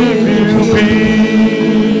give you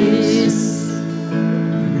peace.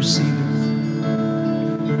 Receive it.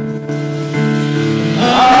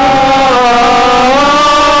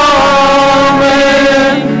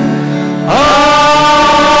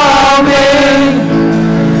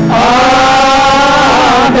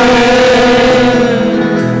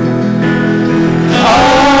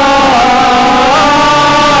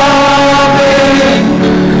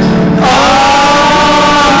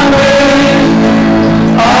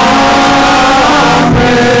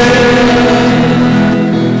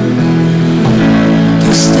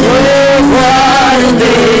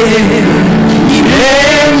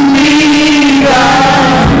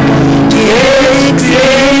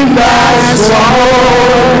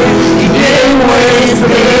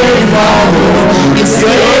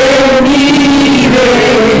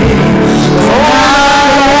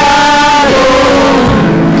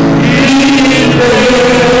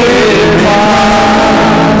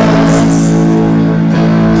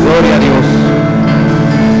 Gloria a Dios.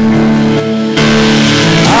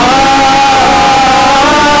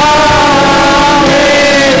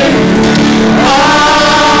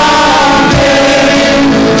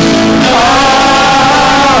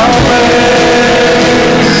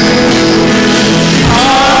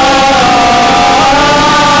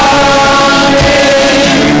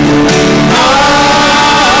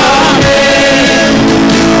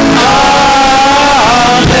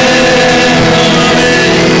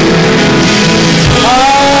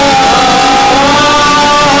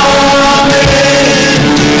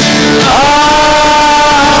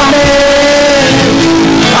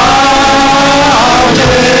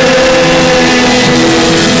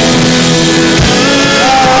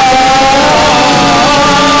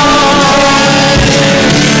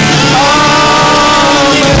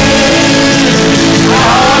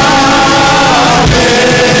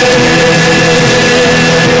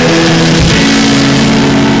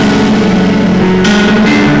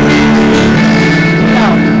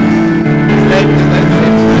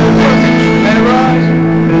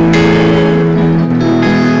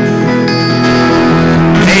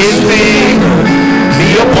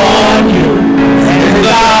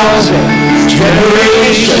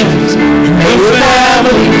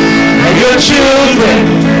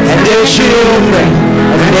 their children,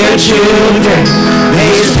 and their children. May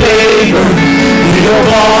his favor be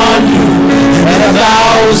upon you and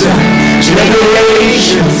 1,000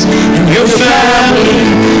 generations, and your family,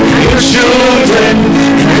 and your children,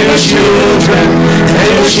 and their children, and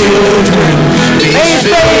their children. May his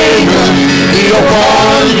favor be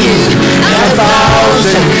upon you and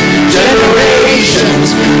 1,000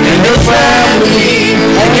 generations, and your family,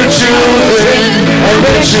 and your children, and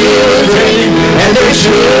their children, and their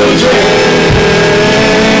children.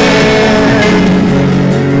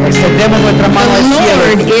 Extendemos nuestra mano al The cielo.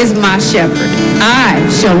 Lord is my shepherd. I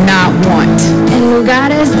shall not want. En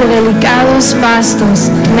lugares de delicados pastos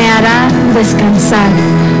me hará descansar.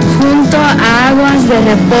 Junto a aguas de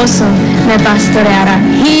reposo me pastoreará.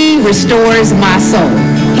 He restores my soul.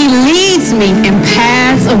 He leads me in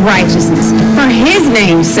paths of righteousness for his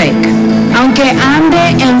name's sake. Aunque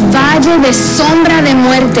ande en valle de sombra de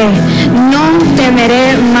muerte, no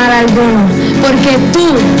temeré mal alguno, porque tú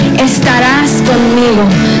estarás conmigo.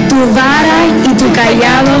 Tu vara y tu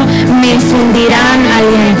callado me infundirán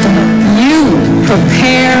aliento. You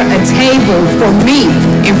prepare a table for me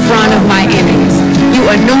in front of my enemies. You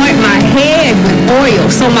anoint my head with oil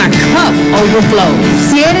so my cup overflows.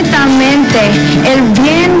 Ciertamente el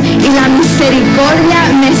bien y la misericordia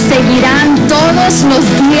me seguirán todos los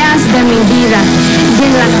días de mi vida, y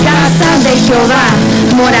en la casa de Jehová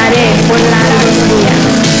moraré por largos días.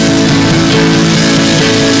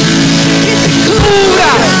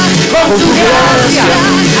 Cubra con tu gracia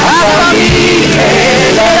hasta mis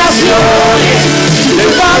generaciones, de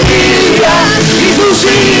familia y tus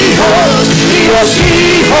hijos y los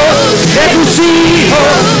hijos de tus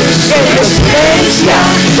hijos, que tu excelencia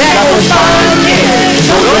te acompañe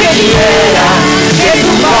por donde quiera que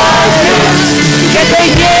tú vayas, que te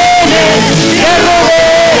llene, te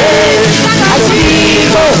rodee,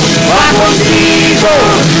 contigo, va contigo,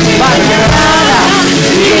 mañana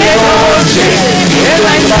y de noche, en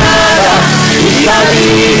la entrada y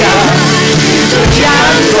salida,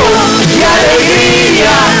 llanto y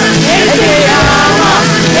alegría. Él te ama,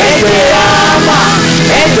 Él te ama,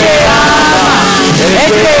 Él te ama,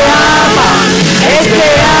 Él te ama, Él te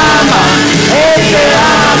ama, Él te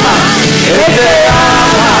ama, Él te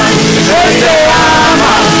ama, Él te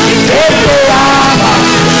ama, Él te ama, Él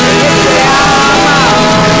te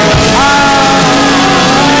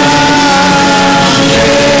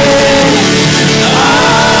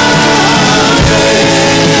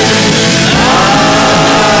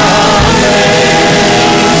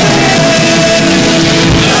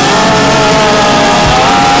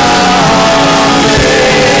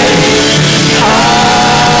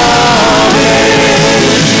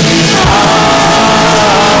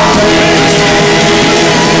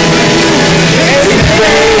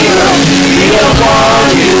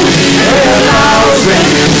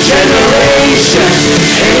generations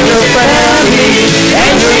in your family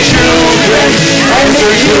and your children and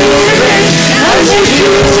your children and your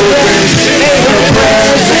children. May your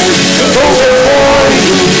presence go before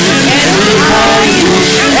you and behind you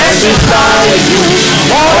and beside you,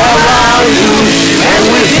 all around you and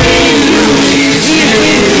within you. He is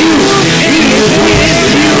with you. He is with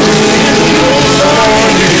you.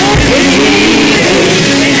 In the evening,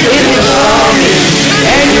 in the morning,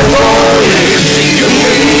 and your morning.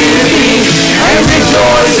 And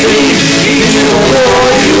rejoicing, He is for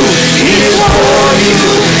you, He is for you,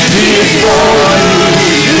 He is for you,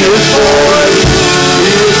 He is for you,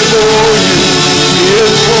 He is for you, He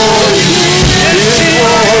is for you, He is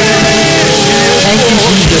for you. Thank you,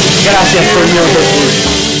 Jesus. Gracias, Señor Jesús.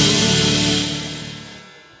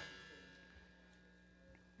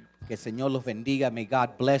 Que el Señor los bendiga. May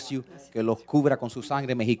God bless you. Que los cubra con su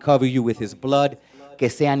sangre. May He cover you with His blood. Que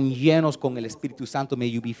sean llenos con el Espíritu Santo. May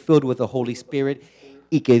you be filled with the Holy Spirit.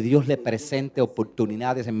 Y que Dios le presente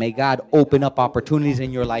oportunidades. And may God open up opportunities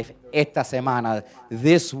in your life esta semana,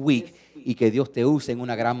 this week. Y que Dios te use en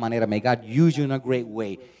una gran manera. May God use you in a great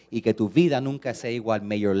way. Y que tu vida nunca sea igual.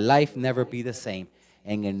 May your life never be the same.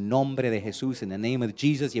 En el nombre de Jesús, in the name of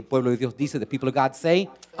Jesus. Y el pueblo de Dios dice, the people of God say,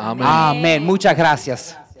 Amén. Amén. Muchas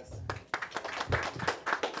gracias.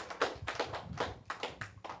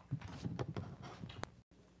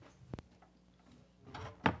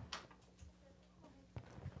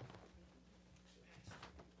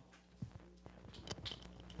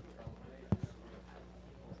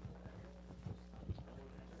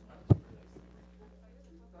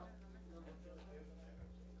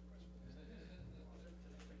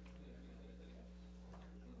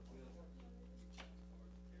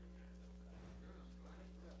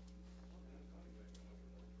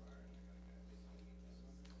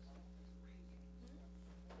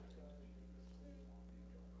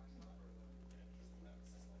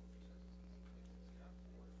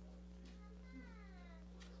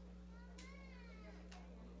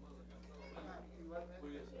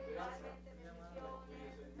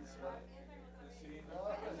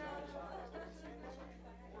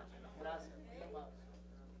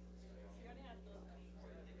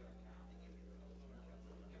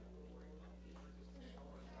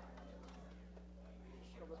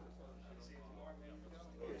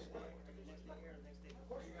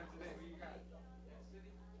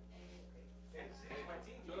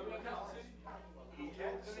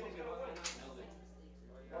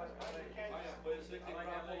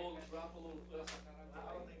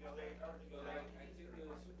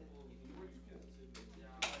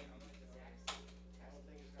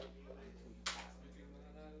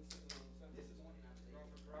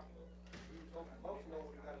 Buffalo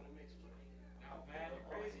would have got in the mix. Man,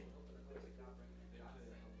 crazy.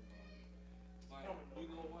 But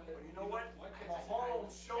you know what?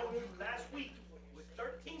 Mahomes showed you last week with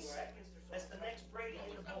 13 seconds. That's the next Brady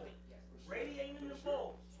in the bowl. Brady ain't in the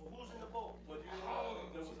bowl, so who's in the bowl? But you know,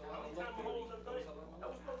 there was a How lot many of times Mahomes have done it? That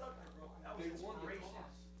was no luck. That was They won the inspiration.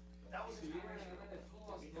 toss. That was inspiration.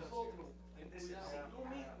 Nosotros, And this is, no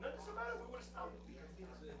me, no doesn't matter. We would have stopped.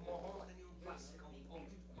 Mahomes tenía un clásico.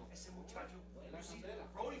 Ese muchacho, you see,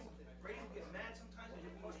 Brady would get mad sometimes and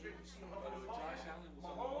he'd be straight. You see him huffing the ball.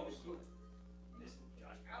 Mahomes, listen,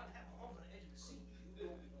 Josh Allen had Mahomes on the edge of the seat.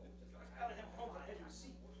 Josh Allen had Mahomes on the edge of the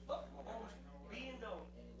seat. Look, Mahomes being though,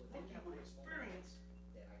 rookie with experience,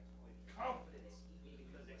 confidence,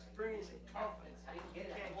 because experience and confidence, you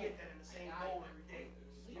can't get that in the same bowl every day.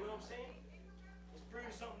 You know what I'm saying?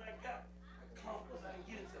 Experience something I got. Confidence, I didn't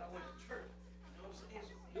get it till I went to church. You know what I'm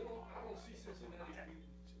saying? So, I don't see Cincinnati beating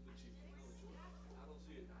the Chiefs. I don't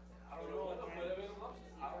see it. I don't know, man.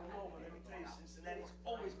 I don't know, but let me tell you, Cincinnati's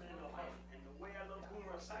always been in the hunt. And the way I love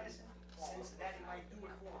Boomer Esiason, Cincinnati might do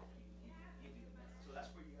it for him. So that's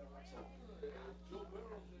where you gotta watch out. Joe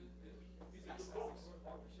Burrow, he's a That's good boss.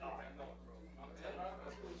 No, I know, bro. I'm telling you,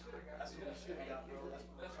 that's what we should have got, bro.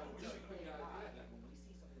 That's what I'm We trying to should tell you. be out there.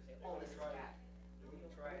 Oh, let's try it. We're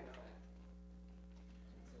gonna try it now.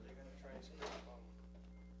 They're gonna try and split up on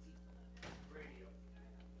radio.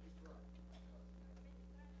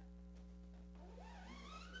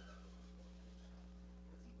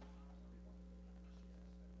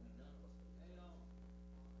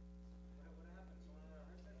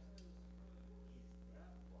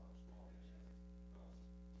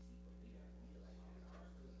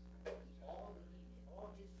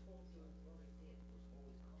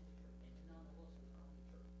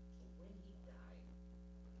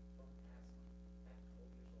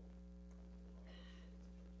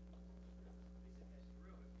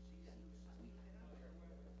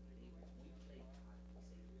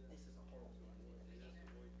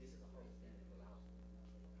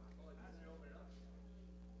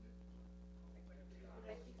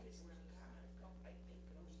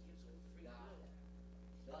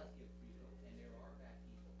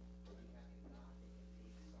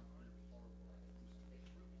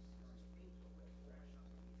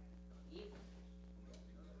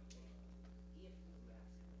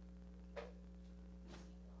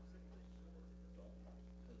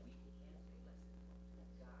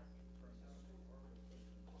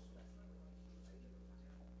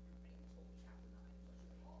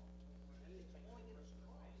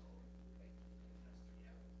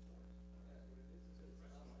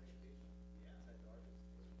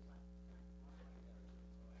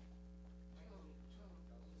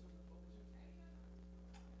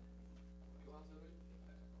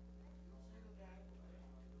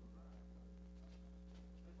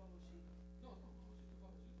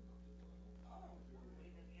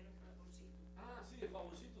 Ah, sí, el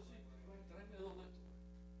favorcito, sí. Tráeme dos de estos.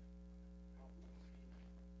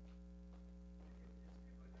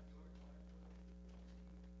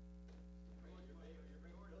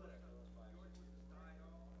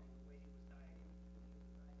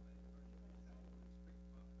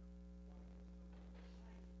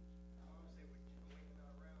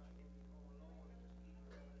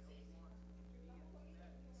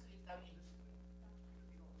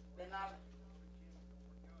 De nada.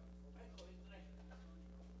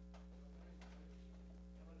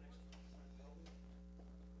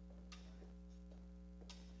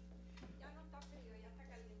 Ya no está frío, ya está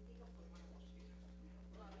calentito.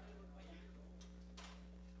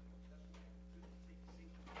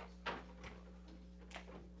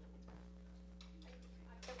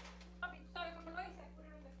 Papi, ¿sabes cómo lo hice?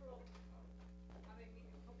 Ponerlo de flor. A ver, mira,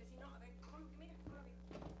 porque si no, a ver, mira,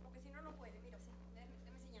 papi, porque si no, no puede, mira, sí, déjame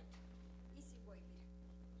enseñar. Easy way, mira.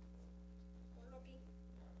 Ponlo aquí.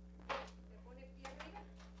 Le pone pie arriba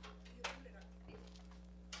y yo ponle acá.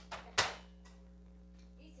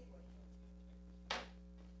 Easy way.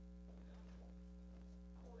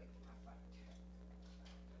 Joder, qué más fácil.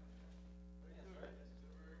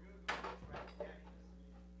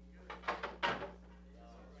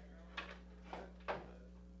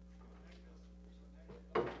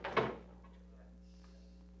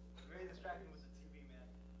 Very distracting with the TV, man.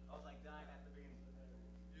 I was like dying at the beginning.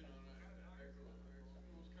 You know,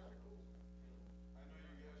 it was kind of cool. I know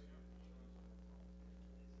you guys.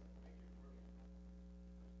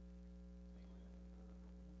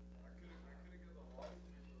 I couldn't get the volume.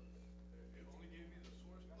 It only gave me the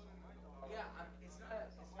source button and the power. Yeah, it's not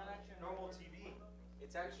actually a normal TV.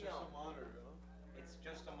 It's actually Just a on. monitor, huh? It's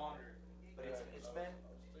just a monitor, but it's I been.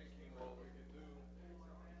 was thinking what we could do,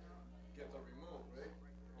 get the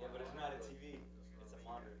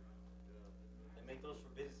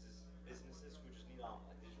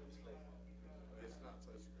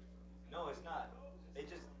No, it's not. They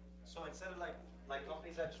just so instead of like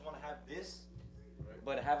companies that just want to have this,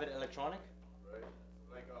 but have it electronic. Right.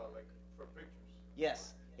 Like for pictures.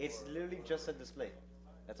 Yes, it's literally just a display.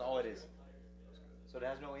 That's all it is. So it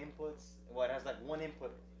has no inputs. Well, it has like one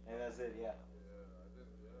input, and that's it. Yeah.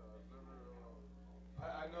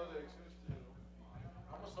 I know they exist.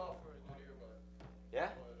 I'm a software engineer, but Yeah.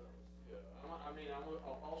 I mean, I'm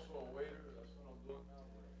also a waiter. That's what I'm doing now.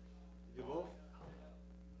 You do both.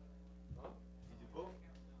 Huh? You do both.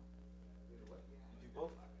 You do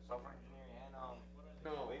both. Software engineering and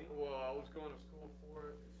No, waiting? well, I was going to school for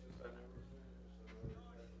it. It's just I never finished.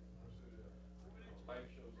 Life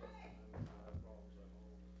shows up, and then I have problems at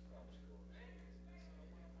home. Stop school.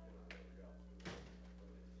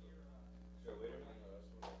 Sure, waiter.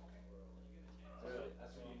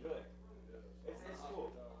 That's what you enjoy. It's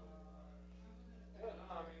cool. Yeah, no,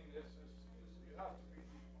 I mean, it's you have to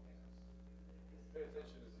pay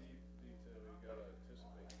attention to detail. You gotta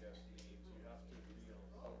anticipate guest needs. You have to be on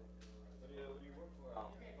top. What do you work for? I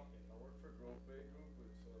work for Grove Bay Group.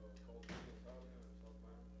 It's called Green Italian in South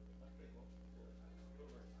Miami.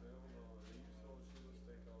 They use Shoeless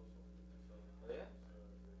Steakhouse. Oh yeah.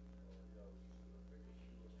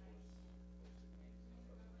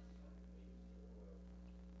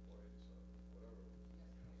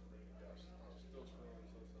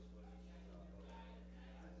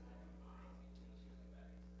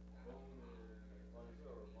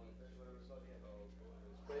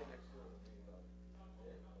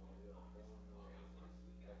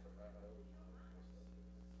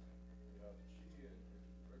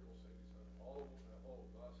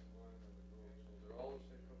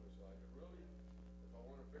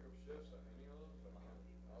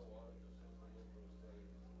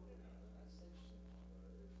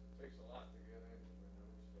 Takes a lot to get in.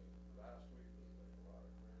 Last week was like a lot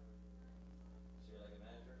of cramming. So you're like a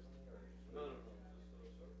manager or something, or just No. Just a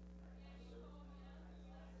server.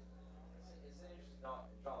 It's an interesting job.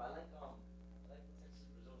 I like the Texas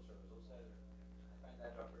Brazil service. Those guys are. I find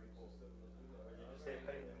that job pretty cool. Or you just say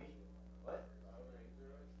cutting the meat. What?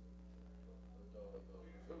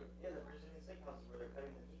 Yeah, the Brazilian steakhouses where they're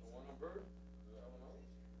cutting the meat. The one on Bird? Is that one else?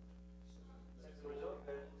 Texas Brazil,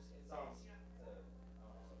 but it's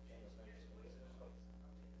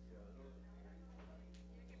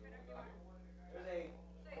There's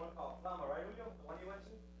a one called Flama, right, Julio? The one you went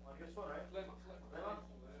to? On your one, right? Flama.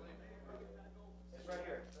 It's right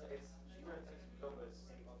here. It's cheaper in Texas Brazil, but it's the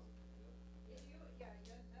same concept.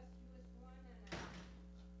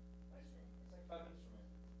 It's like 5 minutes from here.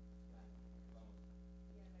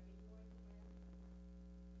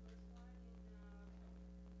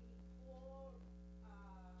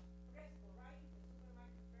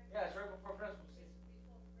 Yeah, it's right before Fresco.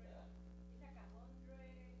 Yeah, I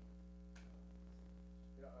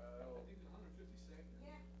think it's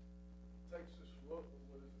 152nd. Texas Road,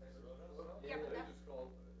 what is it? Texas Roadhouse? Yeah, but They that's- just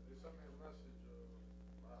called, they sent me a message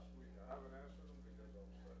last week. I haven't answered them because I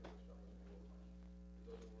was studying this stuff.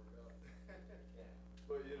 It doesn't work out. Yeah.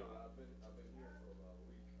 But you know, I've been here for about a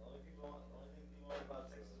week. The only thing people know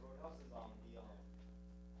about Texas Roadhouse is what's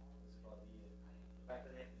it called, the fact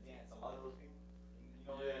that they have to dance. A lot of those people, you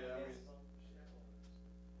know, Yeah, they have to I dance mean-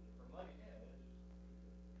 for money, yeah.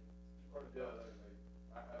 It's part of the Yeah, culture.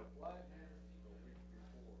 I applied here the week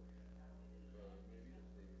before, maybe the day.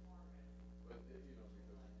 But you know,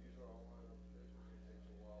 because these are online applications, it takes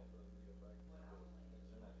a while for them to get back to the building. So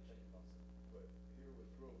now to check the concept. But here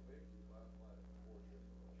with Grove Bay Group, I applied for 4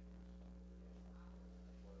 different restaurants.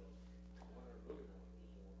 The one I really wanted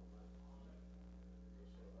was the one I'm at. And it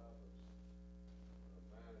just so happens, the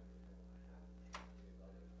manager told me,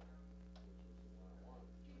 which was the one I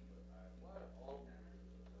wanted. But I applied to all of them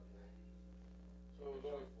because I said, well, so it was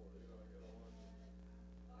only 4, you know, I get a one.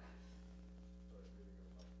 So I did a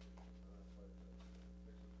good competition, and I applied to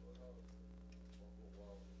Texas Roadhouse, Buffalo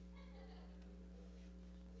Wild Wings.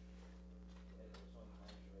 Yeah, there's one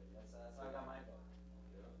manager already. That's how I got mine though.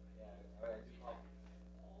 Yeah. Yeah, alright, I do coffee.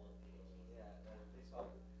 Yeah, place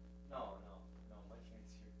called, no, much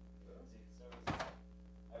fancier. Services.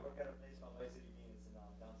 I work at a place called Vice City Beans in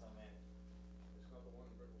downtown Miami. It's not the one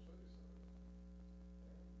in Brickell City Center.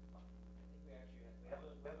 I think we actually have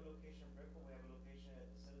a location in Brickell, we have a location at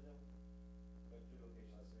the Citadel. We have 2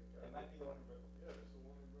 locations. It might be the one in Brickell. Yeah, it's the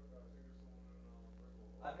one in Brickell, I think it's the one in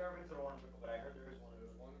Brickell. I've never been to the one